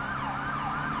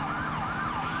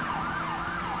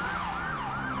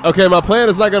 Okay, my plan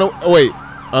is not gonna wait.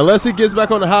 Unless he gets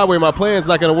back on the highway, my plan is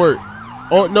not gonna work.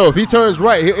 Oh no, if he turns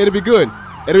right, it'll be good.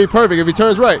 It'll be perfect if he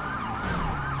turns right.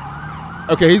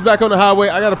 Okay, he's back on the highway.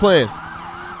 I got a plan.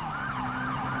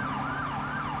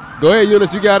 Go ahead,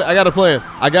 Eunice. You got it. I got a plan.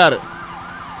 I got it.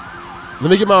 Let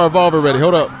me get my revolver ready.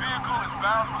 Hold up.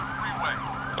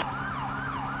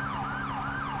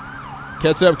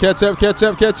 Catch up, catch up, catch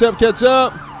up, catch up, catch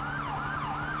up.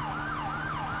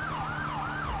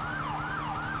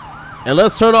 And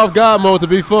let's turn off God mode to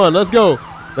be fun. Let's go.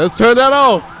 Let's turn that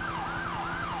off.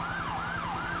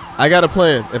 I got a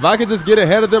plan. If I can just get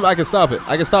ahead of them, I can stop it.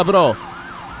 I can stop it all.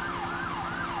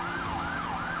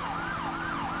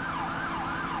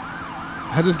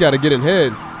 I just got to get in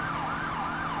head.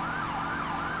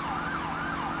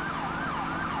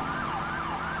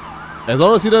 As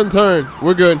long as he doesn't turn,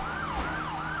 we're good.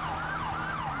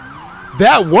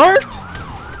 That worked?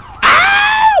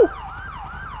 Ow!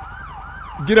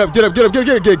 Get up, get up, get up, get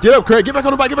up, Craig. Get back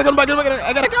on the bike, get back on the bike, get back on the bike.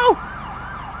 I gotta go.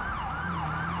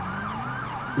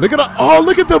 Look at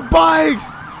look at the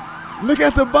bikes. Look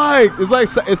at the bikes.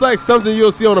 It's like something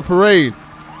you'll see on a parade.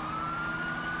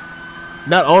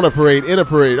 Not on a parade, in a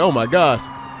parade. Oh my gosh.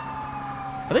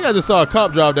 I think I just saw a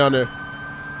cop drive down there.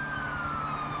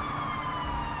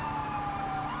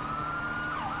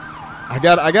 I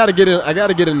gotta get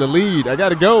in the lead. I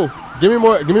gotta go. Give me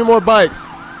more bikes.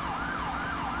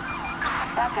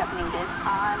 Backup needed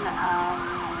on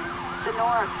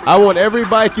Sonora Freeway. I want every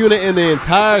bike unit in the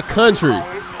entire country.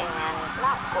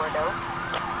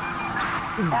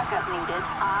 Backup needed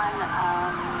on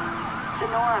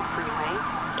Sonora Freeway.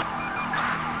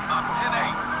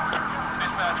 10-8.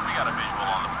 Dispatch, we got a visual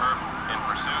on the perp in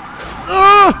pursuit.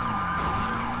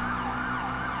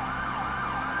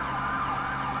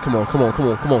 Come on, come on, come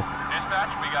on, come on.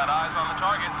 Dispatch, we got eyes on the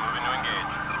target. Moving to engage.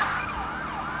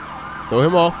 Throw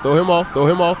him off, throw him off, throw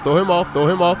him off, throw him off, throw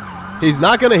him off. He's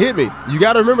not gonna hit me. You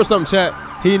gotta remember something, chat.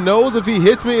 He knows if he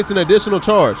hits me, it's an additional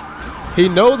charge. He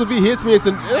knows if he hits me, it's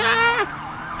an...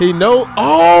 He knows...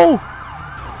 Oh!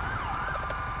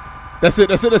 That's it,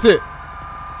 that's it, that's it.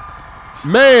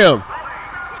 Ma'am.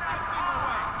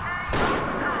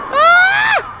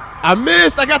 I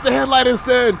missed. I got the headlight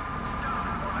instead.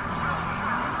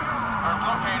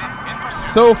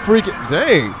 So freaking...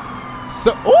 Dang.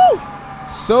 So... Ooh!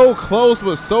 So close,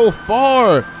 but so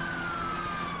far.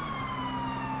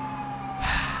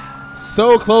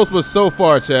 So close, but so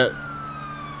far, chat.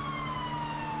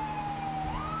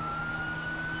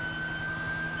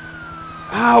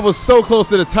 I was so close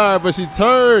to the tire, but she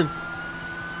turned.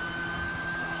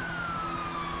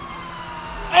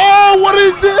 Oh, what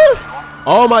is this?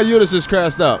 All my units just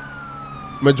crashed out.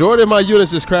 Majority of my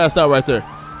units just crashed out right there.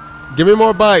 Give me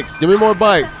more bikes. Give me more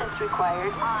bikes. Assistance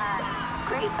required on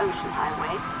Great Ocean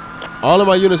Highway. All of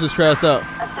my units just crashed out.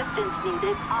 Assistance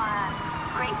needed on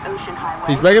Great Ocean Highway.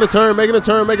 He's making a turn, making a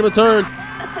turn, making a turn.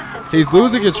 Assistance He's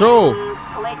losing required control. in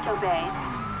Paleto Bay.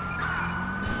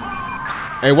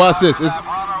 Hey, watch this. We're on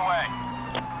our way.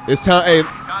 It's time. Hey,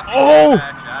 Contact oh!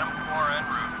 dispatch, Adam 4 en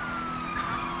route.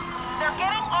 They're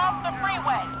getting off the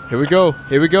freeway. Here we go.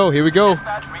 Here we go. Here we go.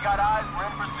 Dispatch, we got eyes. We're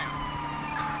in pursuit.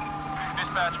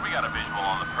 Dispatch, we got a visual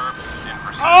on the perp in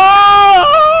pursuit. Oh!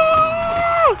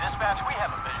 Dispatch, we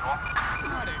have a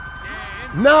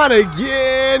visual. Not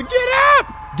again. Get up.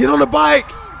 Get on the bike.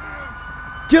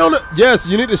 Get on the... Yes,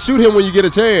 you need to shoot him when you get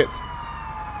a chance.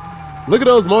 Look at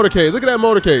those motorcades. Look at that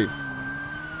motorcade.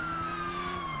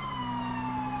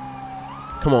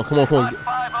 Come on, come on, come on.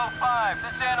 505.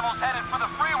 This animal's headed for the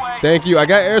freeway. Thank you. I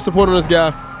got air support on this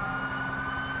guy.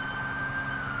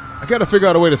 gotta figure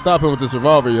out a way to stop him with this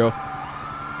revolver, yo.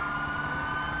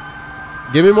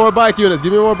 Give me more bike units.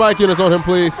 Give me more bike units on him,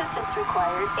 please. Assistance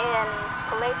required in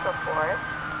Lspdfr.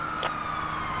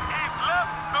 He's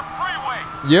left the freeway.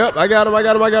 Yep, I got him. I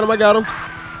got him. I got him. I got him.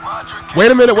 Roger.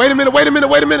 Wait a minute. Wait a minute. Wait a minute.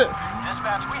 Wait a minute.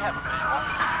 Dispatch, we have a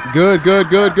visual. Good, good,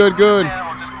 good, good, good.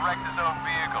 Animal just wrecked his own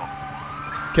vehicle.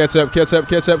 Catch up, catch up,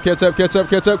 catch up, catch up, catch up,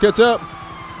 catch up, catch up.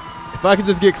 If I could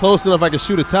just get close enough, I could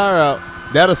shoot a tire out.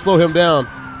 That'll slow him down.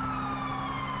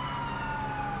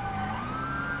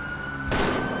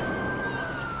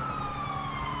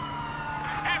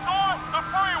 He's on the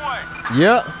freeway.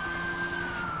 Yeah.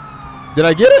 Did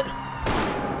I get it?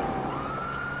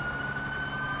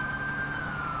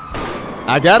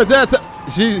 I got it that time.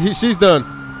 She's done.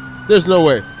 There's no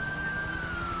way.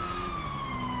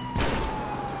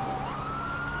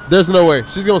 There's no way.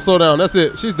 She's going to slow down. That's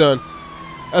it. She's done.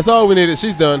 That's all we needed.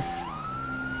 She's done.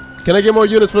 Can I get more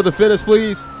units for the finish,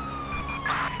 please?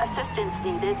 Assistance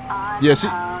needed on Yeah, she-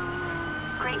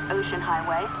 Great Ocean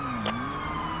Highway.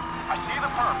 I see the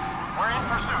perp. We're in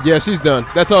pursuit. Yeah, she's done.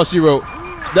 That's all she wrote.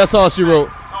 That's all she wrote.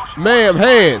 Ma'am,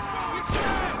 hands.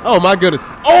 Oh, my goodness.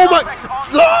 Oh, my.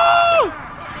 Ah!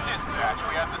 Dispatch,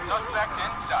 we have the suspect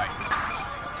in sight.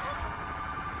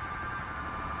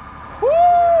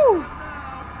 Woo!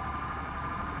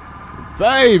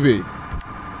 Baby.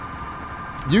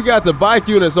 You got the bike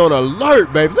units on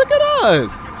alert, baby. Look at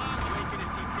us.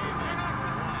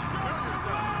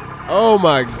 Oh,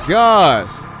 my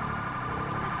gosh.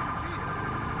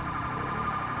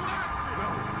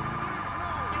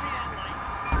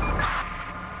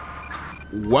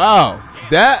 Wow.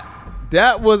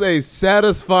 That was a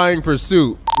satisfying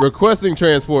pursuit. Requesting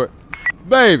transport.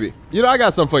 Baby. You know, I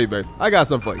got something for you, baby. I got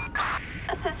something for you.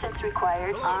 Assistance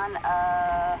required on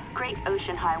Great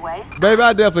Ocean Highway. Baby,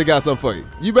 I definitely got something for you.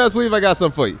 You best believe I got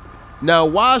something for you. Now,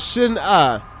 why shouldn't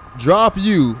I drop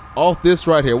you off this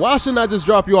right here? Why shouldn't I just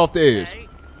drop you off the edge?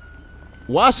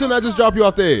 Why shouldn't I just drop you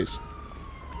off the edge?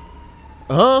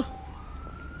 Huh?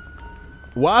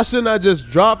 Why shouldn't I just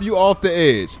drop you off the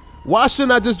edge? Why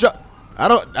shouldn't I just drop?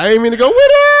 I ain't mean to go with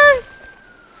her.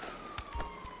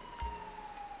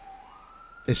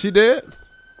 Is she dead?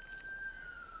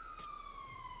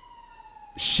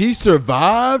 She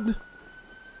survived?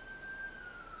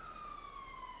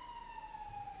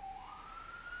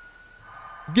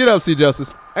 Get up, C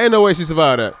Justice. Ain't no way she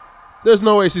survived that. There's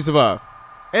no way she survived.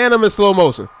 And I'm in slow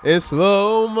motion. In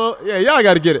slow mo. Yeah, y'all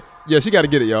got to get it. Yeah, she got to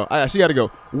get it, y'all. She got to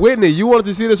go. Whitney, you wanted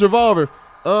to see this revolver.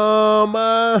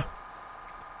 We're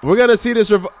going to see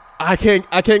this I can't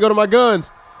go to my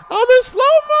guns. I'm in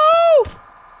slow-mo.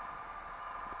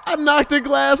 I knocked her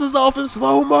glasses off in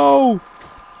slow-mo.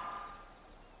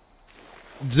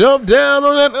 Jump down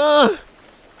on that.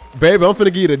 Baby, I'm finna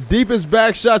give you the deepest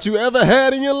back shot you ever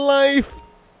had in your life.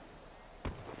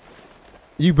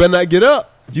 You better not get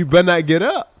up. You better not get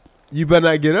up. You better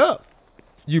not get up.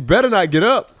 You better not get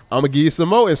up. I'm gonna give you some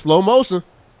more in slow motion.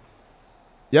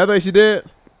 Y'all think she did?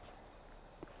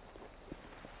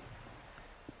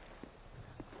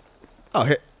 Oh,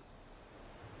 hey.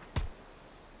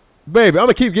 Baby, I'm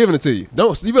gonna keep giving it to you.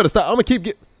 You better stop. I'm gonna keep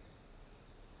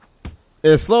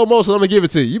in slow motion, I'm gonna give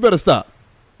it to you. You better stop.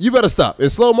 You better stop. In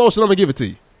slow motion, I'm gonna give it to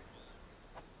you.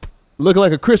 Looking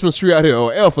like a Christmas tree out here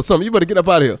or elf or something. You better get up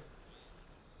out of here.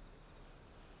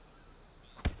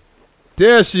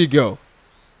 There she go.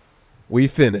 We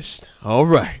finished. All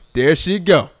right. There she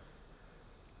go.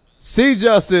 C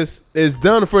Justice is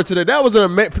done for today. That was an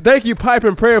amazing. Thank you, Pipe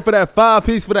and Prayer, for that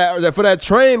 5-piece for that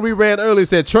train we ran earlier.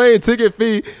 Said train ticket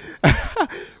fee.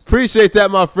 Appreciate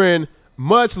that, my friend.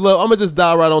 Much love. I'm gonna just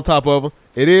die right on top of him.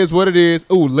 It is what it is.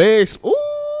 Ooh, legs.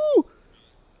 Ooh.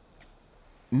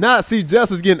 Not C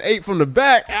Justice getting 8 from the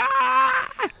back.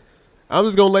 Ah! I'm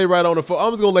just gonna lay right on the floor.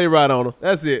 I'm just gonna lay right on him.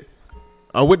 That's it.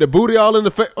 I'm with the booty all in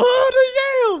the face. Oh,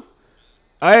 the yams.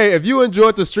 Hey, if you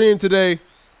enjoyed the stream today,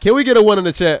 can we get a 1 in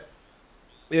the chat?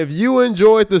 If you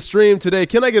enjoyed the stream today,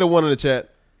 can I get a 1 in the chat?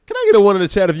 Can I get a 1 in the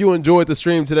chat if you enjoyed the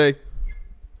stream today?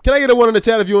 Can I get a 1 in the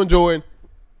chat if you enjoyed?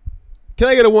 Can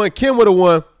I get a 1? Kim with a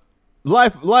 1.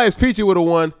 Lives Peachy with a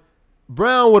 1.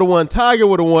 Brown with a 1. Tiger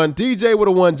with a 1. DJ with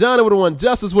a 1. Johnny with a 1.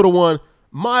 Justice with a 1.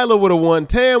 Milo with a 1.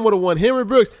 Tam with a 1. Henry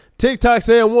Brooks. TikTok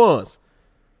saying 1s.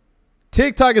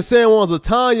 TikTok is saying 1s.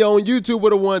 Latanya on YouTube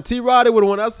with a 1. T. Roddy with a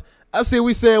 1. I see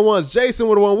we saying 1s. Jason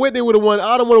with a 1. Whitney with a 1.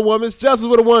 Autumn with a 1. Miss Justice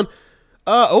with a 1.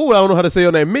 I don't know how to say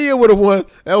your name. Mia with a 1.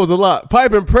 That was a lot.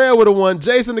 Pipe and Prayer with a 1.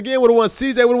 Jason again with a 1.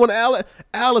 CJ with a 1.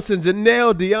 Allison,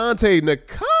 Janelle, Deontay,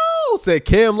 Nicole said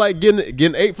Cam like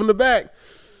getting 8 from the back.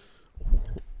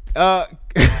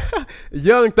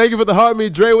 Young, thank you for the heart. Me,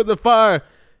 Dre with the fire.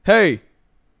 Hey,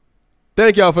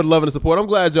 Thank y'all for the love and the support. I'm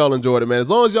glad y'all enjoyed it, man. As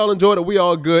long as y'all enjoyed it, we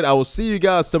all good. I will see you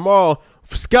guys tomorrow.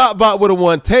 Scott Bot would have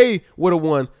won. Tay would have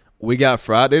won. We got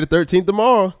Friday the 13th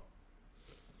tomorrow.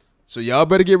 So y'all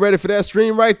better get ready for that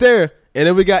stream right there. And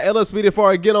then we got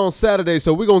Lspdfr again on Saturday.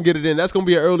 So we're going to get it in. That's going to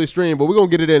be an early stream, but we're going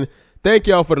to get it in. Thank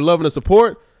y'all for the love and the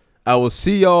support. I will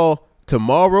see y'all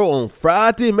tomorrow on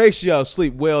Friday. Make sure y'all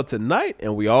sleep well tonight.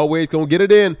 And we always going to get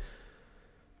it in.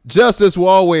 Justice will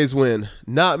always win.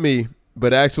 Not me,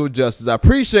 but actual justice. I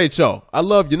appreciate y'all. I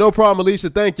love you. No problem, Alicia.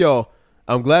 Thank y'all.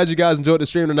 I'm glad you guys enjoyed the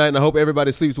stream tonight, and I hope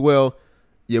everybody sleeps well.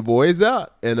 Your boy's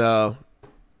out. And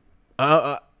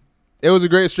it was a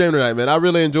great stream tonight, man. I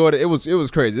really enjoyed it. It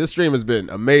was crazy. This stream has been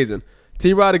amazing.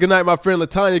 T-Ryder, good night. My friend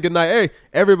Latanya, good night. Hey,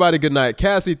 everybody, good night.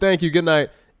 Cassie, thank you. Good night.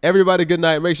 Everybody, good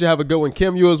night. Make sure you have a good one.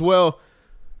 Kim, you as well.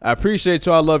 I appreciate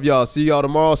y'all. I love y'all. See y'all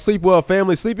tomorrow. Sleep well,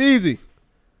 family. Sleep easy.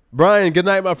 Brian, good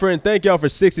night, my friend. Thank y'all for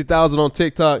 60,000 on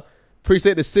TikTok.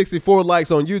 Appreciate the 64 likes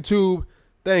on YouTube.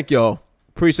 Thank y'all.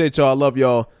 Appreciate y'all. I love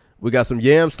y'all. We got some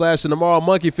yam slashing tomorrow.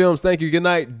 Monkey Films, thank you. Good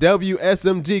night.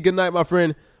 WSMG, good night, my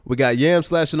friend. We got yam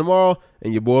slashing tomorrow,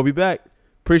 and your boy will be back.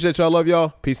 Appreciate y'all. Love y'all.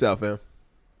 Peace out, fam.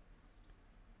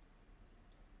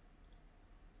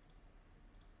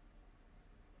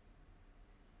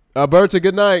 Alberta,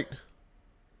 good night.